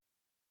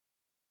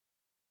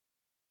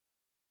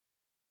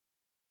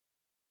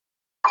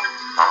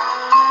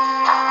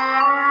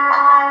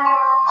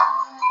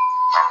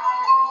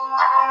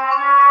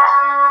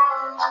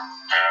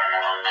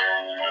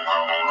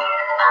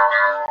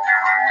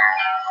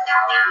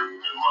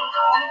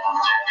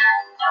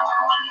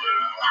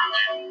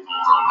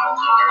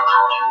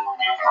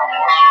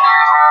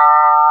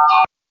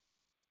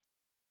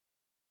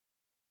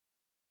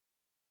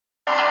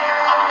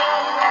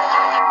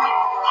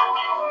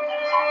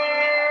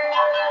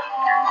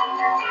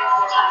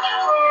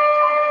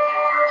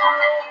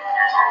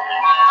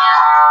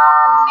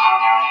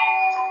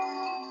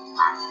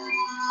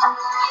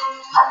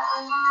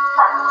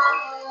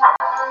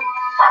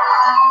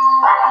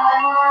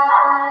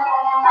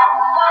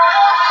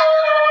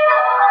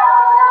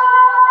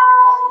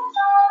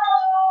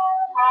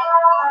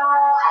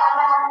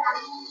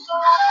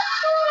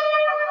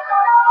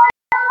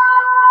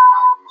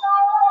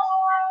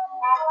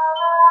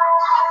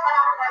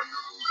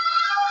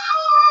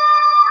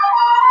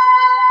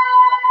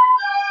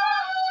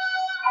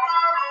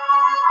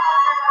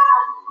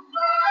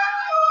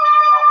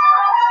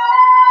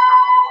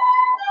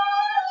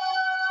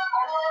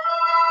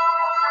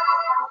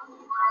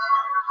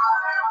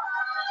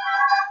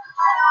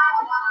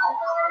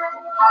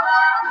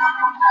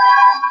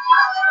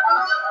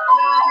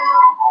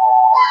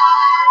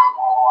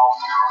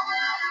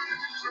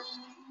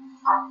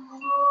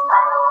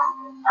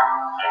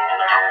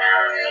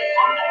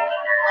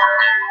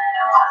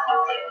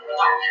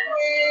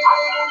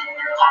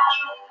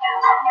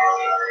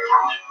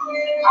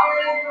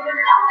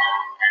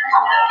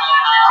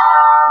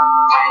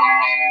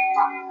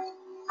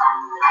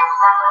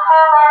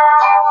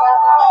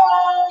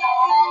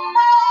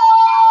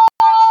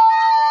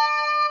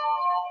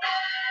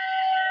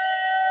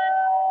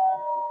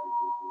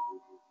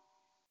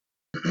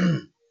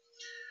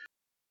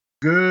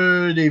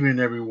Good evening,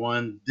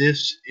 everyone.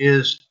 This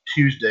is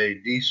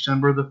Tuesday,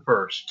 December the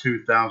 1st,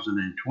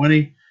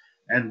 2020,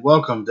 and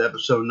welcome to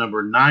episode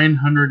number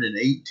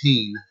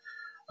 918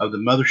 of the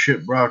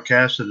Mothership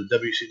broadcast of the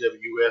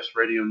WCWUS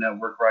Radio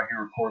Network right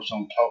here, of course,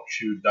 on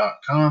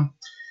TalkShoe.com.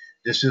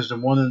 This is the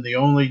one and the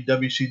only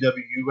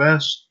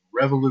WCWUS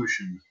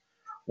Revolution.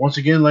 Once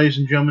again, ladies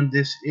and gentlemen,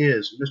 this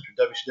is Mr.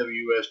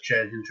 WCWUS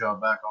Chad Henshaw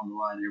back on the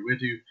line here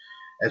with you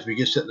as we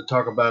get set to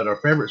talk about our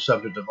favorite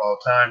subject of all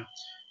time,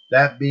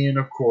 that being,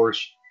 of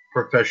course,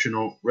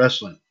 professional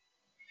wrestling.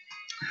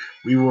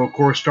 We will, of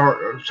course,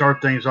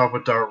 start things off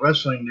with our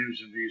wrestling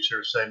news and views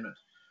here segment.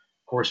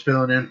 Of course,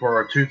 filling in for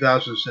our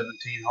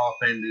 2017 Hall of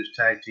Fame News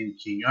Tag Team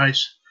King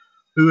Ice,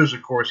 who is,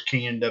 of course,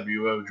 King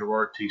NWO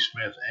Gerard T.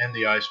 Smith and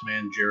the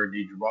Iceman Jared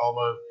D.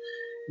 Girolamo,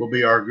 will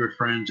be our good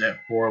friends at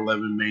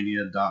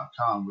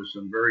 411mania.com with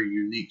some very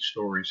unique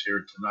stories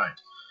here tonight.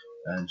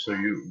 And so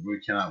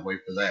we cannot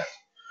wait for that.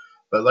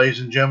 But ladies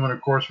and gentlemen, of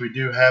course, we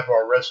do have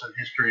our wrestling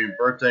history and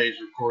birthdays,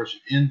 of course,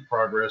 in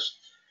progress.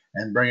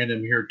 And bringing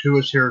them here to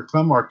us here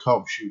from our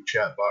Talk Shoe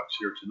chat box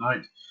here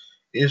tonight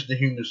is the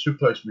Human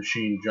Suplex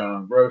Machine,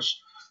 John Gross.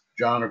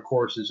 John, of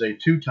course, is a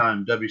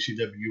two-time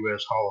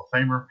WCWUS Hall of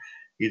Famer.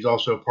 He's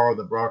also part of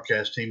the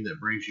broadcast team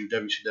that brings you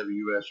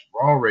WCWUS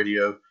Raw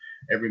Radio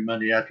every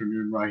Monday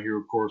afternoon right here,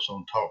 of course,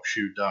 on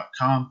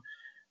TalkShoe.com.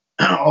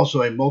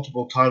 Also a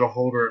multiple title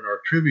holder in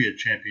our Trivia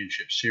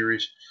Championship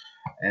Series.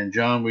 And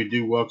John, we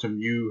do welcome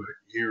you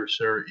here,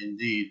 sir,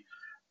 indeed,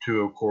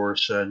 to, of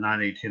course,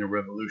 918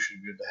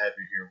 Revolution. Good to have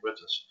you here with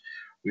us.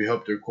 We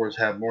hope to, of course,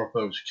 have more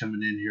folks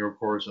coming in here, of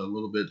course, a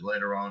little bit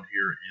later on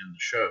here in the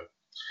show.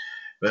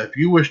 But if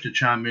you wish to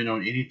chime in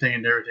on anything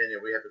and everything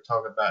that we have to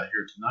talk about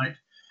here tonight,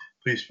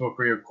 please feel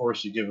free, of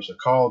course, to give us a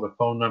call. The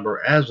phone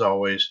number, as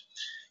always,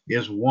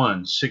 is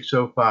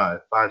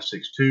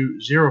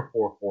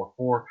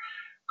 1-605-562-0444.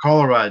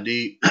 Caller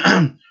ID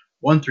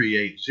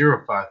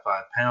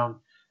 138055#.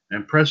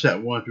 And press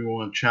that 1 if you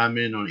want to chime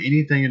in on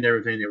anything and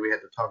everything that we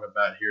have to talk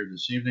about here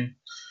this evening,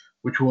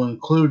 which will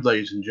include,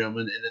 ladies and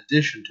gentlemen, in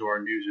addition to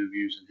our news and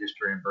views and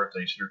history and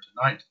birthdays here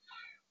tonight,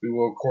 we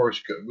will, of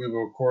course,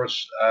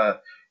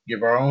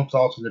 give our own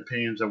thoughts and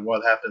opinions of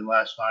what happened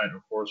last night,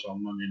 of course,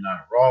 on Monday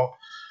Night Raw.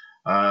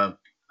 I've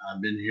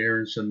been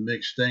hearing some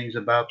mixed things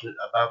about the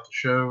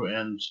show,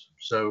 and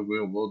so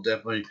we'll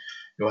definitely,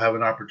 you'll have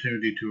an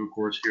opportunity to, of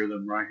course, hear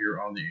them right here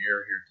on the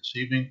air here this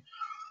evening.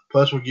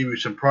 Plus, we'll give you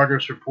some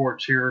progress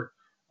reports here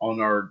on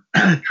our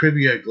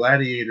Trivia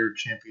Gladiator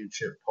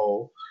Championship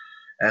poll,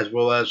 as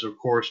well as, of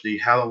course, the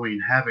Halloween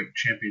Havoc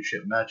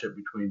Championship matchup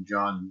between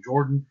John and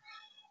Jordan.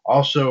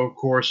 Also, of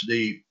course,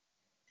 ladies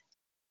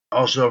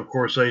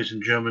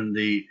and gentlemen,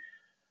 the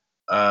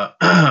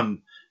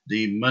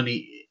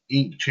Money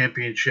Inc.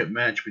 Championship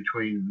match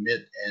between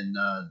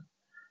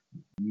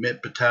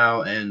Mitt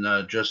Patel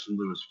and Justin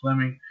Lewis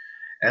Fleming,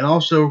 and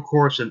also, of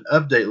course, an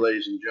update,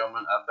 ladies and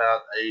gentlemen,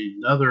 about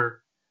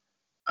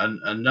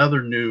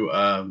another new,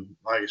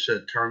 like I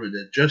said, tournament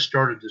that just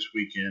started this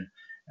weekend,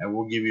 and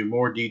we'll give you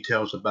more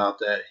details about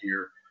that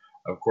here,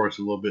 of course,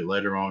 a little bit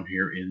later on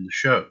here in the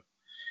show.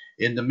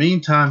 In the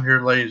meantime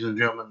here, ladies and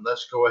gentlemen,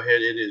 let's go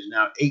ahead. It is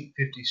now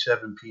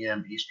 8:57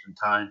 p.m. Eastern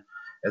Time,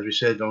 as we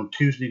said, on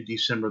Tuesday,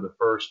 December the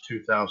 1st,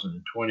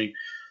 2020.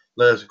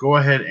 Let us go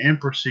ahead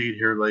and proceed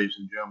here, ladies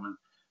and gentlemen,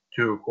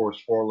 to, of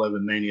course,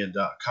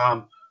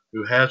 411mania.com,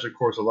 who has, of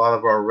course, a lot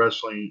of our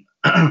wrestling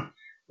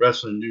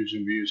news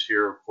and views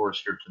here, of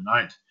course, here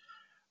tonight.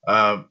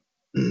 Uh,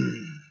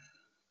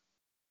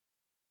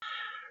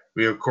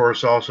 we, of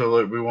course,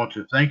 also we want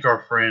to thank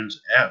our friends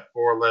at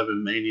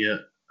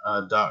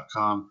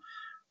 411mania.com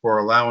for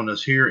allowing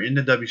us here in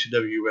the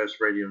WCWUS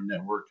Radio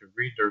Network to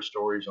read their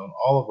stories on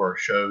all of our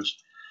shows.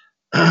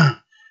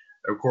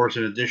 Of course,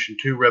 in addition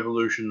to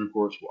Revolution, of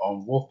course,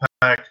 on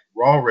Wolfpack,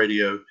 Raw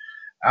Radio,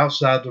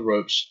 Outside the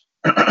Ropes,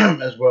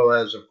 as well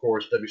as, of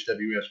course,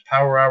 WCWUS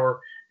Power Hour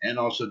and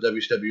also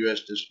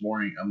WCWUS This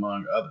Morning,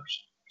 among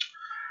others.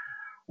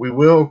 We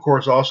will, of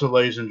course, also,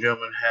 ladies and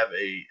gentlemen, have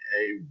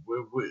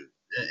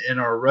in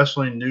our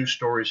wrestling news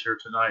stories here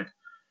tonight.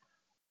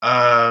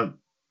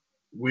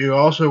 We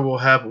also will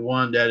have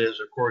one that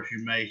is, of course,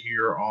 you may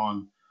hear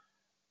on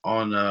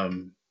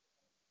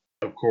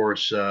of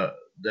course,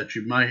 that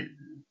you might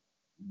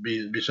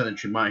be something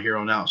that you might hear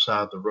on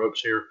Outside the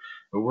Ropes here,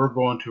 but we're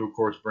going to, of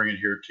course, bring it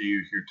here to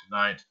you here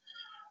tonight.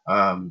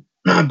 I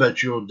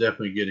bet you'll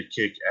definitely get a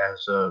kick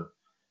as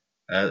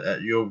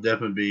you'll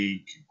definitely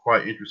be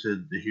quite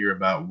interested to hear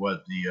about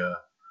what the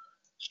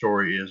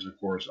story is, of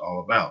course, all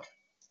about.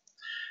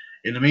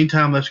 In the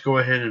meantime, let's go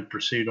ahead and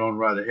proceed on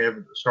right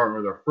ahead, starting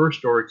with our first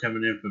story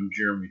coming in from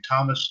Jeremy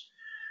Thomas.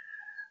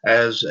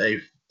 As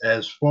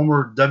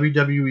former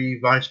WWE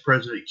Vice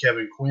President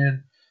Kevin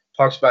Quinn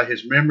talks about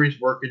his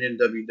memories working in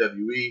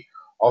WWE,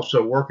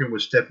 also working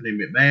with Stephanie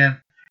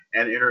McMahon,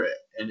 and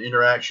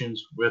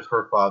interactions with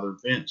her father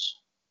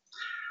Vince.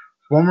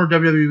 Former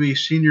WWE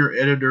Senior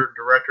Editor,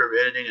 Director of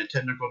Editing, and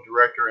Technical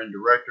Director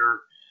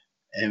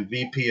and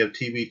VP of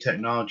TV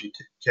Technology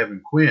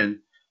Kevin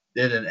Quinn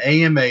did an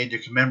AMA to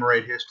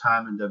commemorate his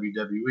time in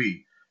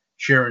WWE,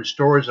 sharing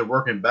stories of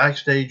working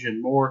backstage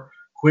and more.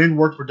 Quinn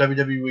worked for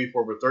WWE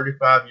for over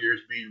 35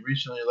 years, being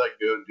recently let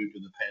go due to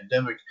the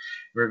pandemic.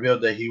 He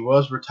revealed that he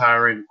was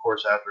retiring, of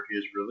course, after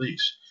his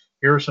release.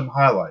 Here are some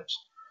highlights.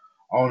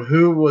 On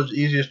who was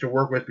easiest to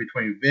work with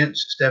between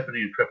Vince,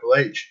 Stephanie, and Triple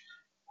H,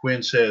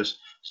 Quinn says,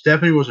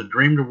 Stephanie was a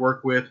dream to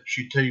work with.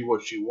 She tell you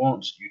what she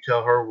wants. You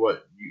tell her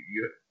what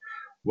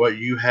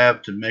you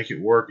have to make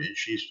it work, and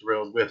she's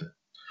thrilled with it.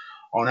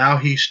 On how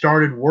he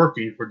started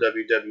working for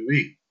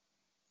WWE.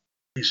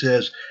 He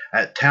says,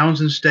 at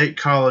Townsend State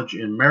College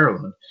in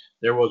Maryland,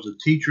 there was a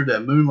teacher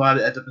that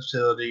moonlighted at the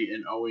facility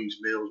in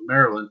Owings Mills,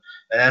 Maryland,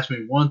 that asked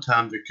me one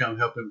time to come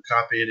help him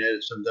copy and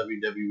edit some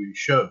WWE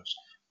shows.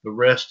 The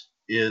rest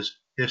is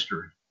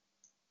history.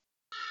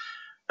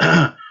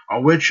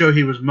 On which show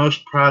he was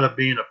most proud of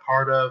being a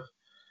part of,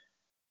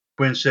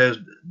 Quinn says,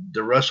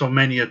 the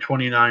WrestleMania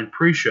 29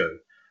 pre-show.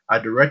 I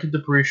directed the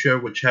pre-show,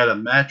 which had a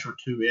match or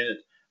two in it.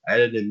 I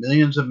edited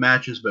millions of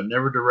matches, but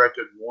never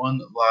directed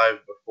one live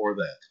before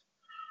that.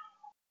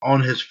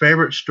 On his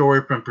favorite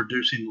story from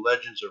producing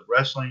Legends of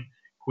Wrestling,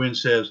 Quinn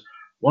says,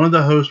 one of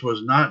the hosts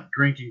was not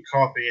drinking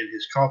coffee in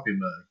his coffee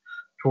mug.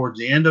 Towards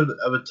the end of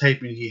a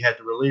taping, he had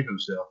to relieve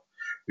himself.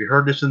 We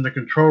heard this in the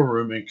control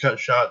room and cut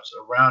shots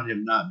around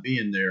him not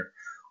being there.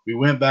 We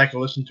went back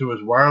and listened to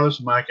his wireless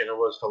mic, and it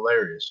was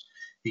hilarious.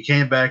 He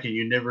came back, and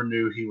you never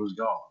knew he was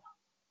gone.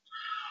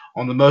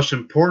 On the most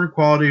important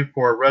quality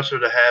for a wrestler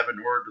to have in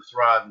order to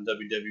thrive in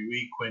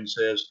WWE, Quinn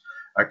says,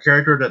 a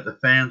character that the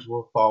fans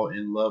will fall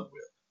in love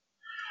with.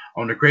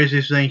 On the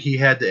craziest thing he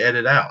had to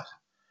edit out,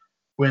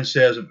 Quinn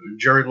says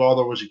Jerry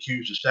Lawler was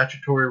accused of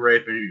statutory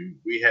rape, and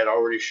we had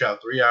already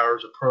shot 3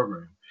 hours of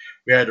program.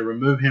 We had to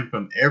remove him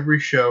from every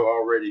show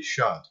already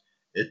shot.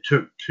 It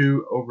took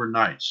 2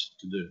 overnights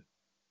to do.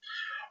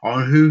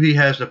 On who he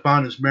has the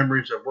fondest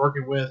memories of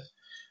working with,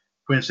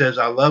 Quinn says,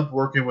 I loved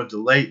working with the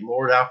late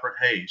Lord Alfred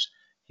Hayes.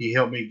 He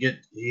helped me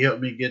get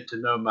to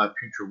know my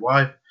future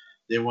wife.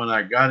 Then when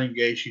I got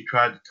engaged, he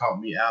tried to talk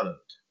me out of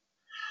it.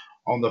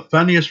 On the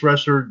funniest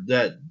wrestler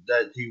that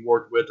he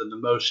worked with and the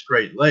most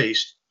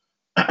straight-laced,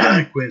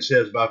 Quinn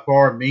says, by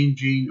far, Mean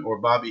Gene or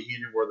Bobby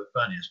Heenan were the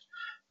funniest.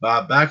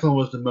 Bob Backlund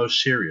was the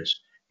most serious.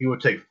 He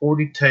would take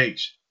 40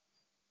 takes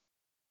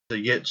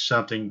to get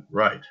something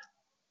right.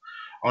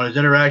 On his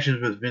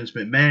interactions with Vince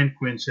McMahon,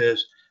 Quinn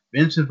says,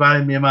 Vince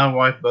invited me and my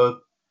wife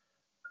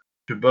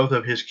to both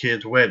of his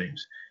kids'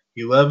 weddings.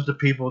 He loves the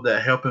people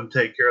that help him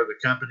take care of the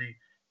company.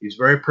 He's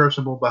very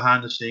personable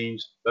behind the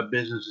scenes, but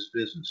business is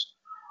business.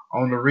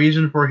 On the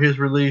reason for his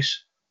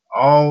release,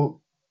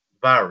 all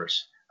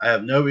virus. I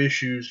have no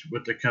issues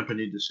with the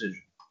company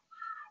decision.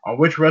 On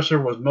which wrestler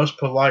was most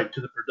polite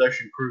to the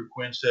production crew,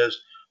 Quinn says,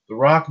 The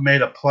Rock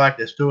made a plaque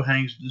that still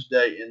hangs to this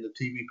day in the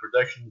TV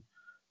production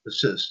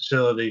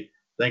facility,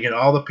 thanking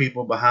all the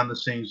people behind the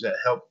scenes that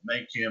helped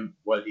make him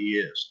what he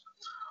is.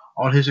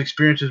 On his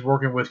experiences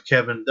working with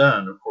Kevin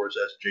Dunn, of course,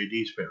 that's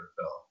JD's favorite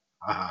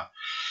fellow.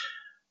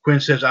 Quinn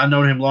says, I've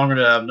known him longer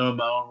than I've known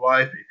my own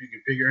wife. If you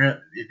can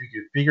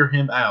figure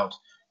him out,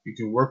 you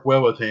can work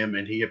well with him,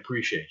 and he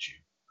appreciates you.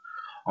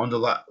 On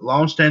the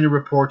long-standing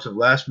reports of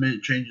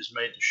last-minute changes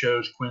made to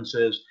shows, Quinn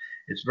says,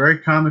 it's very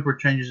common for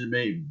changes to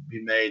be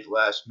made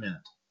last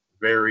minute.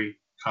 Very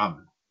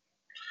common.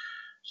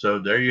 So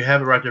there you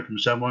have it right there from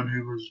someone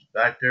who was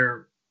back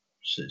there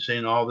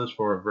seeing all this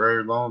for a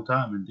very long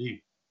time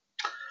indeed.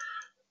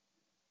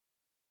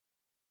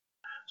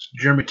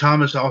 Jeremy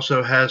Thomas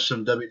also has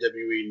some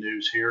WWE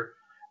news here.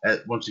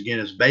 Once again,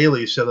 as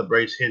Bayley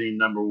celebrates hitting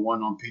number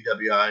 1 on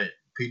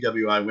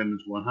PWI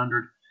Women's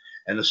 100,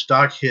 and the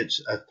stock hits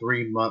a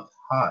 3-month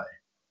high.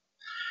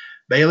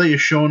 Bayley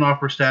is showing off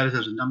her status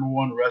as the number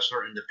 1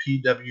 wrestler in the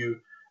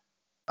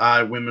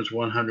PWI Women's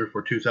 100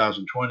 for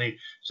 2020,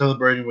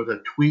 celebrating with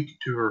a tweak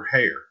to her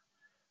hair.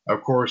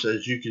 Of course,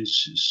 as you can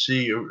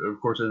see, of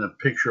course, in a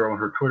picture on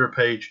her Twitter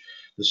page,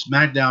 the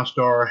SmackDown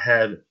star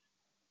had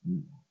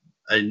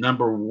a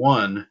number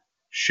 1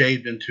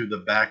 shaved into the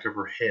back of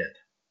her head.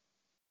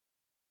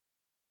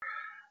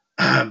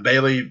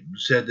 Bayley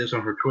said this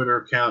on her Twitter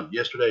account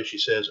yesterday. She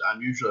says,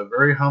 "I'm usually a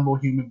very humble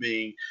human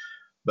being,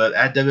 but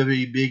at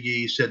WWE, Big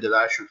E said that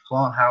I should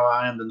flaunt how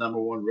I am the number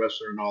 1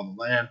 wrestler in all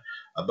the land,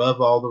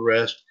 above all the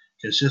rest,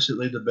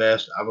 consistently the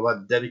best. I would like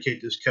to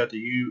dedicate this cut to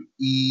you,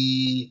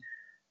 E.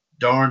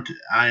 Darned,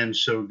 I am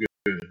so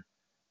good."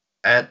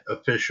 At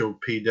official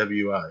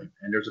PWI,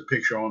 and there's a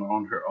picture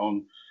on her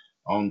on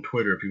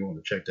Twitter if you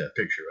want to check that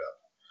picture out.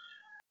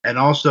 And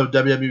also,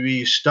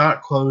 WWE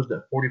stock closed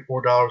at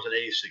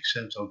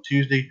 $44.86 on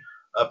Tuesday,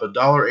 up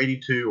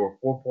 $1.82 or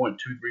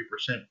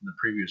 4.23% from the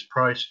previous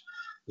price.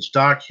 The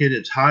stock hit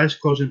its highest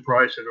closing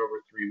price in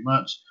over 3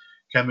 months,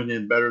 coming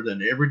in better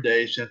than every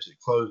day since it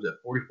closed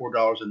at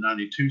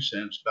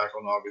 $44.92 back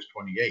on August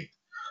 28th.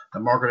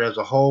 The market as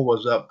a whole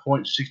was up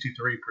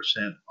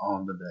 0.63%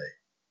 on the day.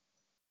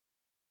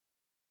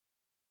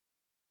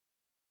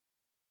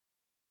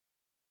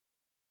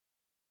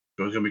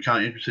 So it's going to be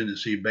kind of interesting to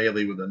see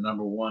Bayley with a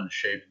number 1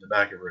 shaved in the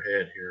back of her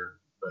head here,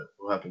 but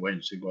we'll have to wait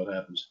and see what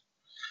happens.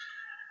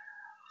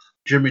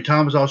 Jeremy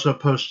Thomas also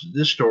posted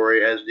this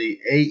story as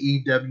the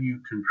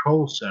AEW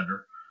Control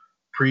Center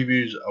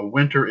previews a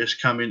Winter is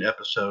Coming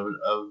episode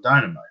of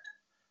Dynamite.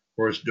 Of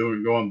course,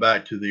 going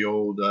back to the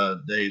old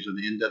days of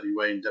the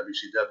NWA and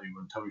WCW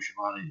when Tony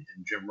Schiavone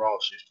and Jim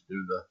Ross used to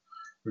do the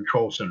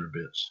Control Center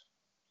bits.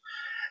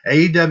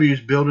 AEW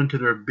is building to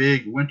their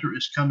big Winter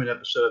is Coming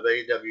episode of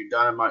AEW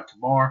Dynamite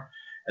tomorrow,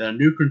 and a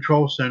new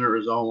Control Center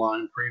is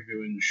online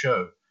previewing the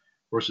show. Of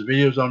course, the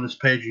video is on this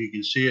page, and you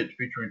can see it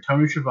featuring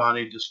Tony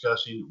Schiavone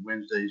discussing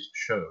Wednesday's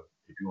show,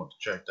 if you want to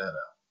check that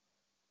out.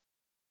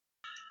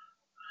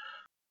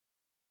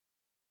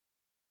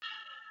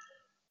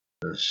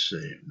 Let's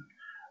see.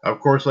 Of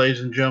course, ladies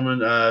and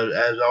gentlemen,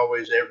 as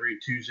always, every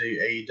Tuesday,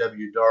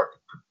 AEW Dark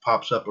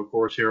pops up, of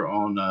course, here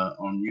on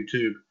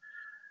YouTube.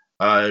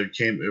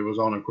 It was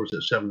on, of course,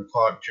 at 7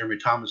 o'clock. Jeremy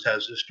Thomas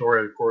has this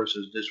story, of course,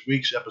 as this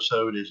week's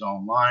episode is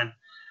online.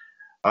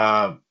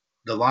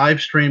 The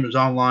live stream is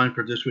online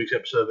for this week's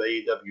episode of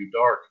AEW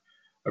Dark.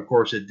 Of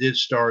course, it did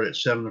start at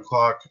 7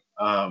 o'clock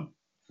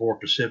for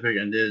Pacific,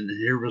 and then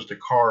here was the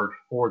card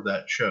for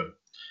that show.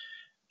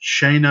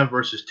 Shayna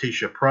versus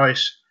Tisha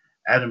Price,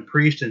 Adam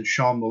Priest and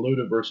Sean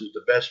Maluta versus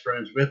the Best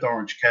Friends with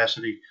Orange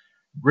Cassidy,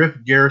 Griff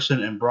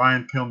Garrison and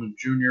Brian Pillman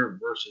Jr.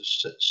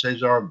 versus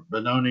Cesar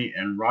Bononi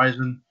and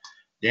Ryzen.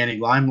 Danny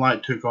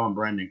Limelight took on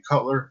Brandon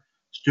Cutler.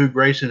 Stu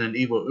Grayson and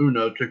Evil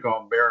Uno took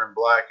on Baron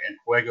Black and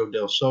Fuego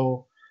del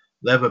Sol.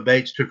 Leva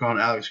Bates took on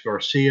Alex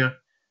Gracia,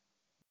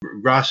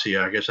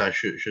 I guess I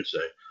should say.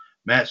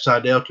 Matt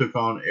Sydal took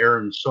on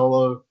Aaron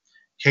Solo.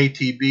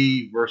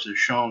 KTB versus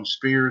Sean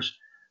Spears.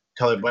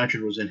 Tully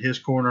Blanchard was in his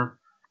corner.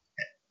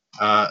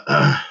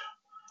 Let's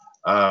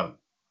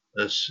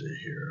see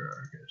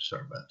here. Okay,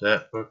 sorry about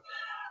that.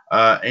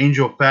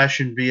 Angel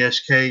Fashion,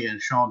 VSK,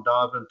 and Sean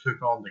Donovan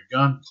took on the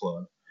Gun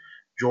Club.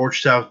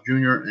 George South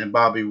Jr. and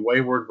Bobby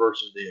Wayward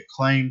versus the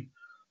Acclaimed.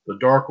 The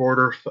Dark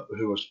Order,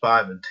 who was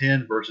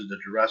 5-10, versus the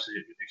Jurassic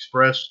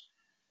Express,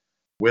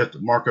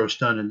 with Marco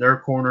Stunt in their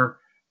corner,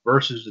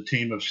 versus the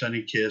team of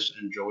Sonny Kiss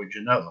and Joey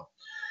Janela.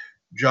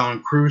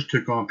 John Cruz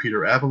took on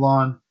Peter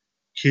Avalon.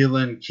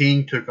 Keelan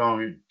King took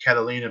on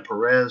Catalina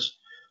Perez.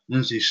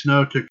 Lindsay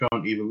Snow took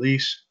on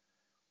Ivelisse.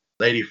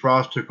 Lady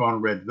Frost took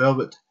on Red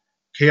Velvet.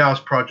 Chaos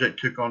Project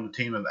took on the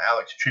team of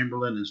Alex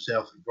Chamberlain and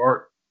Seth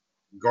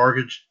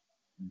Gargis.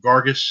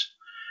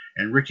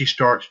 And Ricky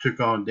Starks took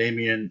on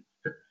Damian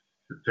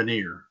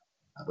Fenier.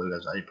 I believe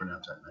that's how you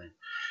pronounce that name.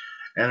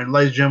 And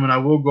ladies and gentlemen, I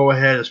will go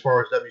ahead as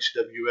far as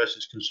WCWUS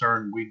is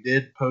concerned. We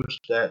did post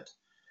that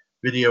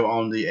video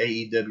on the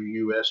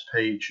AEWUS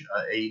page,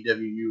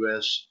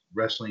 AEWUS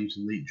Wrestling's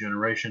Elite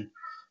Generation.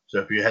 So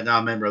if you're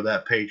not a member of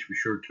that page, be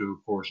sure to,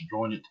 of course,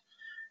 join it.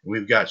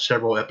 We've got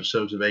several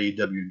episodes of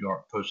AEW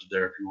Dark posted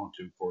there if you want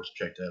to, of course,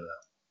 check that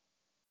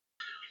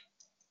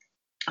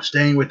out.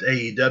 Staying with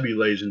AEW,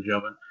 ladies and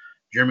gentlemen,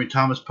 Jeremy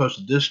Thomas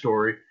posted this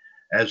story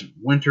as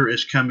Winter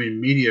is Coming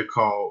media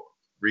call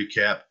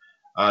recap.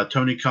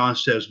 Tony Khan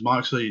says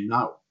Moxley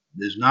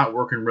is not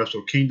working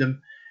Wrestle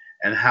Kingdom,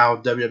 and how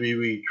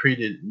WWE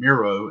treated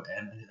Miro,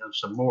 and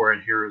some more,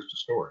 and here is the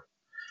story.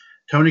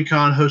 Tony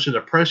Khan hosted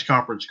a press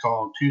conference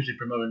call on Tuesday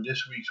promoting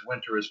this week's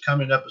Winter is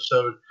Coming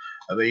episode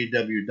of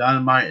AEW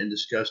Dynamite and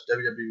discussed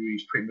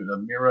WWE's treatment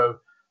of Miro,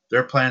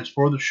 their plans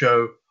for the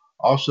show,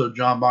 also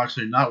Jon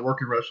Moxley not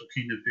working Wrestle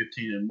Kingdom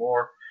 15 and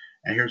more,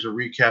 and here's a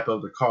recap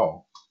of the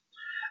call.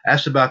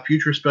 Asked about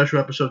future special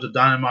episodes of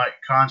Dynamite,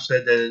 Khan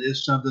said that it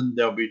is something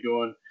they'll be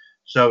doing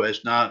so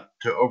as not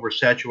to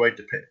oversaturate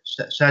the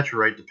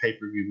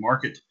pay-per-view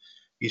market.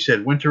 He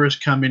said, "Winter is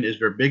Coming is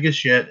their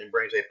biggest yet and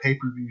brings a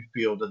pay-per-view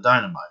feel to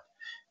Dynamite."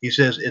 He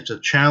says it's a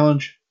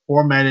challenge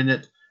formatting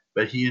it,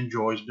 but he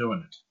enjoys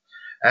doing it.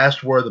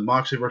 Asked where the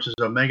Moxley versus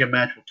Omega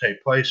match will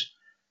take place,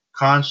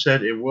 Khan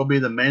said it will be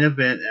the main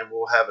event and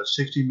will have a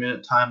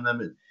 60-minute time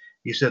limit.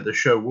 He said the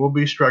show will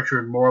be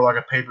structured more like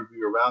a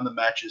pay-per-view around the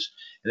matches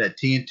and that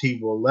TNT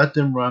will let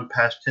them run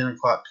past 10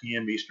 o'clock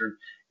p.m. Eastern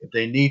if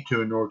they need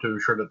to in order to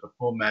ensure that the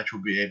full match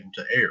will be able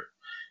to air.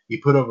 He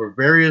put over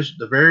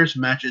the various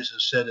matches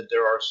and said that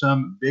there are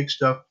some big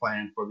stuff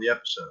planned for the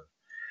episode.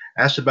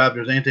 Asked about if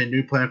there's anything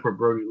new planned for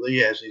Brody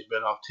Lee as he's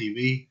been off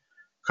TV,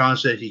 Khan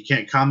said he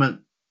can't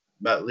comment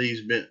about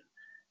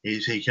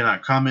he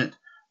cannot comment.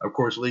 Of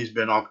course, Lee's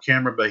been off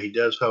camera, but he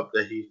does hope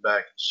that he's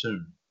back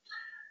soon.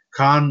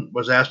 Khan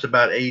was asked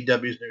about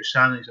AEW's new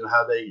signings and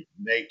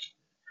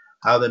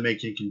how they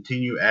can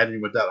continue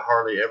adding without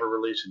hardly ever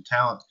releasing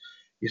talent.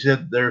 He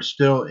said they're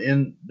still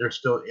in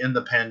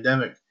the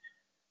pandemic,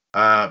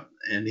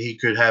 and he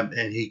could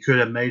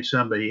have made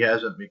some, but he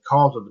hasn't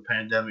because of the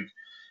pandemic.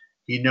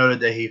 He noted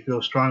that he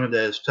feels strongly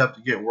that it's tough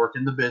to get work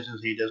in the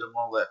business. He doesn't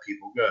want to let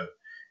people go.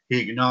 He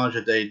acknowledged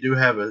that they do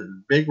have a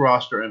big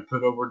roster and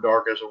put over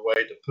Dark as a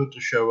way to put the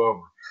show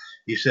over.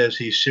 He says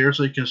he's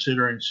seriously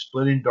considering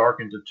splitting Dark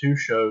into two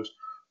shows,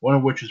 one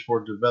of which is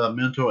for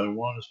developmental and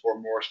one is for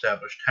more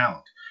established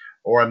talent,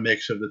 or a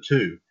mix of the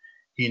two.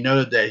 He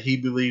noted that he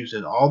believes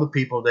in all the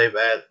people they've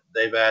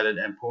added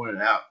and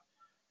pointed out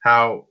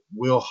how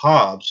Will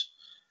Hobbs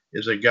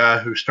is a guy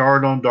who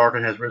started on Dark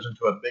and has risen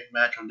to a big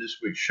match on this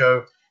week's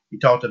show. He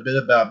talked a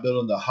bit about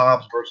building the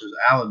Hobbs versus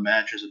Allen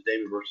match as a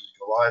David versus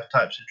Goliath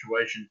type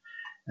situation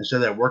and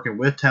said that working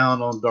with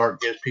talent on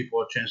Dark gives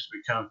people a chance to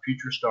become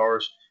future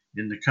stars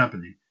in the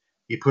company.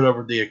 He put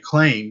over the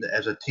Acclaimed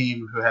as a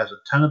team who has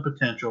a ton of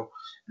potential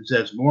and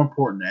said it's more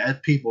important to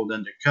add people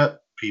than to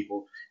cut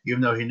people,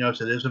 even though he knows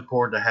it is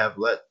important to have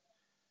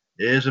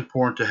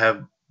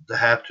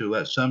to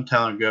let some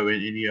talent go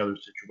in any other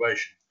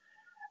situation.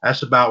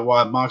 Asked about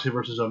why Moxley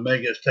versus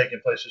Omega is taking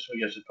place this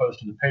week as opposed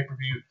to the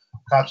pay-per-view,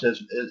 Cobb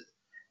says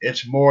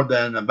it's more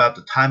than about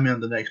the timing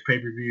of the next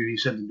pay-per-view. He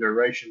said the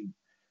duration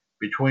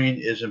between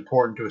is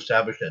important to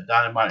establish that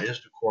Dynamite is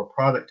the core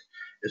product,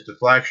 it's the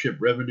flagship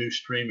revenue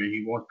stream, and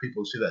he wants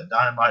people to see that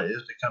Dynamite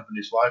is the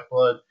company's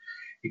lifeblood.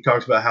 He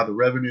talks about how the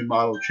revenue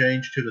model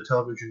changed to the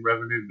television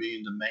revenue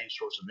being the main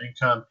source of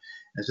income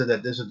and said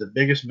that this is the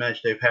biggest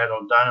match they've had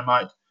on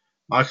Dynamite.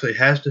 Moxley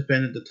has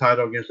defended the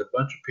title against a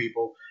bunch of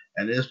people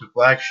and is the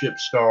flagship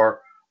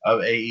star of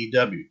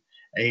AEW.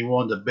 And he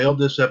wanted to build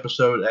this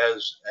episode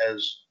as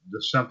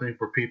something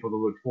for people to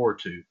look forward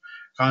to.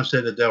 Khan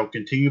said that they'll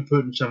continue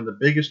putting some of the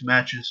biggest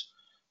matches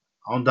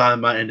on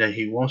Dynamite and that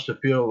he wants to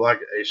feel like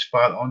a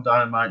spot on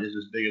Dynamite is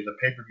as big as a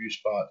pay-per-view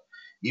spot,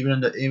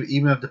 even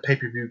if the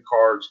pay-per-view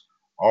cards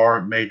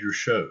are major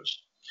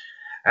shows.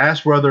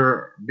 Asked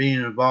whether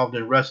being involved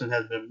in wrestling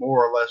has been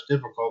more or less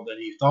difficult than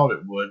he thought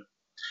it would,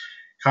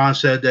 Khan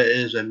said that it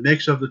is a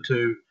mix of the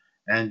two,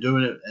 and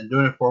doing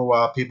it for a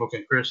while, people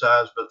can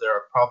criticize, but there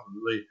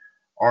probably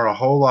aren't a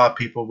whole lot of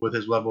people with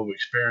his level of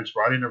experience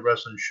writing a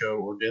wrestling show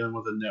or dealing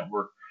with a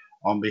network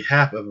on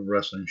behalf of a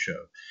wrestling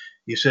show.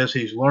 He says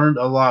he's learned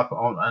a lot, and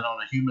on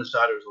the human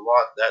side, there's a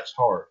lot that's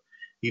hard.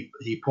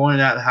 He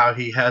pointed out how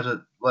he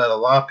hasn't let a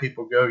lot of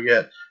people go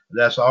yet.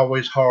 That's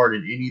always hard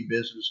in any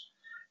business,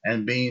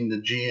 and being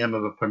the GM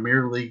of a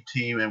Premier League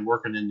team and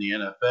working in the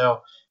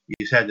NFL,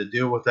 he's had to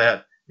deal with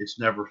that. It's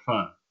never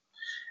fun.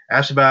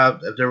 Asked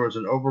about if there was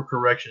an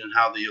overcorrection in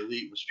how the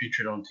Elite was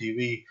featured on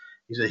TV,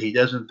 he said he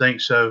doesn't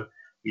think so.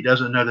 He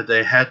doesn't know that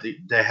they had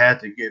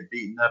to get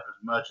beaten up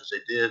as much as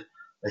they did,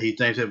 but he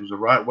thinks it was the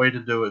right way to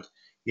do it.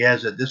 He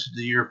adds that this is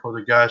the year for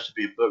the guys to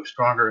be booked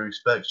stronger and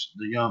expects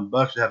the Young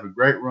Bucks to have a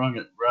great run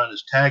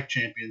as tag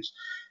champions,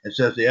 and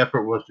says the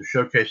effort was to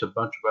showcase a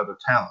bunch of other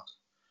talent.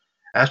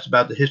 Asked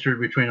about the history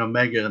between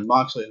Omega and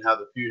Moxley and how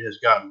the feud has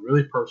gotten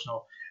really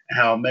personal and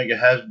how Omega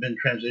has been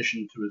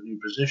transitioning to his new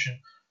position,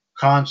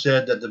 Khan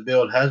said that the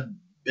build has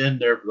been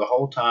there for the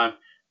whole time,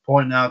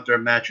 pointing out their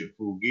match at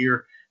Full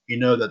Gear. He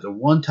knew that the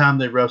one time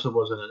they wrestled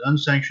was in an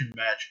unsanctioned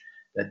match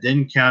that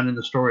didn't count in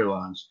the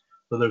storylines.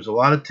 So there's a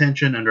lot of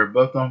tension, and they're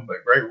both on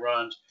great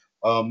runs.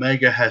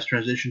 Omega has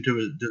transitioned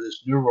to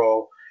this new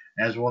role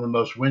as one of the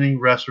most winning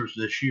wrestlers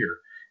this year.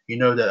 He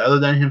knows that other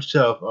than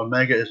himself,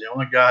 Omega is the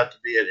only guy to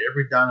be at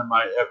every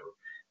Dynamite ever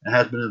and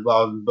has been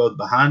involved in both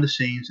behind the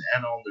scenes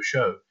and on the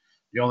show.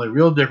 The only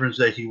real difference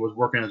is that he was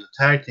working as a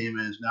tag team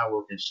and is now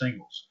working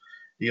singles.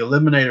 The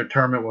Eliminator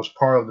tournament was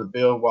part of the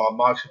build while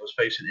Moxley was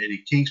facing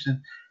Eddie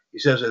Kingston. He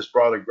says it's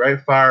brought a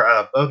great fire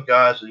out of both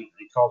guys and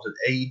he calls it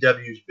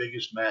AEW's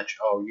biggest match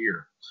all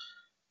year.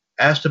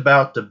 Asked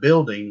about the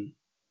building,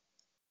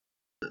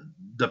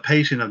 the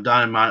pacing of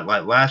Dynamite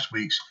like last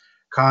week's,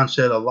 Khan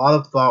said a lot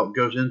of thought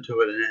goes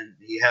into it and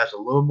he has a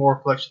little more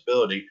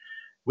flexibility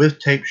with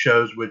tape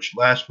shows, which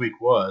last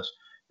week was,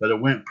 but it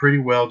went pretty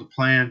well to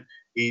plan.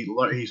 He's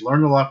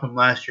learned a lot from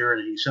last year,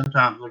 and he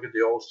sometimes looks at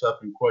the old stuff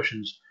and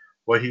questions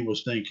what he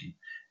was thinking.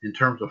 In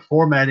terms of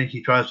formatting,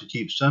 he tries to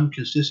keep some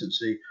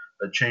consistency,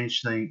 but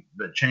change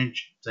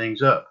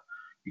things up.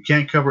 You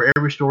can't cover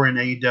every story in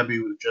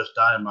AEW with just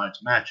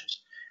Dynamite's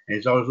matches, and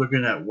he's always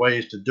looking at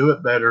ways to do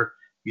it better.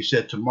 He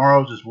said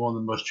tomorrow's is one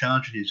of the most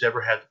challenging he's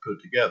ever had to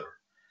put together.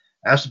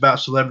 Asked about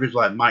celebrities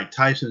like Mike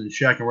Tyson and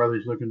Shaq and whether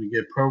he's looking to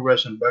give pro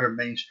wrestling better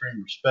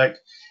mainstream respect,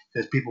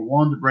 says people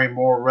wanted to bring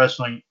more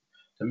wrestling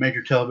to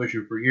major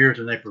television for years,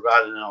 and they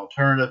provided an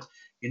alternative.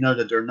 You know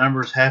that their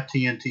numbers have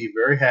TNT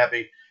very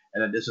happy,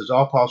 and that this is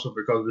all possible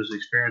because of his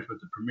experience with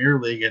the Premier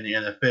League and the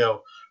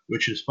NFL,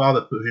 which his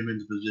father put him in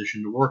the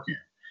position to work in.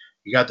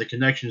 He got the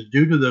connections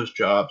due to those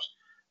jobs,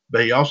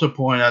 but he also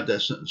pointed out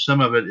that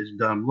some of it is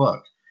dumb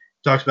luck.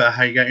 He talks about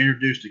how he got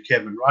introduced to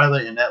Kevin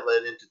Riley, and that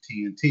led into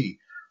TNT,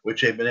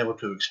 which they've been able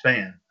to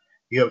expand.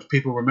 He hopes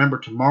people remember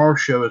tomorrow's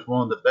show as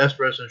one of the best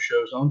wrestling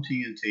shows on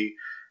TNT,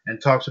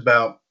 and talks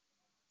about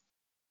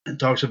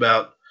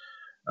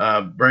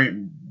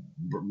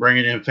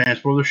bringing in fans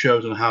for the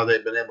shows and how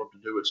they've been able to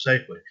do it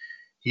safely.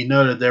 He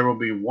noted there will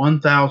be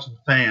 1,000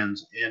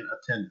 fans in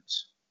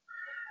attendance.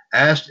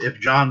 Asked if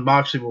Jon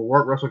Moxley will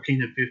work Wrestle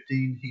Kingdom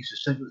 15, he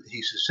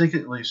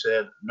succinctly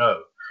said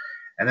no.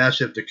 And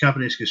asked if the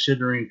company is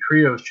considering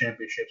trios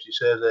championships, he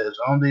said that it's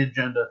on the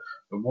agenda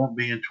but won't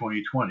be in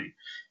 2020.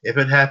 If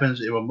it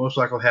happens, it will most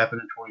likely happen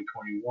in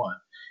 2021.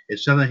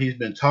 It's something he's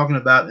been talking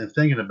about and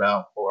thinking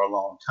about for a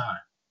long time.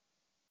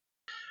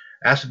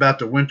 Asked about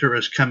the Winter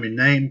is Coming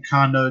name,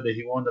 Khan noted that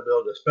he wanted to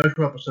build a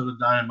special episode of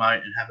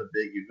Dynamite and have a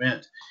big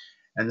event,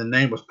 and the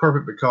name was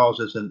perfect because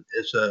it's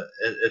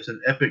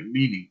an epic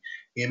meaning.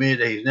 He admitted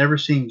that he's never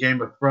seen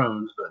Game of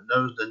Thrones but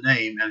knows the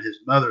name, and his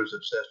mother is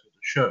obsessed with the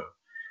show.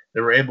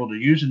 They were able to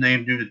use the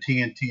name due to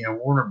TNT and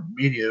Warner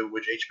Media,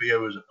 which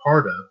HBO is a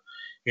part of.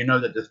 You know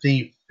that the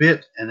theme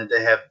fit and that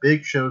they have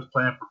big shows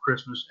planned for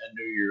Christmas and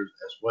New Year's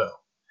as well.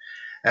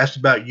 Asked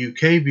about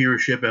UK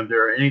viewership and if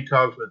there are any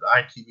talks with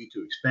ITV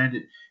to expand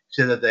it, he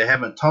said that they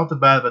haven't talked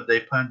about it, but they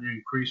plan to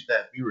increase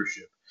that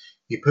viewership.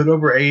 He put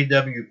over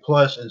AEW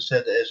Plus and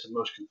said that it's the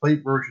most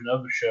complete version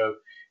of the show.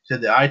 He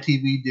said the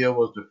ITV deal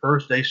was the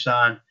first they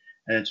signed,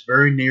 and it's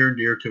very near and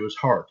dear to his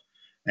heart,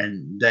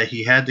 and that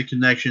he had the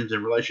connections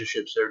and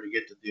relationships there to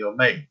get the deal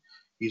made.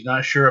 He's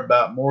not sure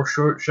about more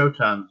showtimes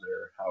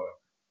there, however.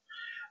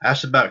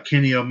 Asked about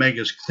Kenny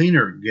Omega's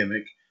cleaner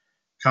gimmick,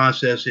 Khan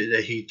says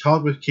that he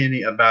talked with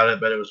Kenny about it,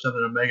 but it was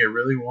something Omega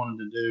really wanted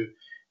to do.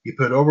 He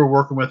put over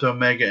working with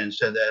Omega and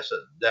said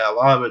that a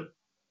lot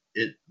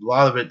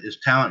of it is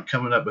talent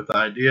coming up with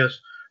ideas,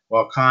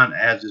 while Khan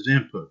adds his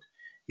input.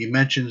 He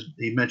mentioned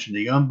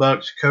the Young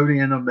Bucks, Cody,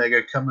 and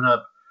Omega coming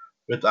up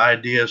with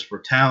ideas for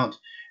talent,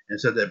 and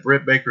said that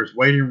Britt Baker's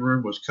waiting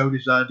room was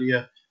Cody's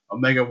idea.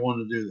 Omega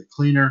wanted to do the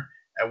cleaner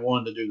and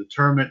wanted to do the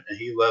tournament, and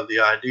he loved the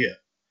idea.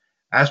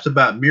 Asked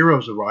about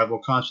Miro's arrival,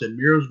 Khan said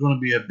Miro's going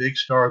to be a big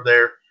star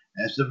there,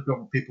 and it's difficult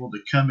for people to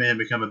come in and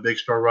become a big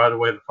star right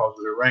away because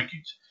of their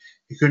rankings.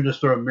 He couldn't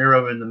just throw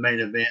Miro in the main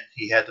event;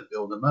 he had to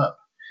build him up.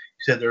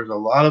 He said there's a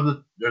lot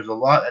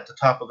at the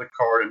top of the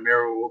card, and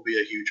Miro will be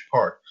a huge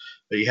part,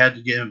 but he had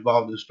to get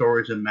involved in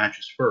stories and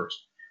matches first.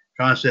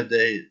 Khan said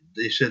they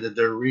said that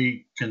they're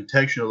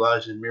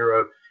recontextualizing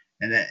Miro,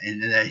 and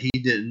that he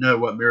didn't know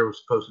what Miro was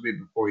supposed to be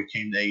before he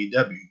came to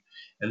AEW,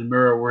 and the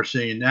Miro we're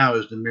seeing now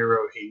is the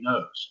Miro he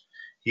knows.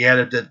 He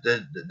added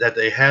that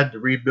they had to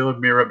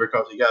rebuild Miro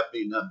because he got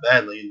beaten up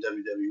badly in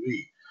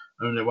WWE.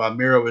 And that while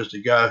Miro is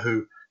the guy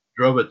who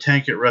drove a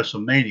tank at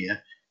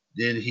WrestleMania,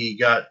 then he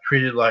got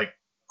treated like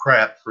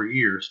crap for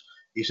years.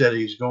 He said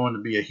he's going to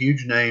be a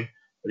huge name,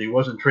 but he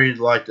wasn't treated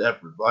like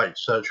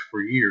such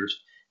for years.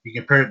 He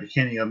compared it to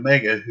Kenny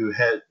Omega, who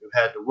had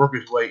to work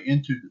his way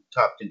into the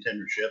top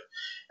contendership,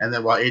 and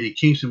that while Eddie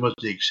Kingston was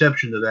the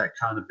exception to that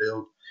kind of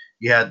build,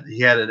 he had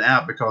an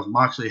out because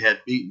Moxley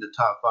had beaten the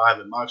top 5,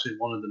 and Moxley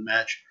wanted the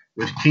match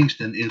with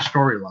Kingston in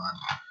storyline.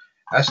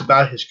 Asked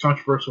about his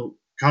controversial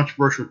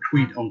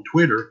tweet on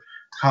Twitter,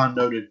 Khan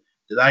noted,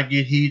 "Did I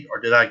get heat or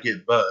did I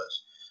get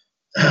buzz?"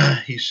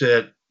 He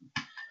said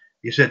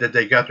that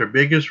they got their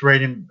biggest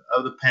rating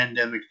of the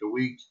pandemic the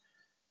week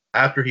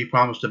after he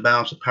promised the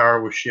balance of power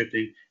was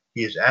shifting.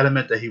 He is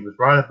adamant that he was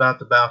right about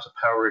the balance of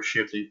power is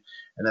shifting,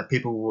 and that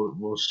people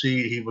will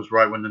see he was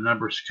right when the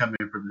numbers come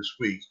in for this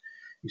week.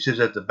 He says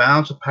that the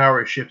balance of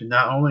power is shifting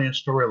not only in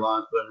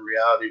storylines, but in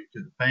reality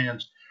to the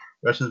fans.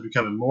 Wrestling is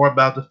becoming more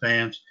about the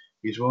fans.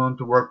 He's willing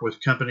to work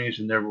with companies,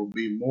 and there will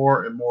be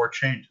more and more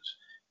changes.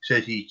 He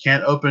says he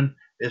can't open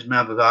his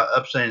mouth without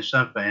upsetting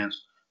some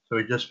fans, so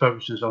he just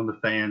focuses on the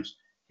fans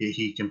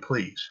he can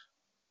please.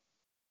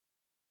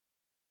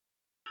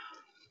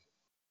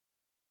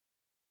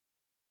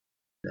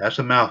 That's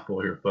a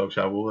mouthful here, folks.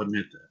 I will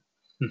admit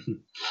that.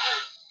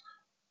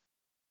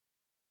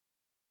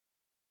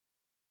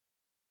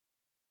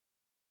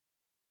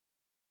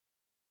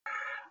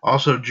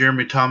 Also,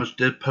 Jeremy Thomas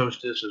did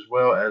post this as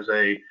well as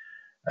a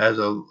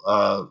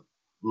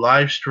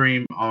live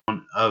stream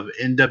of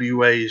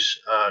NWA's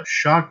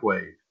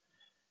Shockwave,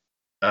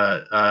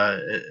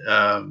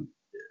 and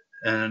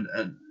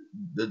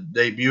the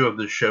debut of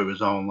the show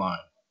is online.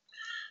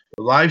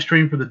 The live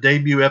stream for the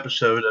debut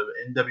episode of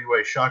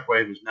NWA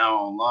Shockwave is now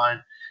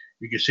online.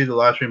 You can see the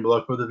live stream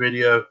below for the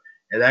video,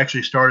 It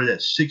actually started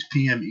at 6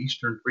 p.m.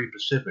 Eastern, 3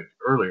 Pacific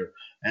earlier,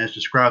 and is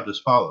described as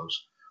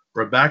follows.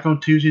 We're back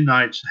on Tuesday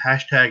nights,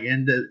 hashtag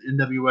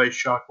NWA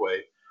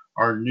Shockwave.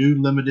 Our new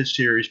limited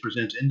series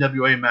presents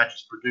NWA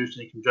matches produced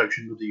in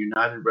conjunction with the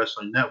United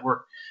Wrestling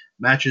Network,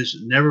 matches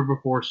never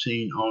before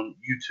seen on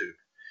YouTube.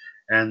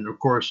 And, of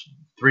course,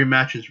 3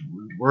 matches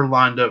were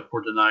lined up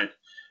for tonight.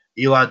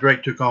 Eli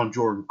Drake took on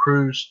Jordan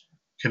Cruz.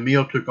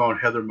 Camille took on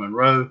Heather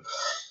Monroe.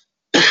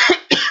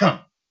 And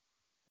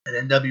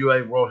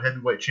NWA World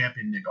Heavyweight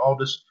Champion Nick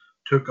Aldis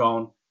took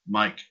on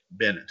Mike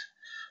Bennett.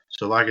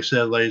 So, like I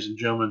said, ladies and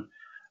gentlemen,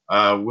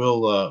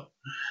 we'll, of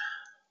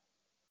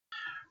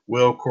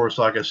course,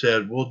 like I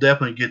said, we'll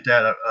definitely get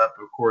that up,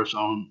 of course,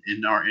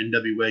 in our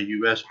NWA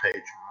US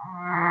page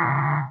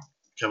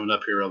coming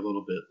up here a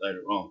little bit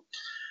later on.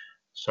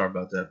 Sorry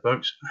about that,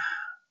 folks.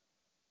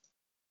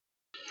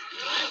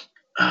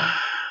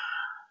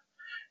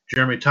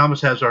 Jeremy Thomas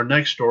has our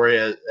next story,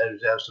 as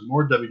has some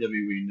more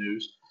WWE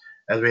news,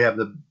 as we have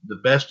the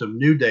best of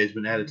New Day has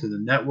been added to the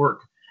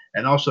network,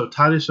 and also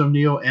Titus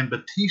O'Neil and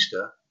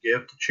Batista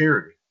give to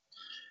charity.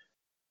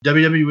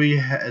 WWE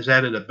has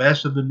added a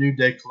best of the New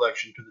Day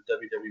collection to the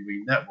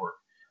WWE network.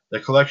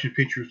 The collection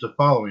features the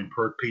following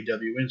per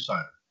PW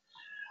Insider.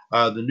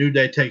 The New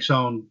Day takes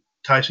on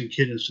Tyson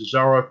Kidd and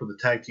Cesaro for the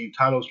tag team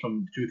titles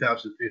from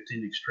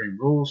 2015 Extreme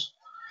Rules.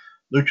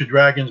 Lucha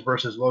Dragons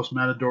versus Los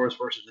Matadores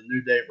versus the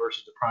New Day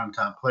versus the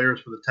Primetime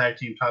Players for the tag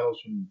team titles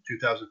from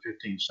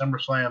 2015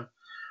 SummerSlam.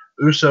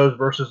 Usos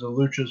versus the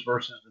Luchas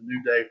versus the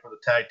New Day for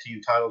the tag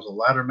team titles, a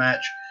ladder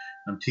match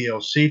from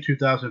TLC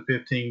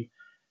 2015.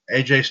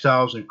 AJ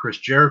Styles and Chris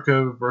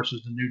Jericho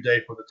versus the New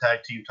Day for the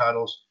tag team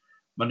titles,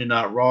 Monday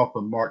Night Raw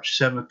from March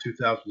 7th,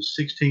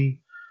 2016.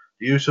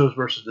 The Usos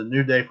versus the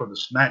New Day for the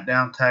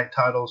SmackDown tag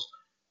titles,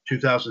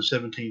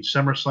 2017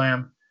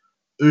 SummerSlam.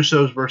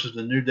 Usos versus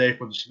the New Day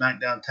for the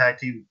SmackDown tag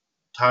team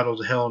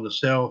titles, a Hell in a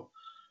Cell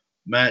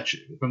match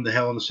from the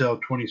Hell in a Cell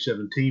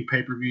 2017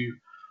 pay-per-view.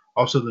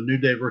 Also, the New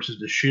Day versus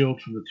the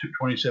Shield from the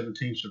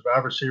 2017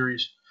 Survivor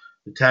Series.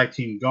 The tag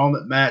team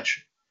gauntlet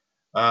match,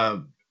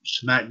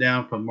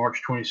 SmackDown from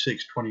March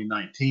 26,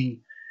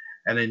 2019.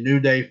 And a New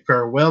Day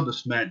farewell to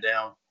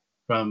SmackDown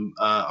from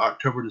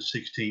October the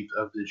 16th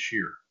of this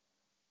year.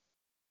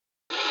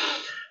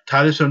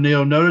 Titus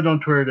O'Neil noted on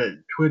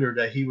Twitter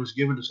that he was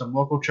given to some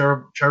local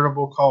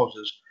charitable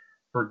causes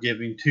for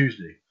Giving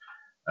Tuesday.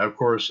 Of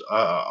course,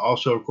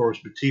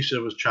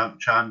 Batista was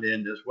chimed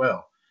in as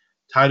well.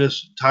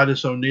 Titus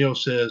O'Neil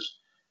says,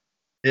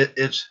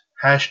 it's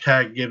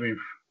hashtag Giving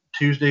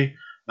Tuesday.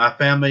 My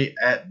family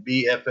at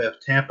BFF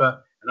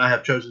Tampa and I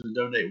have chosen to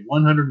donate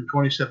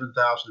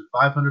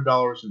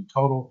 $127,500 in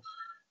total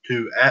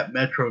to at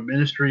Metro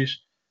Ministries.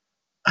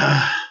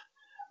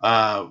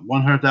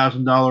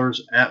 $100,000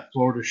 at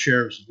Florida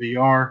Sheriff's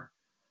VR,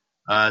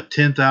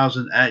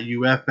 $10,000 at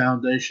UF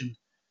Foundation.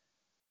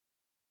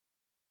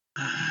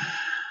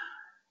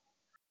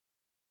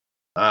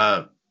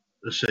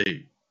 Let's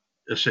see.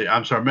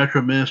 I'm sorry.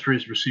 Metro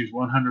Ministries receives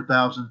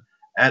 $100,000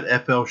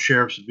 at FL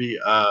Sheriff's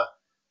VR.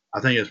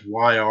 I think it's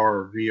YR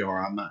or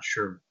VR. I'm not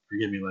sure.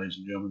 Forgive me, ladies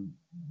and gentlemen.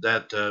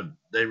 That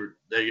they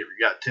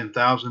got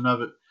 $10,000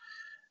 of it.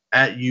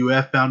 At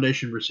UF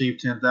Foundation received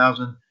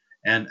 $10,000.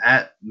 And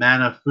at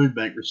Mana Food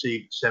Bank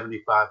received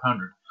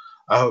 $7,500.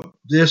 I hope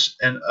this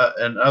and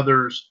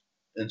others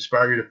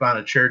inspire you to find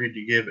a charity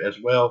to give as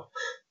well.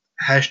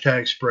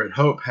 Hashtag Spread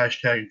Hope.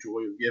 Hashtag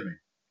Joy of Giving.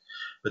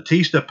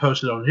 Batista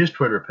posted on his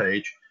Twitter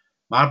page,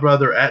 my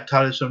brother at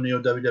Titus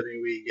O'Neil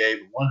WWE gave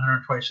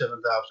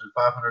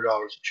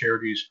 $127,500 to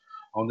charities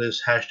on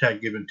this hashtag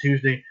Giving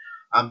Tuesday.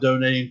 I'm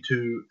donating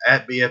to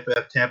at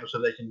BFF Tampa so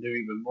they can do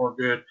even more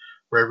good.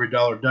 For every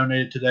dollar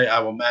donated today,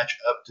 I will match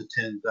up to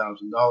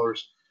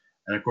 $10,000.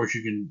 And of course,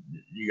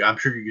 I'm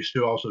sure you can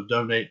still also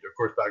donate, of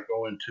course, by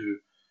going to,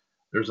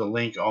 there's a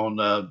link on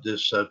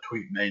this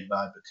tweet made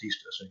by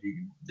Batista. So you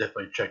can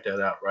definitely check that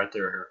out right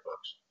there here,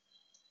 folks.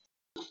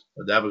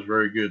 But that was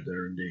very good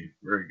there indeed.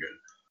 Very good.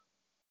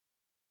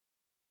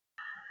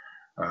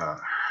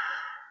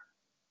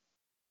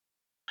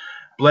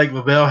 Blake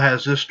Lavelle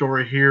has this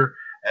story here.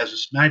 As the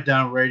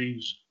SmackDown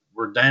ratings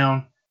were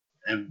down,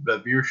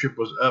 but viewership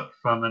was up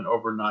from the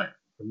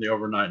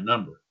overnight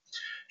number.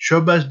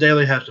 Showbuzz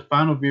Daily has the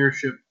final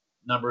viewership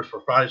numbers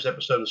for Friday's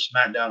episode of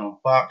SmackDown on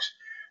Fox,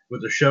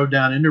 with the show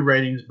down in the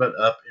ratings but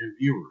up in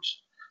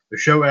viewers. The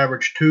show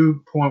averaged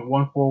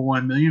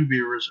 2.141 million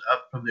viewers,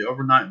 up from the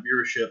overnight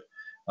viewership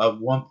of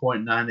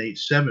 1.987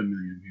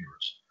 million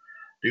viewers.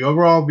 The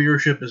overall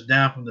viewership is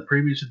down from the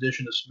previous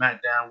edition of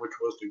SmackDown, which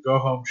was the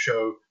go-home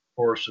show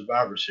for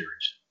Survivor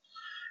Series.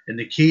 In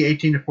the key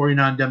 18 to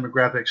 49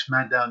 demographic,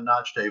 SmackDown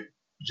notched a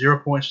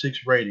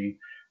 0.6 rating,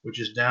 which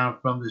is down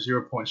from the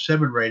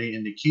 0.7 rating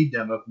in the key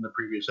demo from the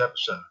previous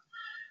episode.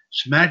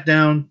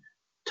 SmackDown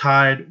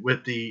tied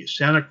with the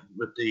Santa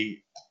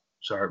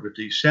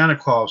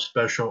Claus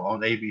special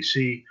on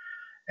ABC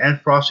and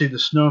Frosty the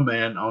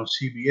Snowman on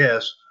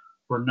CBS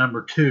for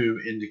number 2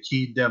 in the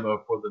key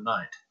demo for the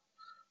night.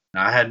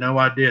 Now, I had no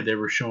idea they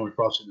were showing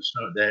Frosty the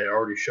Snowman. They had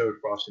already showed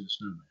Frosty the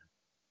Snowman.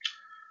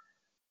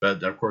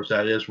 But of course,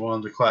 that is one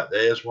of the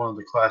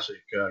classic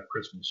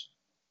Christmas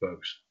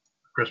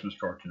Christmas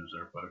cartoons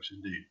there, folks.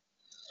 Indeed.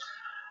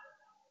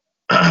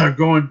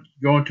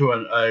 going to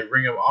a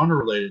Ring of Honor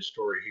related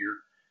story here.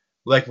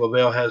 Blake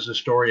Lavelle has the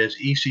story as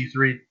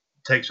EC3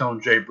 takes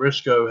on Jay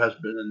Briscoe has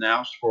been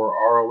announced for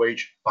ROH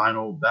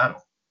Final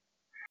Battle.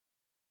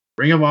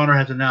 Ring of Honor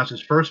has announced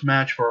its first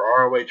match for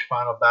ROH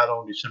Final Battle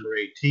on December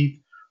 18th,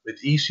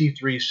 with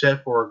EC3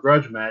 set for a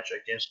grudge match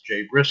against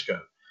Jay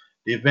Briscoe.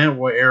 The event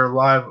will air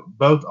live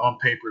both on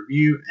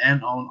pay-per-view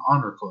and on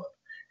Honor Club.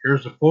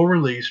 Here's the full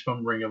release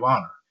from Ring of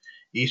Honor.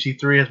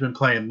 EC3 has been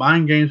playing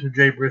mind games with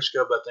Jay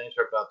Briscoe, but things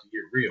are about to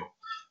get real.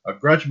 A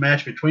grudge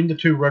match between the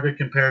two rugged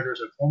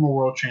competitors and former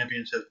world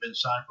champions has been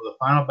signed for the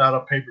Final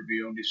Battle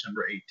pay-per-view on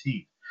December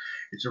 18th.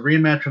 It's a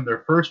rematch from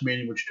their first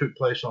meeting, which took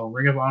place on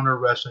Ring of Honor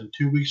Wrestling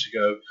 2 weeks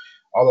ago,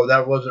 although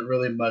that wasn't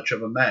really much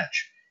of a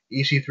match.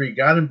 EC3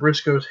 got in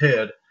Briscoe's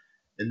head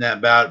in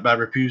that bout by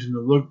refusing to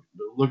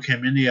look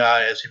him in the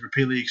eye as he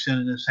repeatedly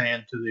extended his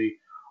hand to the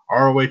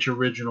ROH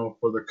original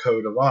for the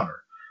Code of Honor.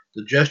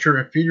 The gesture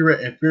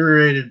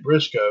infuriated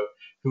Briscoe,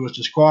 who was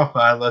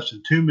disqualified less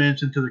than 2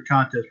 minutes into the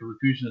contest for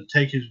refusing to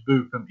take his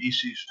boot from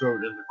EC's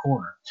throat in the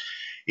corner.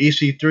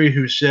 EC3,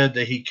 who said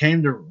that he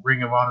came to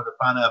Ring of Honor to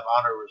find out if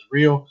honor was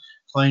real,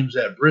 claims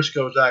that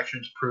Briscoe's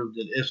actions proved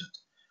it isn't.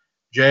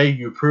 Jay,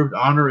 you proved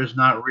honor is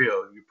not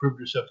real. You proved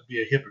yourself to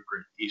be a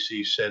hypocrite,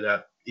 EC3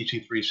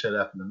 said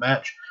after the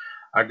match.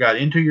 I got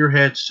into your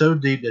head so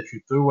deep that you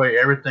threw away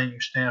everything you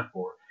stand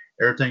for,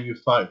 everything you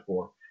fight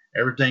for,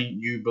 everything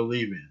you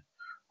believe in.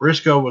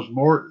 Briscoe was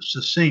more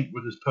succinct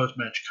with his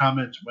post-match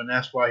comments when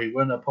asked why he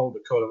wouldn't uphold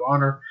the Code of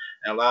Honor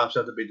and allow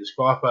himself to be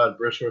disqualified.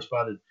 Briscoe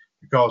responded,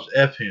 because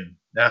F him,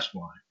 that's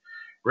why.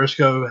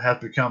 Briscoe has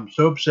become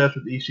so obsessed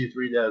with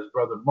EC3 that his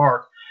brother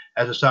Mark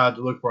has decided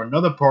to look for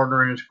another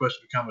partner in his quest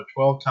to become a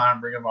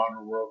 12-time Ring of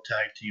Honor World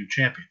Tag Team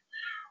Champion.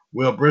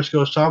 Will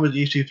Briscoe solve his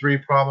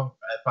EC3 problem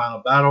at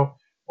Final Battle,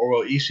 or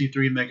will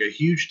EC3 make a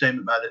huge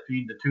statement by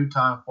defeating the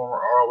 2-time former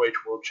ROH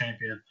World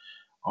Champion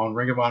on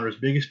Ring of Honor's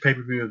biggest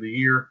pay-per-view of the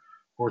year?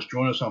 Of course,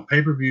 join us on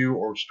pay-per-view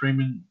or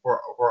streaming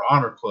for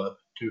Honor Club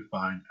to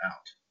find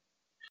out.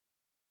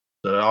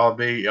 So it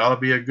ought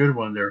to be a good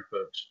one there,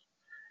 folks.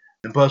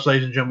 And plus,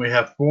 ladies and gentlemen, we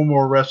have 4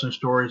 more wrestling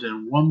stories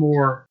and one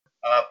more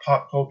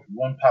pop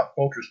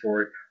culture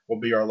story will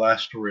be our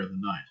last story of the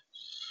night.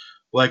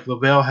 Blake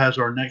Lavelle has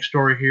our next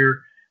story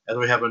here, as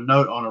we have a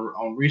note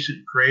on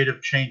recent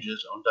creative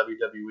changes on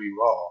WWE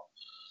Raw.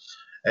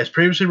 As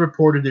previously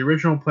reported, the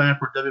original plan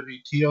for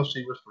WWE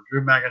TLC was for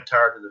Drew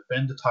McIntyre to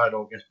defend the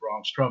title against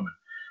Braun Strowman.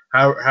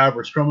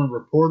 However, Strowman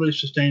reportedly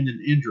sustained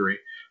an injury,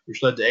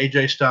 which led to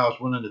AJ Styles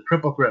winning the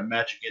triple threat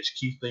match against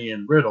Keith Lee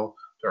and Riddle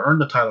to earn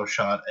the title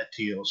shot at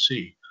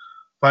TLC.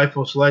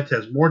 Fightful Select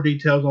has more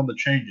details on the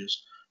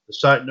changes. The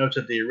site notes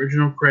that the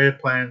original creative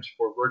plans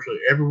for virtually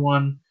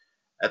everyone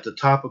at the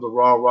top of the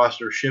Raw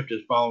roster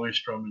shifted following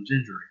Strowman's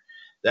injury.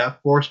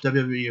 That forced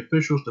WWE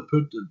officials to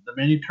put the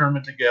mini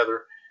tournament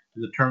together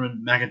to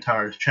determine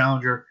McIntyre's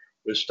challenger,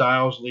 with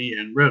Styles, Lee,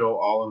 and Riddle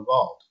all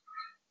involved.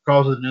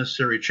 Because of the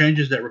necessary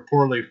changes that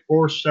reportedly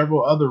forced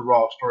several other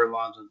Raw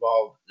storylines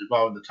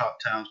involving the top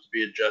talents to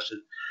be adjusted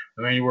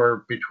from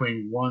anywhere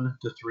between 1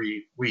 to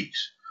 3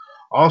 weeks.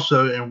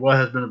 Also, in what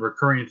has been a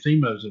recurring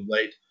theme as of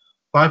late,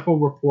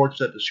 Fightful reports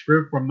that the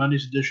script for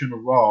Monday's edition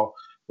of Raw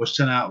was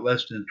sent out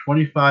less than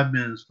 25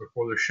 minutes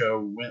before the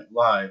show went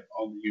live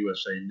on the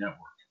USA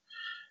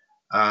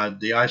Network.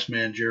 The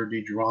Iceman, Jared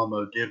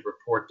DiGirolamo, did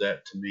report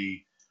that to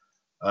me.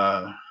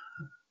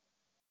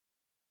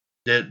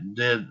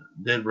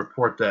 Did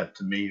report that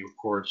to me, of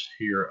course,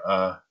 here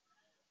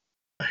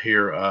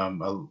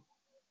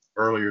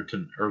earlier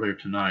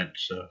tonight.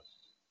 So,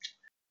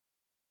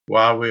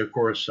 while we, of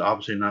course,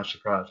 obviously not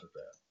surprised with that.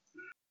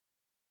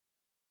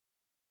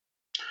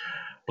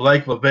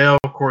 Blake Lavelle,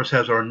 of course,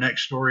 has our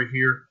next story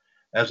here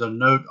as a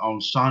note on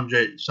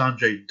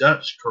Sanjay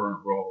Dutt's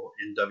current role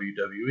in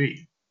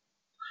WWE.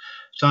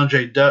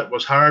 Sanjay Dutt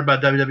was hired by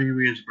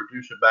WWE as a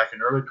producer back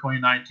in early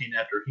 2019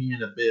 after he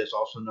and Abyss,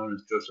 also known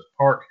as Joseph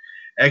Park,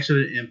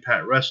 exited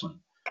Impact Wrestling.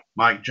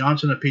 Mike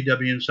Johnson, a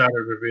PW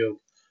insider,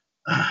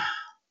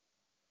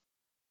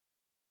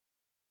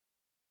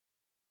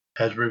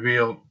 has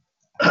revealed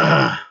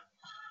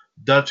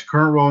Dutt's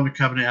current role in the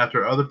company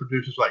after other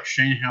producers like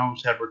Shane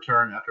Helms have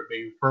returned after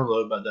being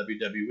furloughed by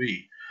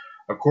WWE.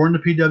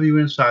 According to PW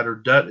Insider,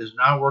 Dutt is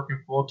now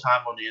working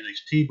full-time on the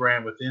NXT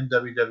brand within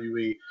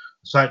WWE. The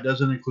site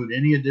doesn't include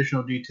any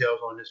additional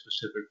details on his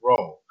specific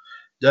role.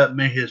 Dutt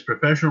made his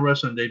professional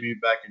wrestling debut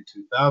back in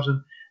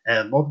 2000 and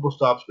had multiple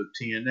stops with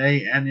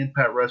TNA and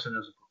Impact Wrestling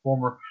as a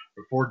performer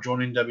before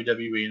joining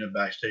WWE in a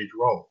backstage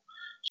role.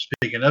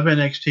 Speaking of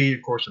NXT,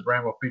 of course, the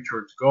brand will feature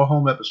its Go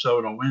Home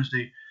episode on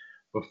Wednesday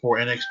before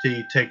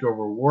NXT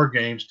TakeOver War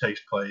Games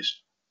takes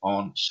place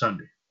on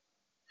Sunday.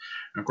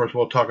 And of course,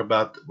 we'll talk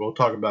about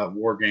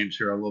War Games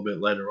here a little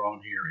bit later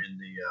on here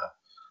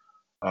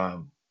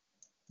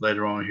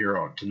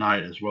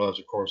tonight, as well as,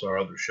 of course, our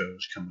other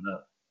shows coming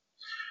up.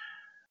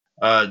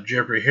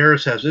 Jeffrey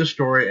Harris has this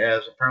story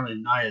as apparently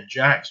Nia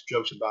Jax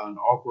jokes about an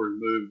awkward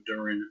move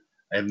during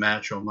a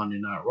match on Monday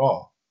Night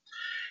Raw.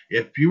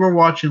 If you were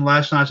watching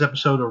last night's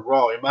episode of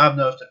Raw, you might have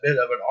noticed a bit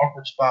of an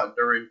awkward spot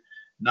during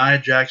Nia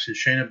Jax and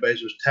Shayna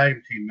Baszler's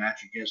tag team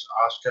match against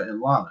Asuka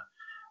and Lana.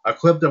 A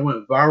clip that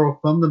went viral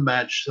from the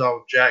match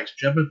saw Jax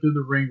jumping through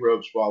the ring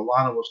ropes while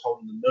Lana was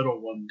holding the middle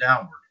one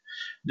downward.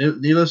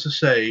 Needless to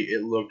say,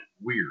 it looked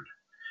weird.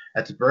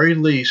 At the very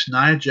least,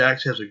 Nia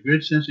Jax has a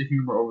good sense of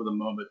humor over the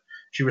moment.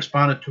 She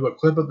responded to a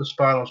clip of the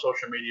spot on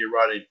social media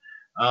writing,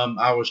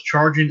 I was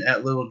charging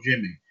at little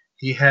Jimmy.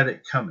 He had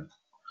it coming.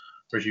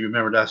 Of course, you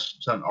remember that's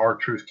something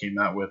R-Truth came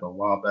out with a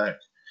while back.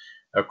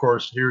 Of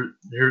course, here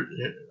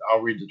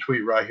I'll read the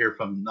tweet right here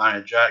from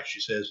Nia Jax. She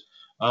says,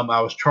 I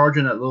was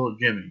charging at little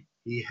Jimmy.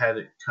 He had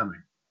it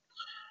coming.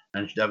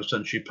 And that was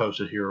something she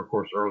posted here, of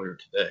course, earlier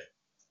today.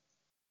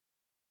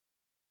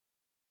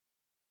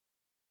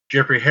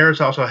 Jeffrey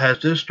Harris also has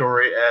this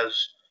story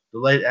as the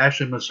late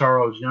Ashley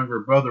Massaro's younger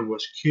brother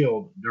was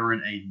killed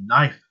during a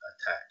knife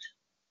attack.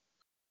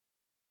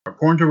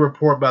 According to a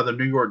report by the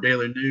New York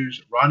Daily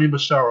News, Ronnie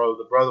Massaro,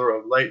 the brother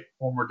of late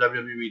former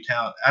WWE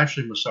talent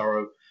Ashley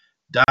Massaro,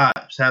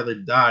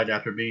 sadly died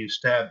after being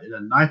stabbed in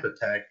a knife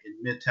attack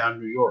in Midtown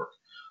New York.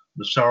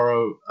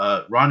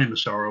 Ronnie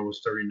Massaro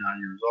was 39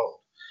 years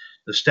old.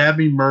 The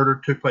stabbing murder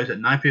took place at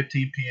 9:15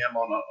 p.m.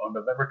 on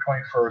November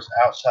 21st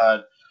outside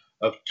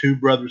of Two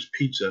Brothers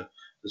Pizza.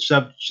 The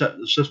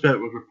suspect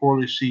was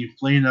reportedly seen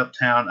fleeing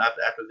uptown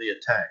after the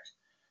attack.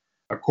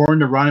 According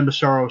to Ronnie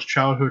Massaro's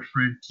childhood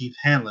friend Keith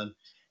Hanlon,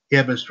 he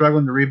had been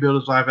struggling to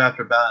rebuild his life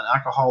after battling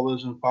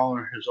alcoholism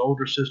following his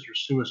older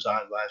sister's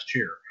suicide last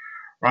year.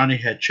 Ronnie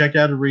had checked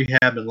out of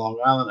rehab in Long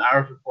Island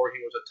hours before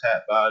he was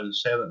attacked by an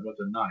assailant with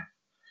a knife.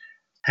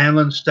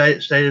 Hanlon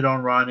stated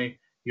on Ronnie,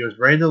 he was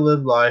ready to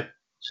live life.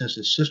 Since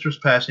his sister's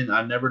passing,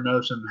 I never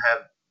noticed him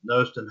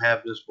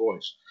have this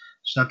voice.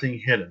 Something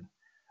hit him.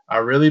 I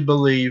really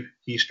believe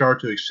he started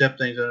to accept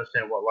things and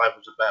understand what life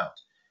was about.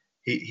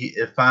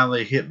 It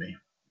finally hit me.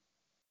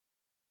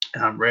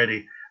 And I'm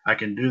ready. I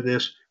can do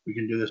this. We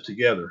can do this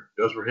together.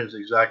 Those were his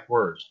exact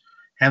words.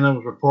 Hanlon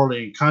was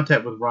reportedly in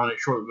contact with Ronnie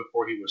shortly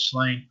before he was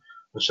slain.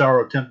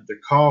 Massaro attempted to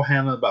call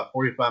Hanlon about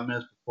 45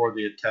 minutes before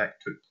the attack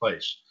took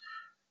place.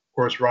 Of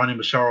course, Ronnie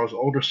Massaro's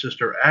older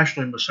sister,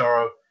 Ashley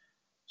Massaro,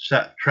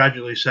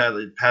 tragically,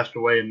 sadly, passed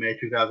away in May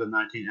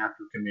 2019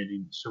 after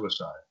committing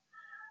suicide.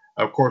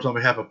 Of course, on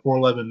behalf of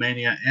 411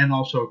 Mania and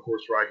also, of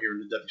course, right here in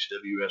the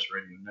WCWUS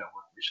Radio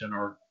Network, we send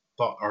our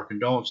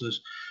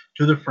condolences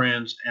to the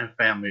friends and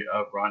family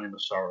of Ronnie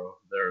Massaro.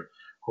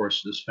 Of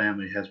course, this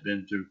family has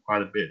been through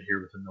quite a bit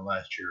here within the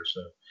last year or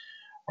so.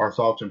 Our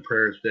thoughts and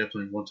prayers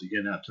definitely once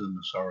again out to the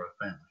Massaro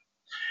family.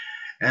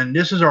 And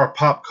this is our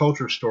pop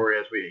culture story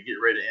as we get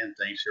ready to end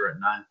things here at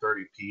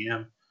 9:30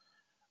 p.m.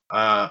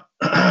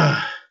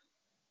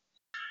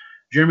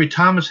 Jeremy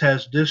Thomas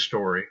has this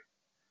story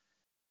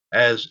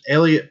as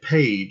Elliot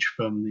Page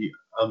from the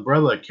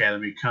Umbrella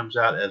Academy comes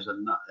out as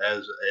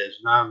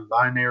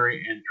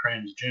non-binary and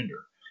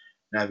transgender.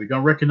 Now, if you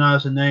don't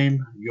recognize the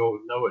name,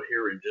 you'll know it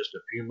here in just a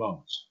few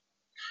moments.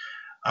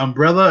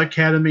 Umbrella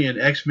Academy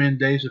and X-Men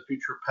Days of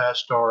Future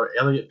Past star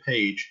Elliot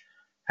Page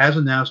has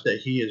announced that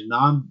he is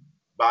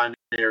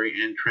non-binary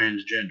and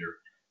transgender.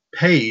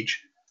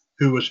 Page,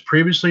 who was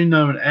previously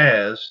known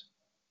as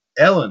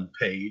Ellen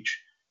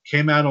Page,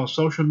 came out on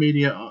social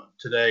media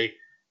today.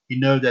 He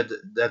noted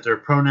that their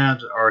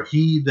pronouns are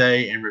he,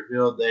 they, and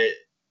revealed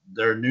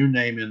their new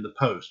name in the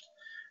post.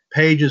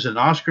 Page is an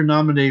Oscar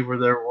nominee for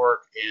their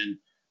work in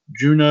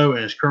Juno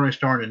and is currently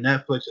starring in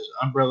Netflix's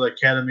Umbrella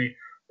Academy,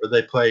 where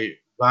they play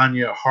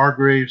Vanya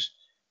Hargreaves.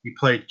 He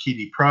played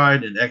Kitty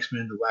Pryde in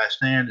X-Men The Last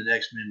Stand and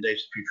X-Men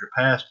Days of Future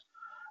Past,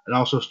 and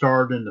also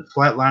starred in the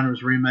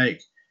Flatliners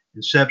remake,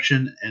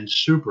 Inception, and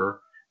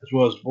Super, as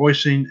well as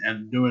voicing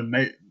and doing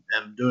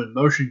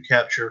motion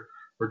capture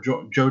for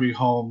Jodie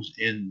Holmes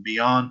in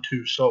Beyond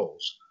Two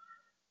Souls.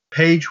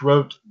 Page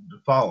wrote the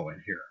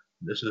following here.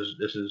 This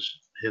is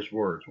his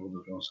words. We're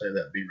just going to say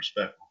that, be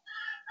respectful.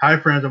 Hi,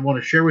 friends. I want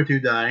to share with you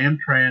that I am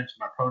trans.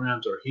 My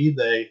pronouns are he,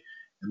 they,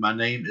 and my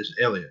name is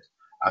Elliot.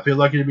 I feel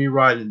lucky to be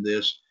writing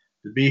this,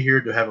 to be here,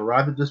 to have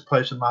arrived at this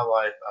place in my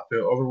life. I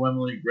feel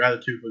overwhelmingly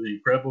gratitude for the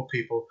incredible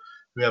people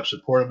who have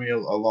supported me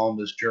along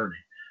this journey.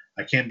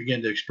 I can't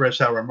begin to express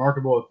how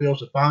remarkable it feels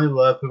to finally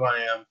love who I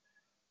am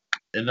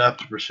enough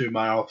to pursue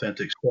my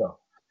authentic self.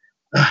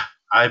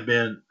 I've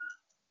been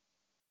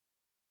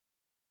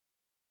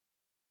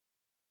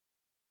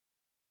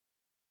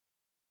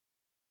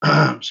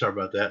sorry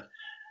about that.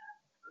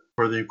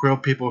 For the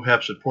incredible people who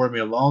have supported me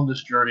along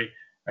this journey,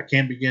 I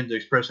can't begin to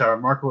express how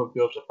remarkable it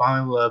feels to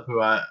finally love who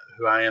I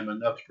am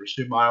enough to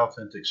pursue my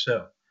authentic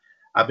self.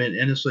 I've been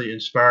endlessly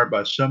inspired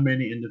by so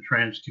many in the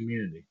trans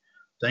community.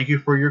 Thank you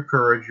for your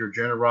courage, your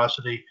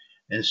generosity,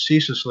 and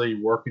ceaselessly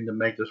working to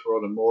make this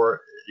world a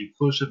more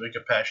inclusive and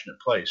compassionate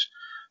place.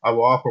 I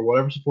will offer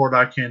whatever support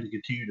I can to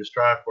continue to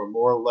strive for a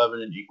more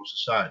loving and equal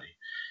society.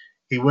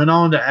 He went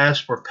on to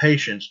ask for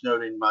patience,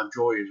 noting my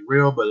joy is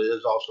real, but it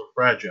is also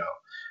fragile,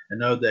 and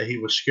noted that he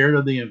was scared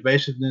of the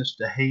invasiveness,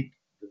 the hate,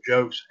 the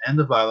jokes and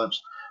the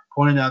violence,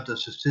 pointing out the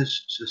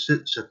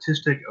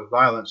statistic of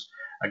violence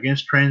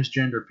against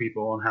transgender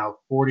people and how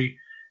 40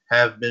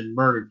 have been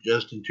murdered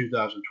just in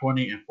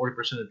 2020 and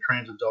 40% of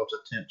trans adults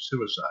attempt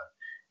suicide.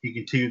 He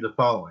continued the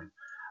following: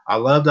 I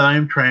love that I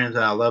am trans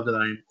and I love that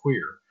I am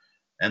queer.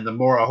 And the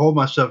more I hold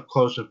myself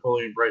close and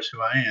fully embrace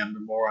who I am, the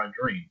more I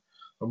dream.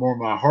 The more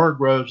my heart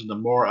grows and the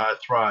more I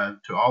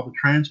thrive. To all the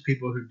trans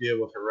people who deal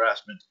with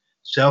harassment,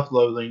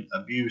 self-loathing,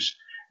 abuse,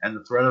 and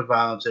the threat of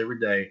violence every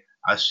day,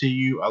 I see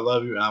you, I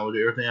love you, and I will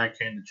do everything I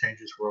can to change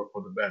this world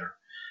for the better.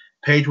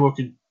 Paige will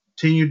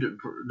continue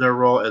their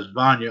role as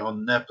Vanya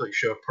on the Netflix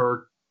show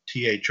Per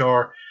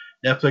THR.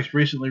 Netflix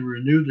recently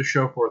renewed the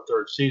show for a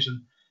third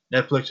season.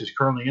 Netflix is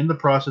currently in the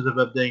process of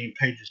updating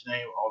Paige's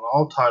name on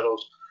all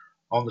titles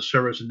on the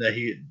service that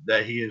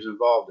he is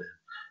involved in.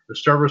 The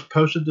service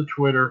posted to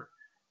Twitter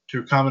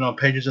to comment on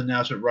Paige's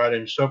announcement,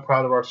 writing, "So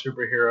proud of our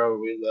superhero.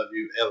 We love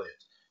you,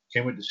 Elliot.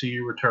 Can't wait to see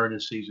you return in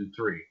season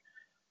 3."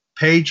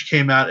 Paige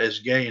came out as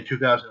gay in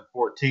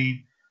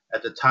 2014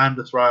 at the Time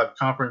to Thrive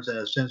conference and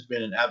has since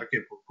been an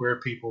advocate for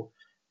queer people.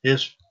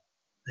 His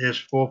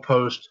full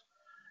post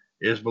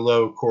is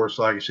below, of course.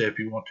 Like I said, if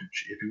you want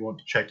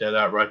to check that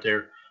out right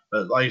there.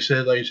 But like I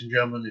said, ladies and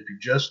gentlemen, if you're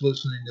just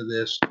listening to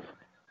this,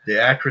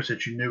 the actress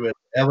that you knew as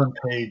Ellen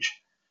Page,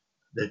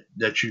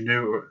 that you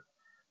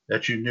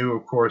knew,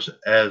 of course,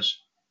 as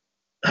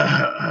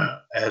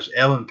as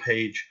Ellen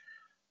Page,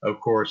 of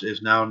course,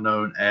 is now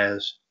known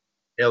as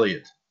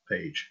Elliot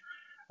Page.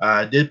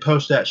 I did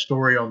post that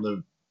story on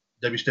the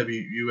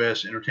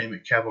WCWUS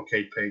Entertainment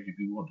Cavalcade page if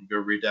you want to go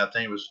read that. I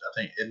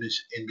think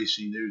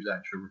NBC News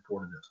actually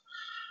reported it.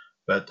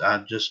 But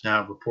I'm just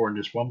now reporting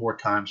this one more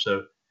time.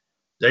 So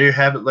there you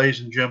have it,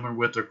 ladies and gentlemen,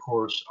 with of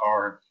course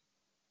our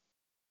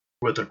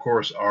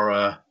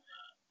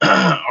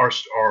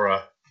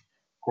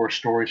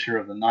stories here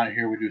of the night.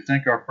 Here we do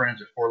thank our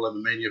friends at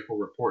 411 Mania for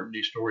reporting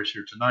these stories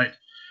here tonight.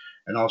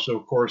 And also,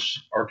 of course,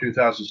 our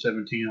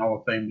 2017 Hall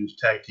of Fame News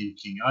Tag Team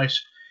King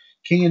Ice,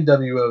 King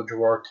NWO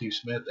Gerard T.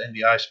 Smith, and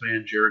the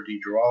Iceman Jared D.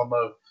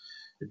 Girolamo.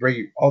 They bring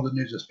you all the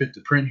news that's fit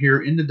to print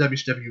here in the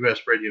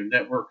WCWUS Radio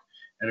Network.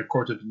 And of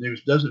course, if the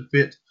news doesn't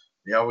fit,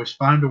 they always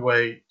find a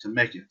way to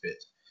make it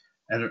fit.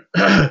 And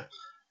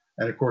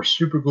and of course,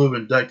 super glue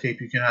and duct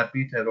tape, you cannot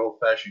beat that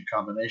old-fashioned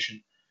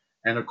combination.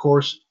 And of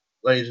course,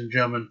 ladies and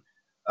gentlemen,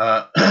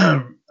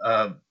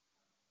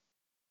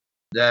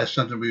 that's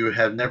something we would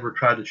have never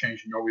tried to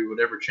change, nor we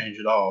would ever change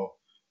at all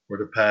for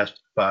the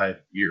past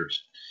 5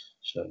 years.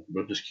 So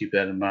we'll just keep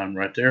that in mind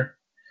right there.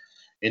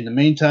 In the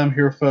meantime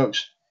here,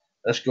 folks,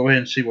 let's go ahead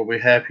and see what we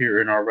have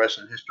here in our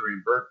wrestling history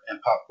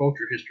and pop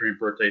culture history and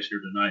birthdays here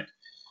tonight.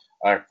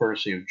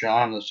 Courtesy of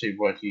John. Let's see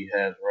what he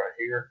has right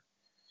here.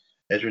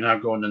 As we're now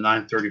going to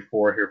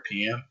 9:34 here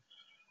p.m.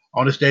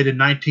 On this date in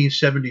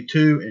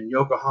 1972 in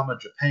Yokohama,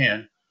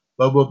 Japan,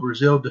 Bobo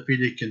Brazil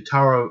defeated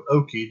Kentaro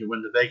Oki to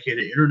win the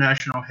vacated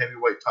International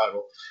Heavyweight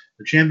title.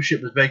 The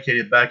championship was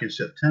vacated back in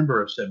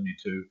September of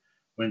 72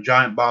 when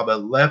Giant Baba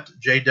left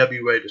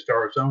JWA to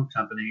start his own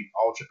company,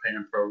 All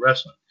Japan Pro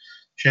Wrestling.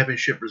 The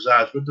championship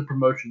resides with the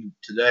promotion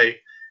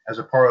today as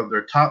a part of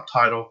their top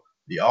title,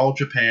 the All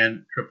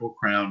Japan Triple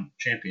Crown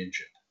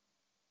Championship.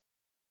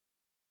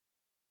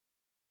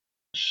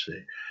 Let's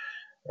see.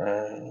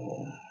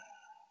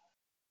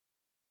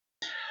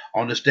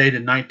 On this date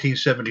in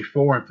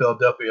 1974 in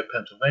Philadelphia,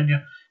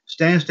 Pennsylvania,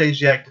 Stan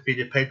Stasiak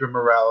defeated Pedro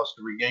Morales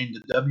to regain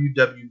the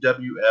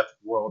WWF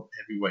World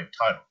Heavyweight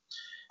title.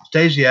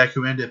 Stasiak,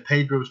 who ended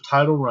Pedro's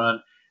title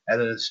run at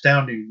an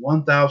astounding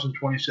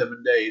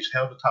 1,027 days,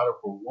 held the title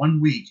for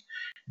 1 week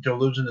until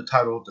losing the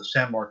title to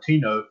San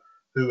Martino,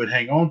 who would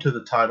hang on to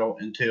the title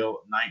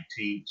until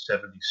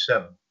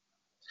 1977.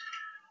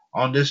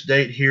 On this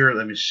date here,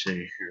 let me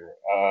see here.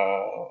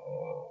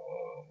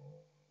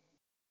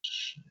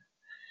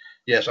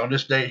 Yes, on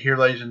this date here,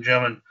 ladies and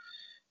gentlemen,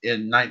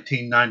 in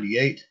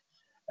 1998,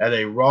 at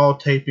a Raw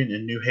taping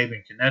in New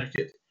Haven,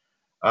 Connecticut,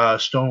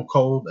 Stone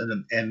Cold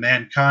and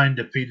Mankind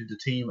defeated the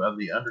team of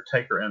The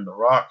Undertaker and The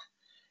Rock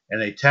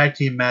in a tag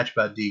team match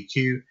by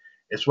DQ.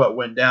 It's what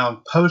went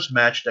down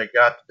post-match that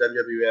got the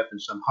WWF in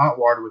some hot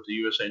water with the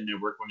USA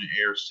Network when it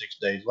aired 6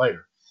 days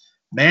later.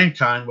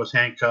 Mankind was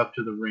handcuffed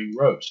to the ring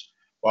ropes,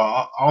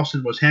 while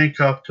Austin was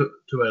handcuffed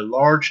to a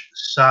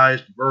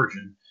large-sized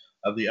version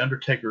of The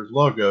Undertaker's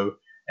logo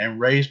and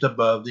raised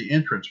above the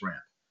entrance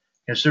ramp.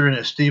 Considering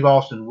that Steve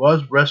Austin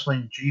was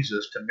wrestling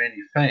Jesus to many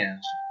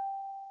fans,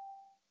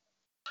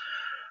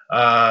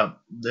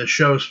 the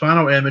show's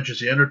final image is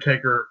The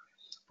Undertaker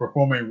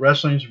performing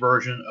wrestling's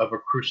version of a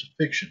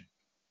crucifixion.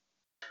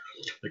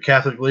 The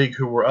Catholic League,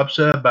 who were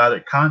upset about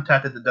it,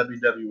 contacted the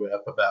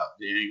WWF about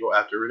the angle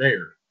after it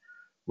aired.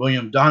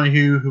 William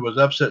Donahue, who was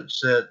upset,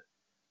 said,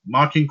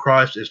 "Mocking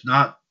Christ is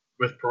not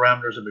with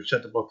parameters of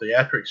acceptable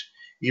theatrics,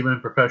 even in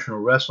professional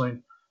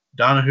wrestling."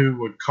 Donahue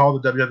would call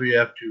the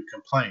WWF to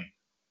complain.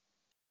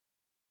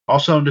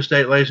 Also on this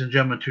date, ladies and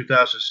gentlemen,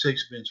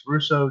 2006, Vince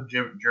Russo,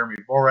 Jeremy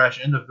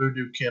Borash, and the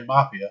Voodoo Kin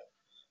Mafia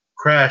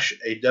crash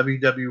a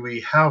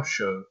WWE house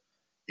show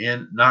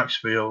in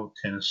Knoxville,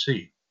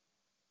 Tennessee.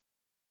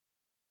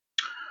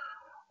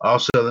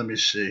 Also, let me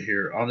see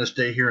here. On this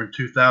day here in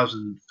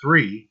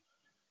 2003,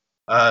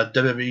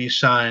 WWE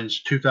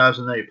signs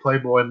 2008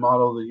 Playboy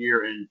Model of the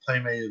Year and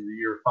Playmate of the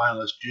Year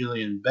finalist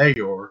Jillian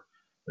Bayor,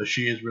 as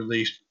she is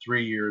released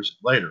 3 years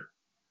later.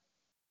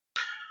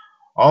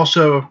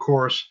 Also, of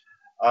course,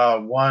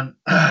 on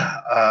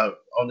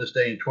this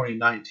day in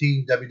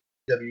 2019,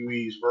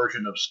 WWE's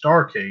version of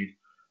Starrcade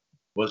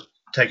was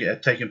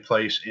taking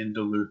place in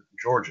Duluth,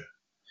 Georgia.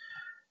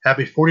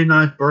 Happy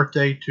 49th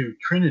birthday to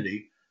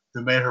Trinity,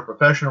 who made her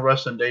professional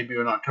wrestling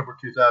debut in October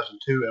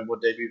 2002 and will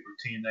debut for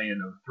TNA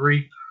in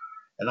 03,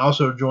 and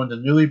also joined the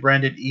newly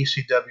branded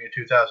ECW in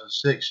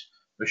 2006,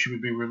 but she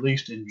would be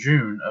released in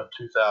June of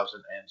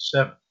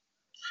 2007.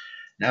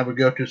 Now we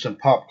go to some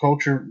pop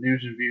culture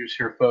news and views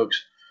here,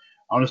 folks.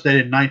 On this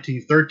date in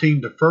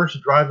 1913, the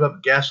first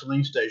drive-up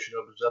gasoline station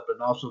opens up,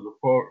 and also the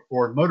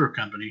Ford Motor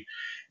Company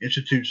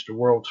institutes the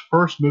world's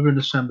first moving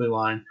assembly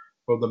line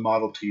for the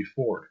Model T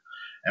Ford.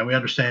 And we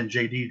understand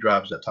JD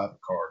drives that type of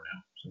car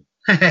now. So.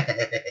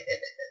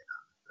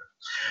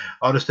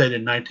 On this date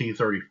in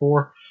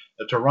 1934,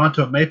 the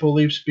Toronto Maple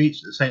Leafs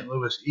beats the St.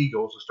 Louis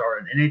Eagles to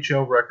start an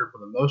NHL record for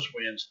the most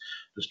wins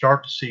to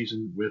start the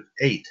season with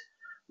 8.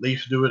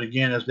 Leafs do it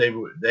again as they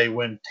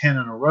win 10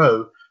 in a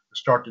row to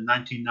start the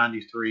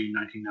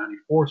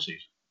 1993-1994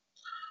 season.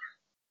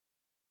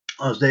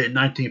 On this day in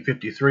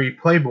 1953,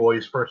 Playboy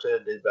is first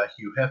edited by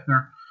Hugh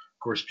Hefner. Of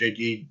course,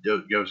 JD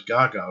goes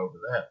gaga over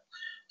that.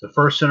 The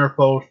first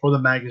centerfold for the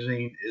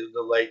magazine is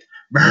the late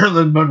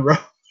Marilyn Monroe.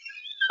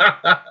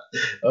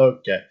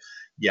 Okay,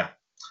 yeah.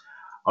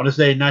 On this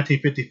day in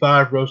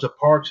 1955, Rosa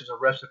Parks is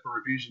arrested for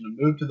refusing to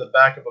move to the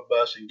back of a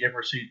bus and give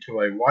her seat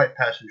to a white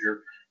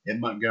passenger in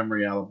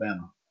Montgomery,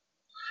 Alabama.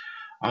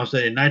 On this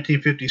day in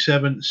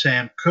 1957,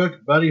 Sam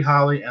Cooke, Buddy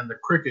Holly, and the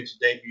Crickets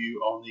debut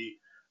on the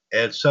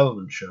Ed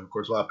Sullivan Show. Of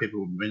course, a lot of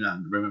people may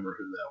not remember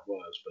who that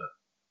was, but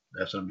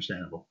that's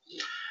understandable.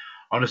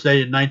 On this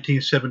day in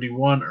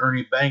 1971,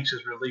 Ernie Banks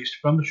is released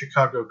from the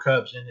Chicago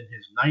Cubs, ending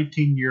his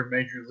 19-year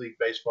Major League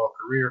Baseball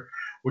career,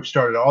 which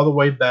started all the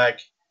way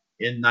back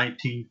in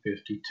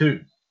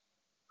 1952.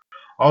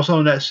 Also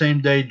on that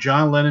same day,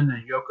 John Lennon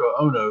and Yoko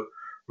Ono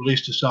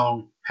released the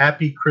song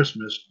Happy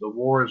Christmas, The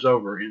War is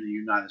Over in the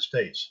United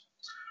States.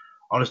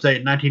 On this day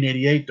in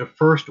 1988, the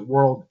first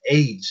World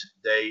AIDS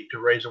Day to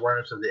raise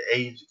awareness of the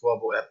AIDS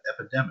global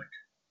epidemic.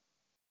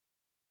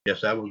 Yes,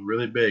 that was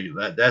really big.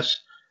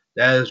 That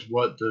is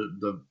what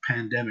the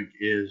pandemic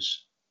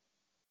is.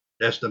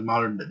 That's the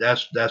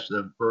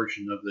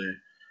version of the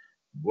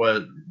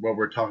what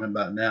we're talking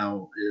about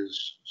now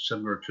is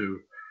similar to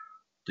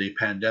the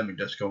pandemic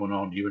that's going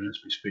on even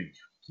as we speak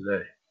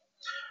today.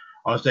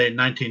 On this day in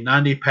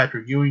 1990,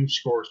 Patrick Ewing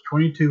scores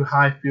 22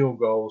 high field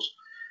goals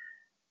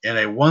in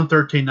a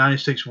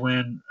 113-96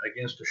 win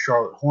against the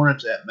Charlotte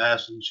Hornets at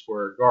Madison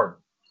Square Garden.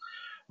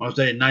 On this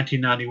day in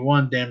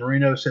 1991, Dan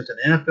Marino sets an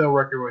NFL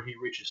record where he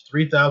reaches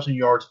 3,000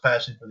 yards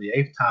passing for the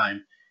 8th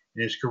time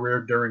in his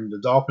career during the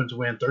Dolphins'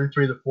 win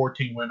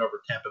 33-14 win over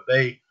Tampa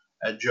Bay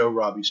at Joe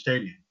Robbie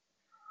Stadium.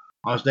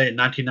 On this day in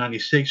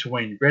 1996,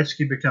 Wayne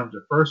Gretzky becomes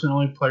the first and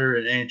only player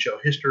in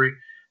NHL history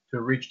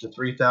to reach the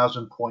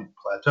 3,000-point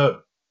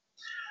plateau.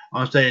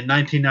 On this day in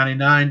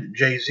 1999,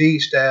 Jay-Z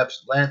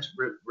stabs Lance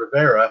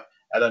Rivera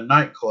at a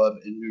nightclub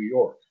in New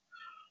York.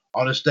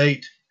 On this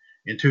date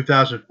in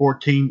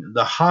 2014,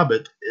 The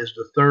Hobbit is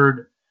the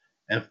third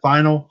and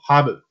final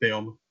Hobbit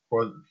film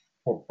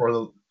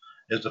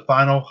is the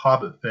final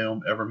Hobbit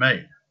film ever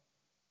made.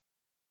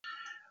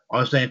 On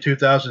this day in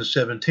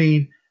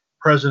 2017,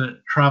 President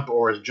Trump,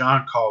 or as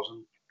John calls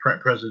him,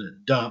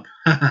 President Dump,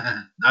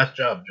 nice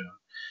job, John,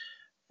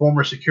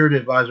 former security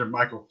advisor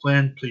Michael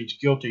Flynn pleads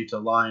guilty to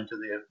lying to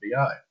the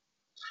FBI.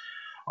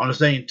 On this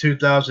day in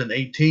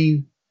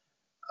 2018,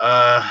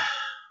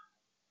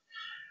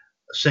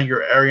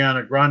 singer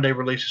Ariana Grande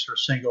releases her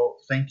single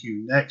Thank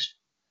You Next.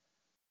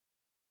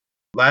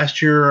 Last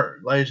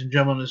year, ladies and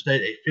gentlemen, on this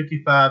date, a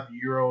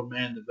 55-year-old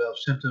man developed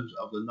symptoms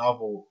of the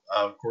novel,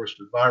 of course,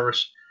 the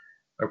virus.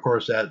 Of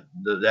course, as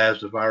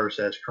the virus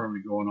that's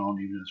currently going on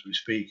even as we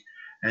speak.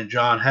 And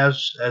John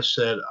has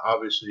said,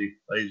 obviously,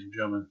 ladies and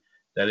gentlemen,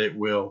 that it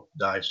will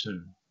die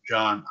soon.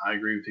 John, I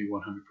agree with you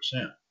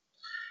 100%.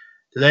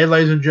 Today,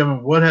 ladies and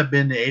gentlemen, would have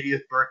been the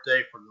 80th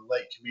birthday for the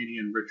late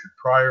comedian Richard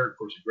Pryor, of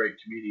course, a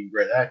great comedian,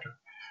 great actor.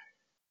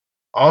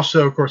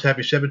 Also, of course,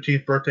 happy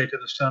 17th birthday to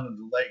the son of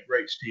the late,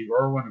 great Steve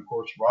Irwin, of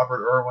course,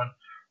 Robert Irwin.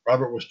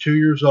 Robert was 2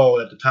 years old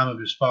at the time of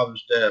his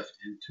father's death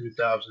in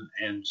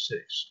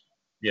 2006.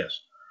 Yes.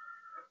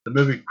 The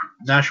movie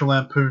National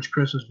Lampoon's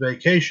Christmas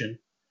Vacation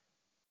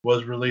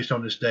was released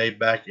on this day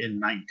back in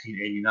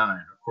 1989.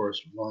 Of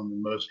course, one of the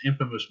most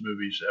infamous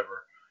movies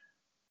ever.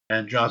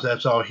 And John,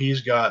 that's all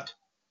he's got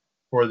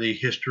for the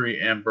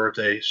history and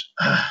birthdays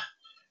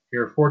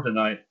here for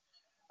tonight.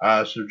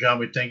 So, John,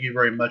 we thank you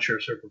very much, sir,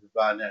 for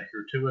providing that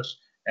here to us.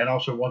 And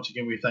also, once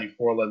again, we thank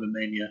 411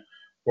 Mania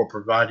for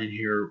providing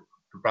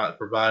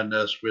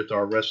us with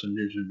our wrestling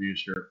news and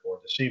views here for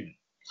this evening.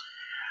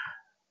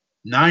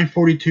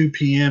 9:42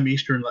 p.m.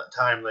 Eastern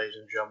Time, ladies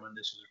and gentlemen.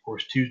 This is, of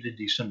course, Tuesday,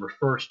 December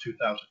 1st,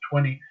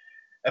 2020.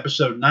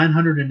 episode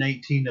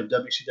 918 of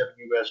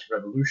WCWUS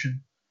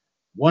Revolution,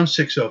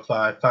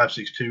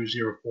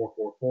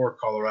 1605-562-0444,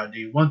 caller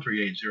ID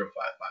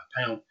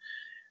 138055#.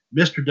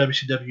 Mr.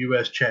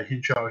 WCWUS Chad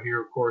Henshaw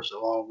here, of course,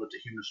 along with the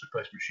Human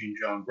Suplex Machine,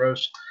 John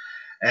Gross.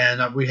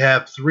 And we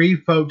have three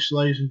folks,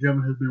 ladies and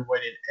gentlemen, who've been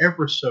waiting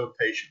ever so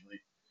patiently.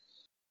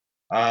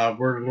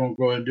 We're going to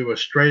go and do a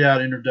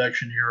straight-out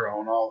introduction here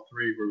on all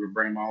three. We're going to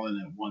bring them all in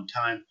at one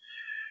time.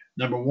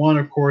 Number one,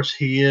 of course,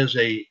 he is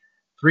a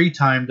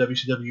three-time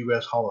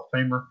WCWUS Hall of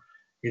Famer.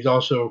 He's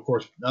also, of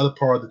course, another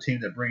part of the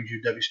team that brings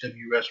you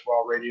WCWUS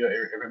Raw Radio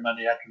every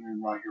Monday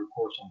afternoon right here, of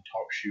course, on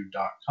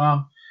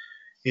TalkShoe.com.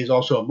 He's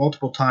also a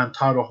multiple-time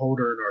title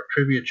holder in our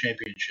Trivia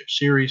Championship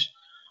Series.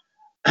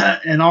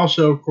 And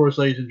also, of course,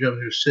 ladies and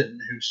gentlemen, who's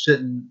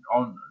sitting,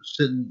 of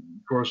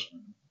course,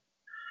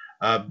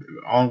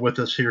 on with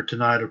us here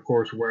tonight, of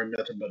course, wearing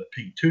nothing but a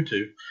pink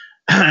tutu.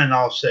 And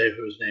I'll say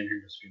his name here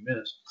in just a few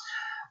minutes.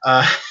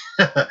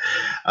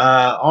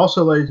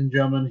 Also, ladies and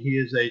gentlemen, he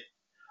is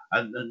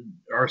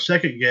our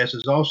second guest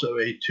is also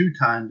a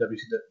two-time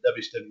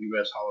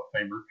WCWUS Hall of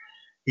Famer.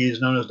 He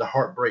is known as the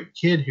Heartbreak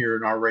Kid here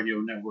in our radio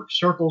network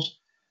circles.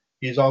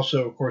 He's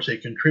also, of course, a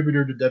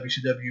contributor to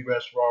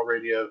WCWUS Raw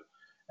Radio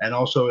and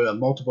also a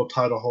multiple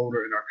title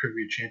holder in our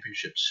Trivia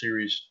Championship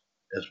Series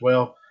as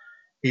well.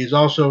 He's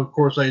also, of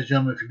course, ladies and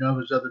gentlemen, if you know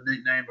his other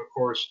nickname, of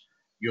course,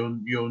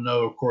 you'll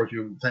know, of course,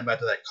 you'll think back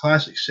to that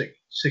classic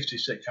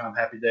 60s sitcom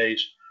Happy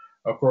Days,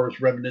 of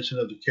course,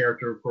 reminiscent of the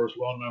character, of course,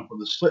 well known for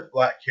the slit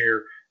black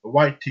hair, the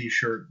white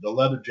T-shirt, the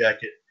leather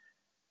jacket,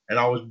 and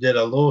always did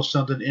a little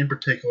something in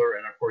particular,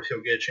 and of course,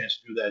 he'll get a chance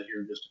to do that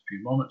here in just a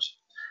few moments.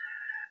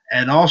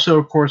 And also,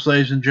 of course,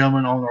 ladies and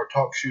gentlemen, on our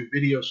TalkShoe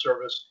video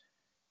service,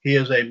 he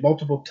is a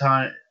multiple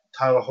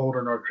title holder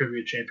in our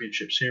Trivia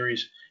Championship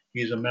Series.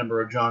 He's a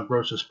member of John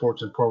Gross's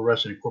Sports and Pro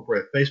Wrestling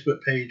Incorporated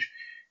Facebook page.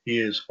 He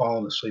is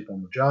falling asleep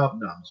on the job.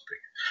 No, I'm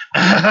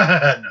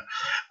speaking.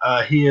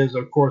 No. He is,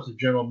 of course, the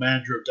general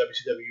manager of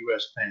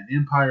WCWUS Fan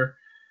Empire.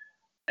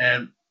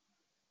 And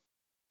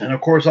of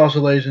course, also,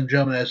 ladies and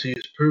gentlemen, as he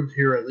has proved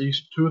here at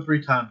least 2 or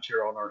 3 times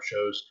here on our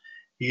shows,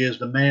 he is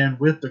the man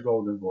with the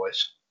golden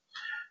voice.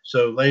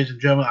 So, ladies and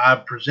gentlemen, I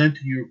present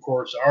to you, of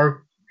course,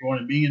 our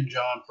joining me and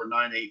John for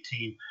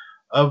 918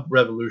 of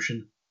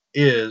Revolution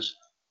is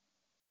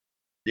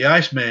the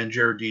Iceman,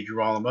 Jared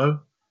DiGirolamo,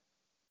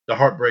 the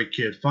Heartbreak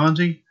Kid,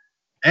 Fonzie,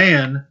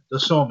 and the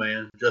Soul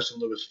Man,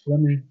 Justin Lewis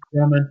Fleming.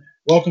 Gentlemen,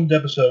 welcome to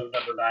episode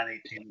number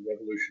 918 of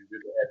Revolution.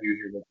 Good to have you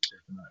here with us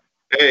tonight.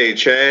 Hey,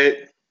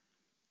 Chad.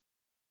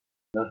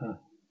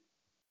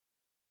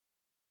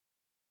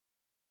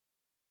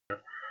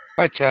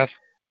 Hi, Chad.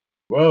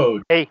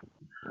 Whoa. Hey.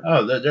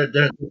 Oh,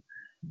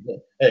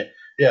 hey,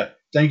 yeah.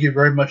 Thank you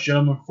very much,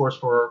 gentlemen, of course,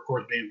 for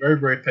being very,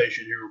 very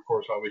patient here, of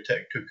course, while we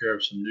took care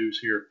of some news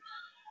here.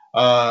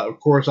 Of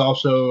course,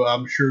 also,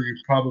 I'm sure you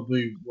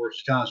probably were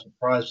kind of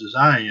surprised as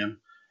I am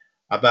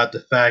about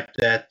the fact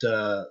that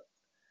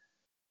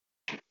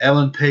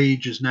Ellen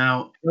Page is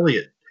now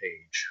Elliot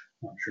Page.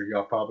 I'm sure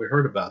y'all probably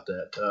heard about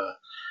that.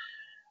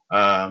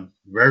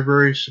 Very,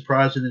 very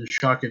surprising and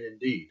shocking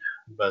indeed.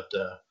 But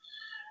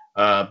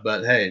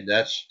hey,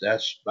 that's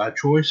by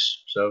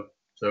choice. So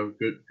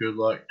good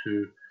luck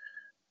to,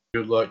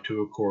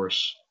 of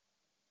course,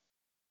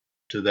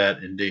 to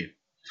that indeed.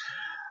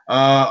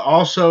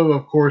 Also,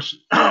 of course,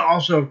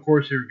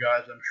 here,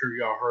 guys, I'm sure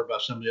y'all heard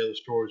about some of the other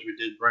stories we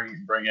did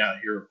bring out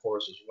here, of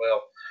course, as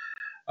well.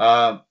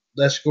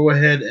 Let's go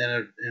ahead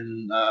and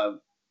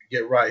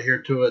get right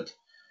here to it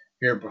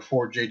here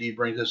before JD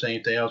brings us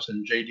anything else.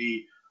 And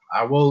JD,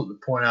 I will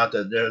point out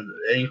that there's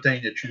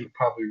anything that you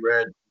probably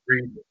read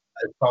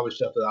is probably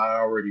stuff that I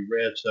already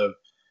read, so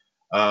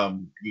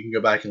you can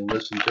go back and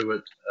listen to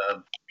it.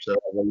 So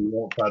we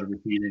won't try to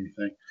repeat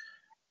anything.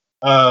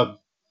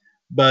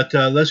 But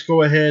let's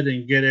go ahead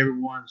and get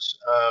everyone's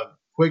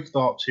quick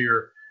thoughts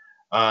here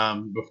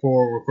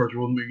before, of course,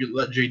 we'll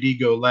let JD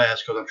go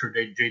last because I'm sure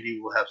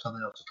JD will have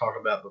something else to talk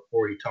about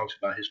before he talks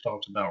about his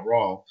thoughts about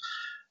Raw.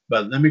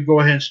 But let me go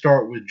ahead and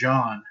start with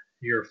John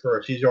here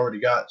first. He's already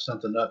got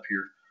something up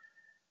here.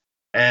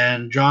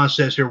 And John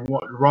says here,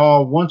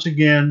 Raw once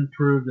again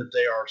proved that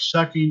they are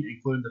sucking,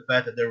 including the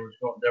fact that there was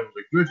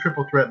a good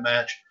triple threat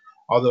match.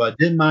 Although I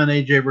didn't mind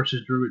AJ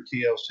versus Drew at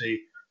TLC.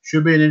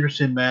 Should be an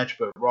interesting match,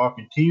 but Raw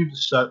continued to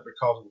suck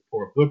because of the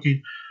poor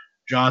booking.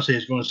 John says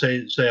he's going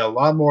to say a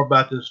lot more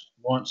about this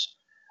once,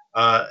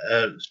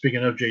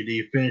 speaking of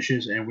JD,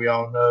 finishes, and we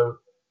all know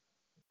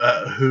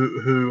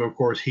who, of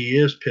course, he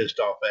is pissed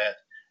off at,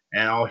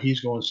 and all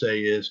he's going to say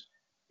is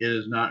it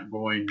is not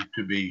going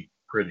to be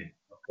pretty.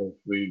 Of course,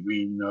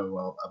 we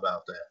know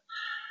about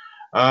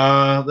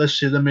that. Let's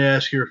see. Let me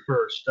ask here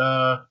first.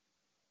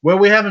 Well,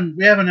 we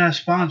haven't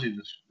asked Fonzie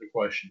the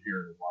question here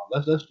in a while.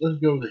 Let's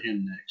go to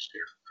him next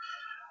here.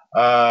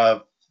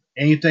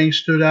 Anything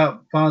stood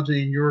out,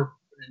 Fonzie, in your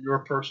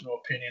personal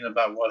opinion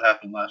about what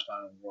happened last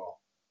night on Raw?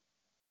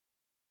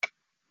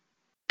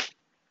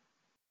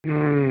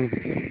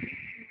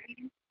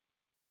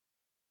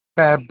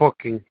 Bad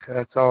booking.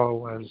 That's all it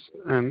was,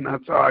 and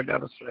that's all I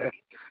gotta say.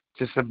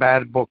 Just a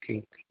bad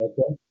booking.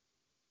 Okay.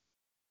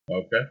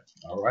 Okay.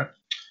 All right.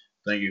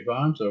 Thank you,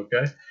 Fonz.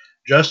 Okay.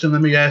 Justin,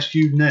 let me ask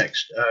you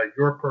next.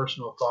 Your